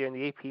Sportsman of the Year in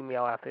the AP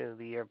Male Athlete of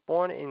the Year,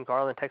 born in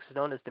Garland, Texas,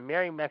 known as the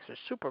Mary Max or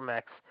Super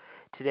Max,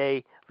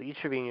 today, Lee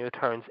Trevino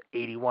turns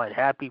 81.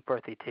 Happy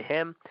birthday to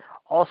him.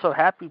 Also,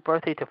 happy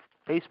birthday to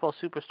baseball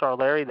superstar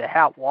Larry the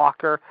Hat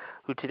Walker,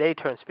 who today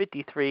turns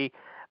 53.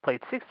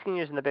 Played 16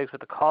 years in the bigs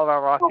with the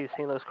Colorado Rockies,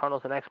 St. Louis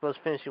Cardinals, and Expos,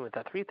 finishing with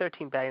a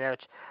 .313 batting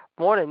average.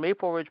 Born in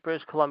Maple Ridge,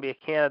 British Columbia,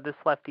 Canada, this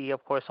lefty,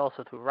 of course,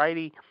 also through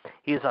righty.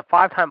 He is a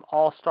five-time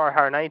All-Star,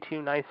 Howard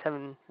 92,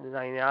 97,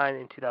 99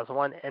 in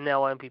 2001,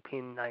 NL MVP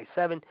in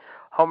 97,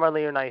 home run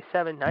leader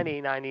 97,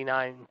 98,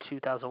 99 in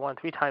 2001,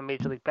 three-time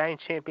Major League Batting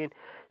Champion,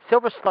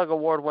 Silver Slug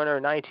Award winner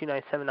 92,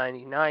 97,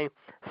 99,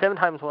 seven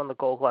times won the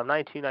Gold Glove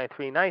 92,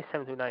 93,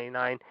 97 through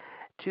 99,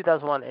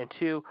 2001 and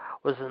 2,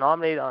 was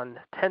nominated on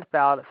 10th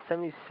ballot at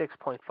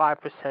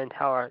 76.5%,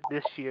 however,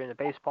 this year in the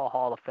Baseball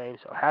Hall of Fame,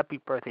 so happy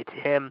birthday to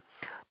him.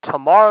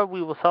 Tomorrow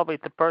we will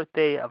celebrate the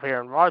birthday of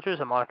Aaron Rodgers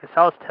and Monica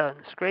Seles,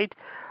 tennis great.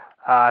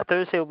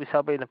 Thursday we'll be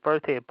celebrating the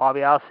birthday of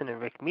Bobby Allison and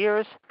Rick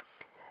Mears.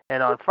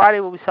 And on Friday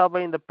we'll be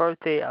celebrating the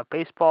birthday of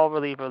baseball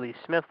reliever Lee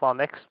Smith, while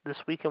this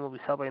weekend we'll be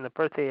celebrating the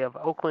birthday of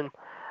Oakland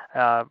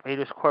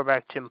Raiders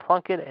quarterback Jim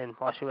Plunkett and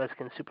Washington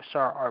Redskins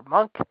superstar Art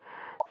Monk.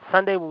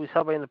 Sunday we'll be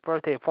celebrating the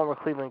birthday of former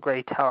Cleveland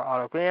great Tower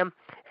Otto Graham.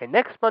 And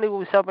next Monday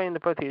we'll be celebrating the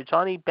birthday of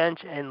Johnny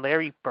Bench and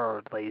Larry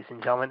Bird, ladies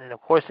and gentlemen. And of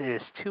course it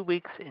is 2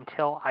 weeks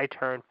until I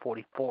turn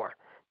 44,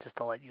 just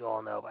to let you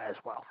all know as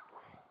well.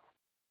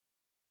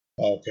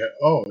 Okay.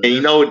 Oh, and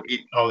you know,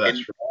 that's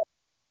right.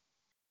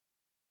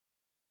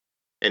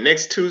 And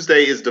next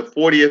Tuesday is the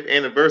 40th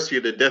anniversary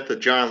of the death of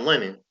John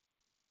Lennon.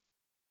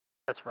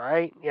 That's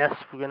right. Yes,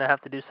 we're going to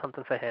have to do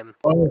something for him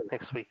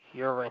next week.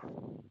 You're right.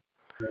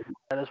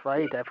 That is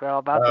right. I forgot all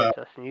about that,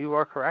 Justin. You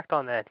are correct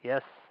on that.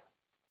 Yes.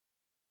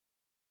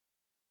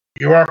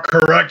 You are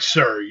correct,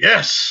 sir.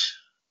 Yes.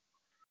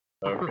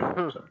 Okay.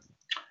 Sorry.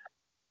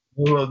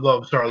 A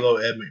little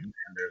Ed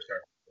McMahon there.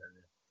 Sorry.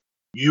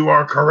 You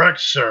are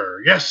correct,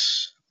 sir.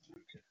 Yes.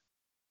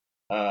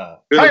 Okay.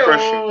 Good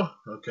impression.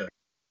 Okay.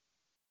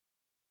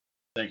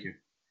 Thank you.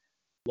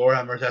 Lord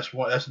have mercy.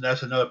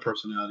 That's another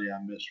personality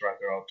I missed right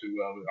there all too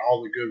well.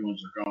 All the good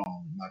ones are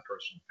gone, in my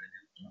personal opinion.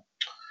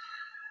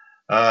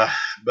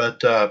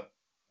 But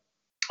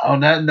on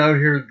that note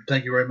here,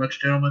 thank you very much,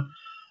 gentlemen.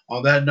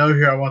 On that note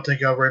here, I want to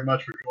thank y'all very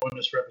much for joining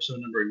us for episode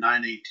number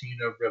 918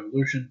 of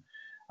Revolution.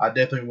 I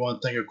definitely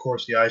want to thank, of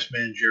course, the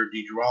Iceman, Jared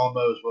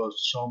DiGirolamo, as well as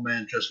the Soul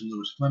Man, Justin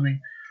Lewis Fleming.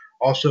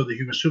 Also, the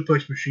Human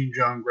Suplex Machine,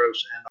 John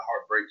Gross, and the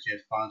Heartbreak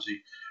Kid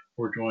Fonzie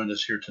for joining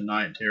us here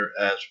tonight here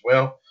as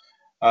well.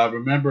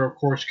 Remember, of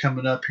course,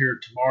 coming up here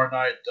tomorrow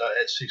night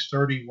at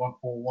 6:30,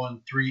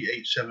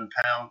 141-387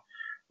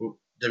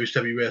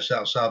 WCWUS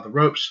Outside the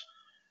Ropes.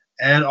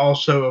 And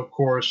also, of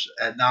course,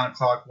 at 9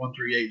 o'clock,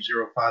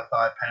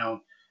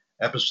 138-055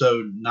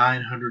 episode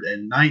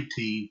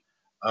 919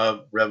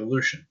 of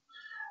Revolution.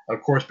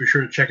 Of course, be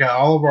sure to check out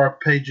all of our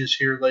pages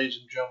here, ladies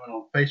and gentlemen,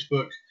 on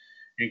Facebook,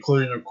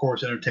 including, of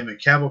course,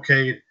 Entertainment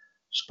Cavalcade,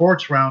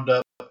 Sports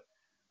Roundup,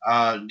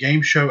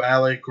 Game Show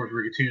Alley. Of course,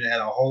 we're continuing to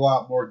add a whole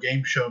lot more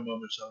game show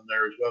moments on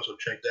there as well, so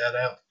check that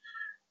out.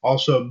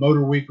 Also,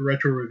 Motor Week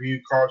Retro Review,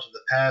 Cars of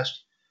the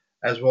Past,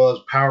 as well as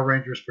Power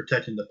Rangers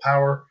Protecting the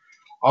Power.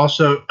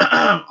 Also,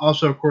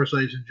 of course,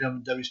 ladies and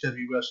gentlemen,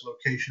 WCWUS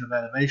Location of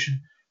Animation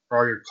for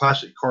all your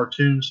classic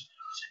cartoons.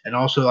 And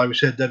also, like we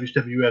said,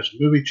 WCWUS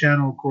Movie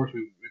Channel. Of course,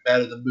 we've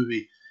added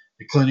the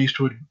Clint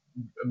Eastwood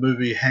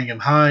movie Hang 'em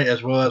High,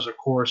 as well as, of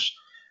course,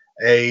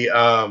 a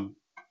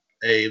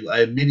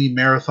mini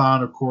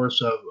marathon, of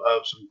course, of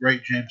some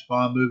great James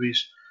Bond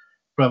movies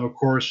from, of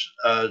course,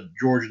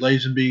 George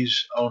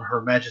Lazenby's on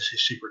Her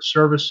Majesty's Secret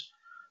Service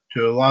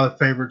to a lot of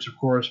favorites, of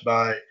course,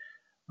 by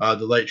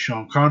the late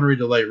Sean Connery,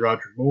 the late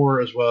Roger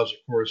Moore, as well as, of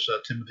course,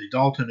 Timothy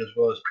Dalton, as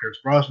well as Pierce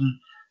Brosnan.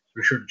 So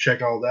be sure to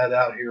check all that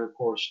out here, of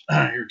course,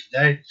 here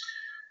today.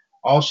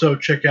 Also,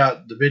 check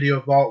out the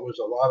Video Vault with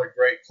a lot of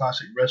great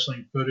classic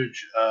wrestling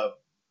footage,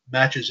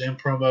 matches and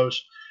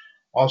promos.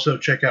 Also,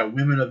 check out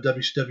Women of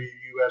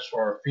WCWUS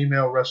for our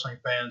female wrestling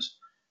fans.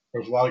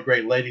 There's a lot of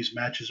great ladies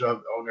matches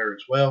on there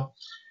as well.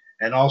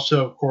 And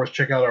also, of course,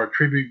 check out our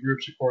tribute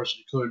groups, of course,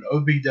 including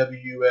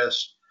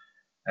OVWUS,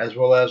 as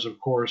well as, of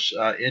course,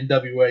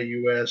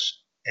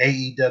 NWAUS,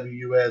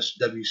 AEWUS,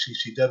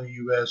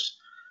 WCCWUS,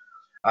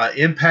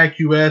 Impact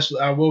US.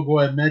 I will go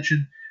ahead and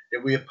mention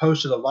that we have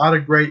posted a lot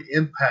of great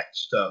Impact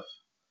stuff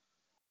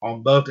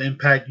on both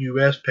Impact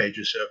US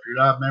pages. So if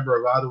you're not a member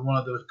of either one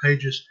of those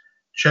pages,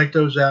 check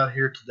those out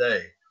here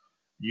today.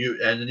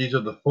 And these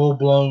are the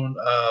full-blown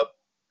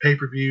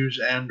pay-per-views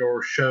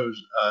and/or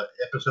shows,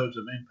 episodes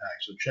of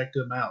Impact. So check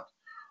them out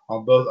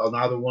on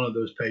either one of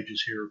those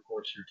pages here, of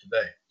course, here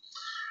today.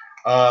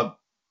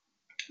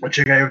 But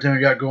check out everything we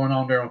got going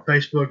on there on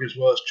Facebook, as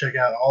well as check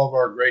out all of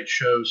our great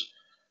shows,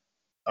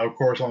 of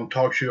course, on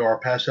TalkShoe, our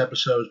past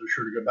episodes. Be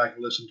sure to go back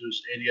and listen to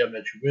any of them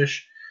that you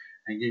wish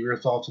and give your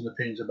thoughts and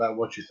opinions about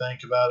what you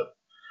think about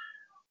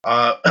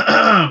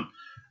it.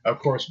 Of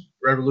course,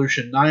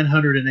 Revolution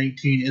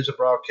 918 is a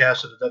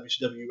broadcast of the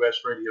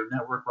WCWUS Radio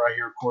Network right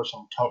here, of course,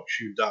 on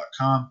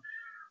TalkShoe.com,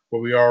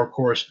 where we are, of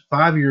course,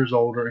 5 years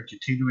older and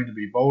continuing to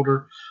be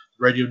bolder.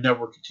 The radio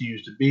network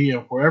continues to be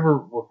and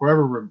forever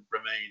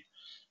remain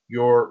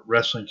your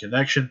wrestling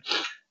connection.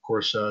 Of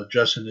course,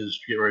 Justin is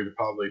getting ready to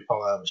probably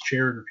fall out of his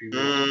chair in a few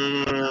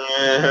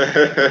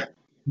minutes.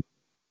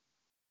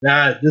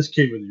 Nah, this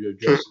came with you,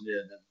 Justin.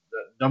 Yeah,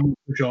 don't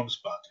put you on the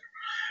spot there.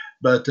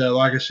 But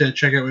like I said,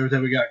 check out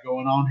everything we got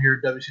going on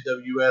here at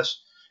WCWUS.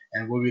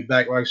 And we'll be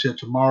back, like I said,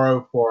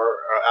 tomorrow for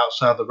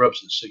Outside the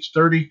Ropes at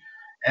 6:30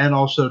 and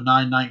also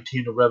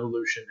 9:19 The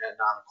Revolution at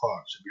 9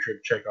 o'clock. So be sure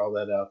to check all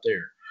that out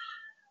there.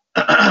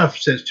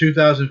 Since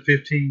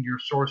 2015, your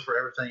source for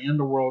everything in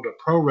the world of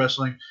pro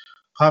wrestling,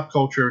 pop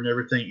culture, and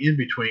everything in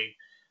between.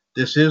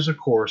 This is, of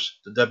course,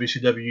 the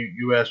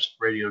WCWUS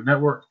Radio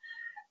Network.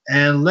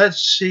 And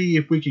let's see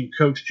if we can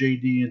coax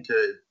JD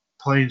into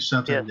playing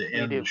something to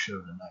end the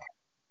show tonight.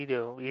 We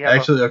do. We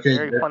have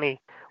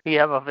We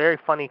have a very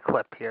funny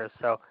clip here,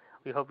 so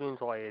we hope you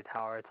enjoy it,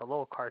 Howard. It's a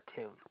little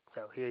cartoon.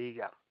 So here you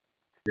go.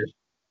 Just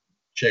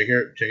check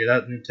it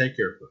out and take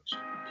care, folks.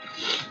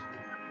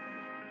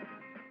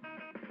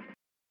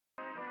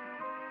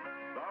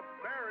 The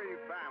Berry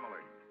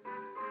Family,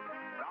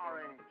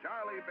 starring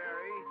Charlie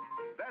Berry,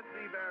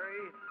 Bessie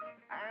Berry,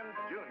 and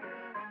Junior.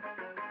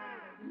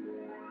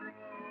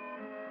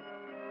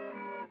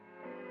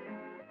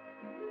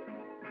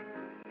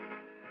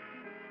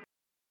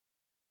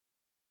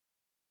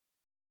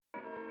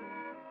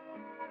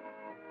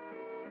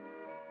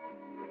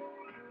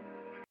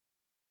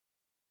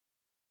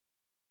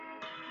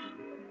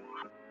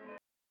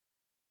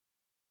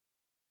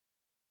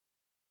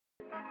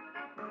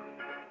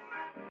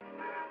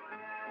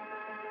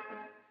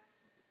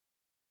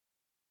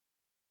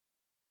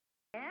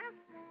 Yes?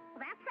 Well,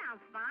 that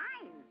sounds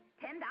fine.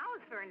 $10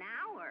 for an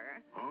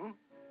hour. Huh?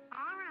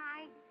 All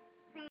right.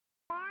 See you in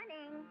the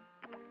morning.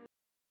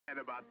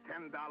 At about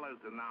 $10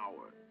 an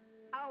hour.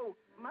 Oh,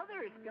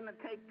 Mother's gonna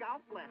take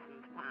golf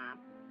lessons, Pop.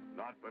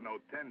 Not for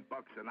no $10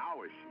 an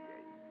hour, she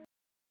ain't.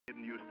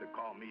 Didn't used to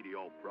call me the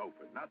old pro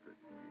for nothing.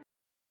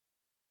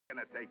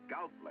 Gonna take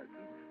golf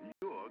lessons,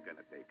 you're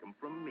gonna take them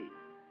from me.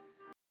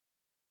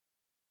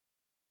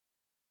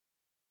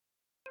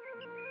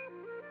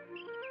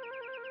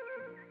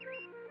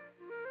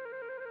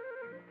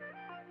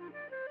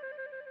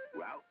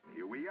 Well,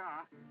 here we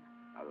are.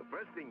 Now, the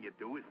first thing you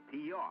do is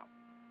tee off.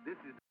 This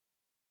is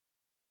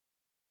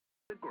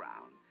the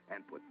ground,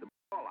 and put the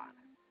ball on it.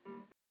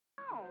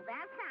 Oh,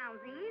 that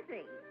sounds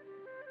easy.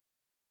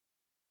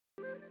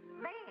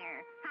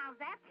 There. How's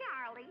that,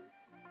 Charlie?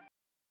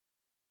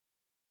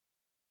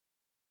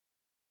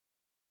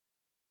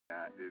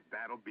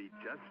 That'll be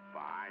just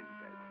fine,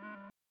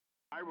 Bessie.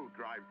 I will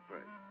drive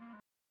first.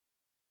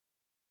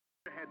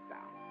 Your head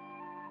down.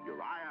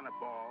 Your eye on the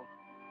ball.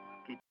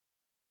 Keep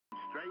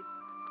straight.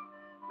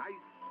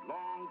 Nice,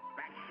 long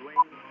backswing,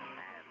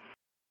 and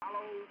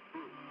follow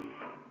through.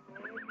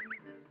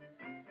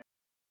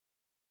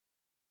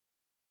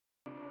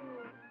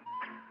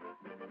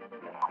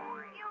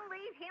 You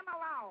leave him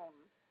alone.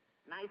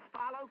 Nice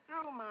follow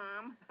through,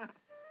 Mom.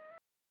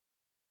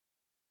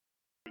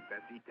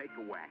 Bessie, take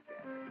a whack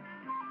at it.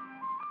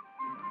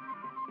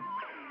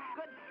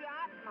 Good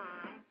shot,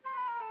 Mom.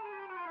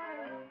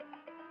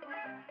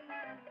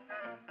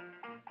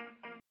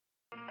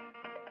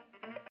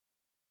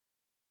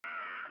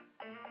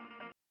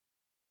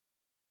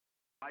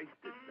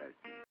 Sliced it,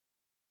 Bessie.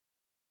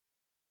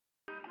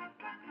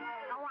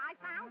 Oh, I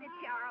found it,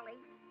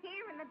 Charlie.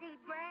 Here in the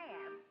deep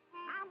grass.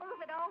 I'll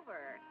move it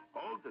over.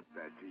 Hold it,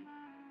 Bessie.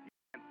 You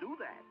can't do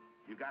that.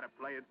 You gotta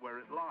play it where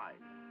it lies.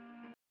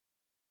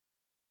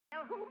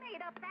 Now, who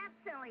made up that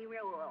silly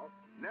rule?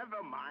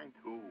 Never mind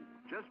who.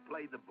 Just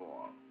play the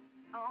ball.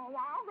 Oh,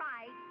 all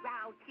right,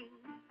 Grouchy.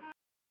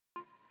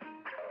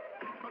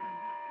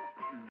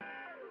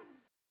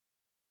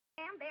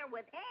 Stand there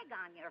with egg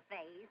on your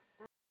face.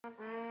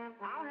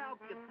 I'll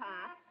help you,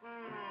 Pop.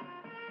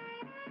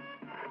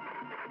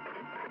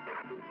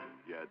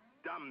 You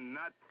dumb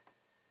nut.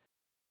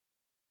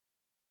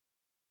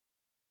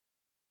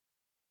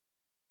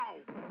 Oh,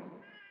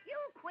 you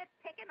quit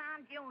picking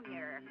on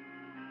Junior.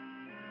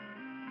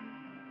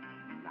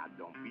 Now,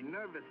 don't be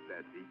nervous,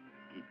 Bessie.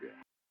 Keep your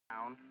head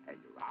down and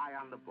your eye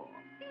on the ball.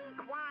 Be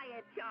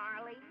quiet,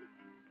 Charlie.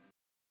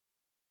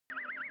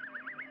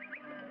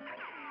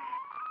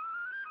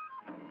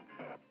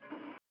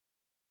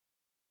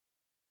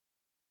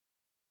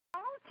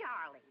 Oh,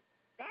 Charlie,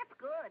 that's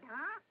good,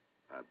 huh?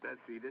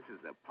 Bessie, this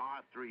is a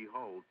par 3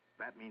 hole.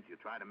 That means you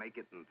try to make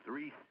it in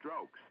 3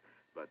 strokes.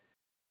 But,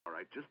 all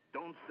right, just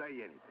don't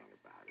say anything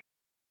about it.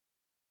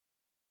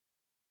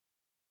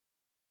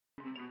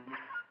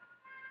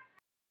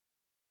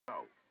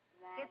 So,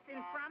 It's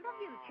in front of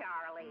you,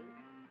 Charlie.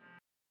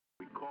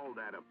 we call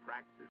that a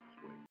practice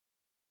swing.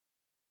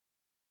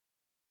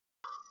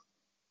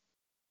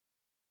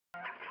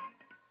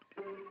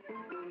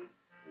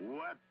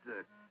 What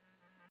the...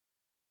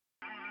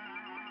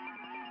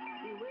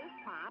 You whiz,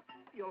 Pop.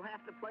 You'll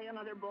have to play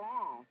another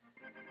ball.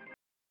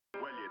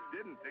 Well, you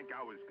didn't think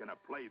I was going to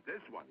play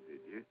this one, did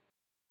you?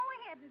 Go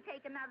ahead and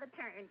take another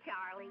turn,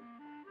 Charlie.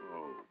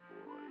 Oh,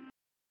 boy.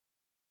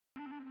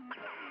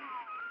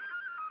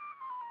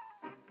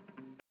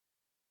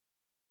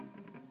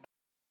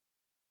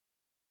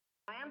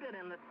 Landed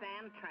in the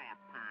sand trap,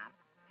 Pop.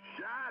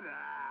 Shut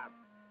up.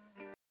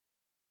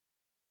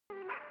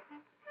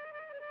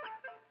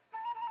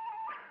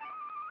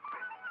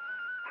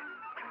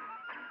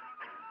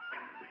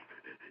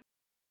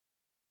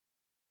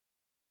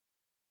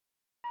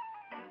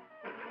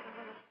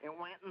 It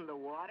went in the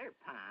water,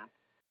 Pop.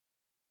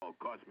 It'll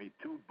cost me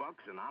 $2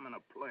 and I'm gonna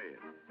play it.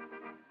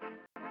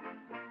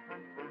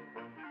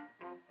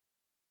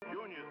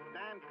 Junior,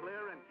 stand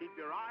clear and keep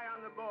your eye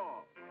on the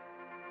ball.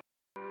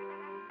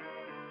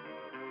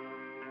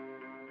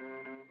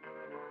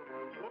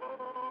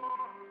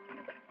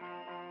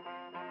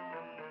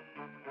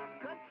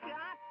 Good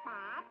shot,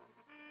 Pop.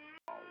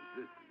 Oh,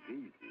 this is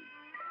easy.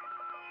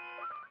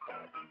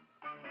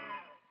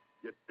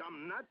 You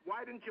dumb nut,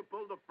 why didn't you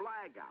pull the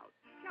flag out?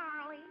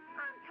 Charlie,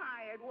 I'm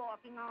tired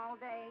walking all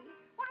day.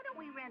 Why don't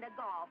we rent a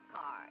golf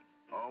cart?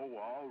 Oh,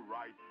 all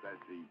right,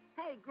 Bessie.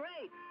 Hey,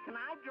 great. Can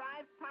I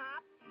drive,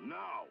 Pop?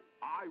 No,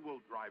 I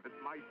will drive it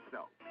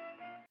myself.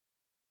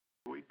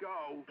 Here we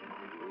go.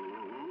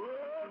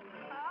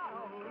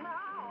 Oh,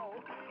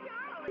 no.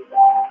 Charlie,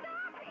 stop it.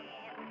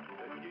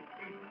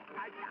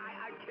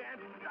 I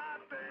can't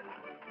stop it.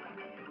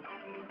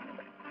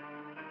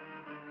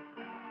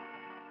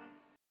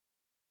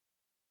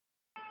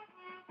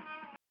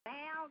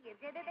 Well, you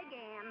did it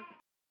again.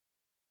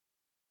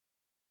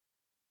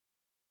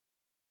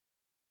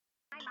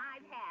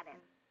 I've had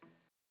it.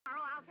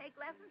 Tomorrow I'll take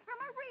lessons from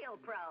a real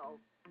pro.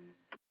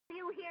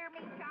 You hear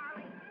me,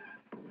 Charlie?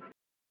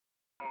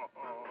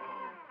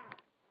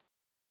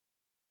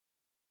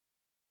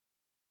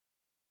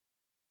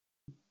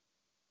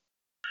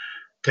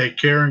 Take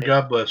care and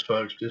God bless,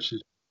 folks. This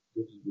is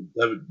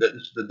the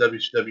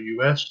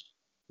WCWUS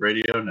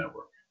Radio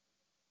Network.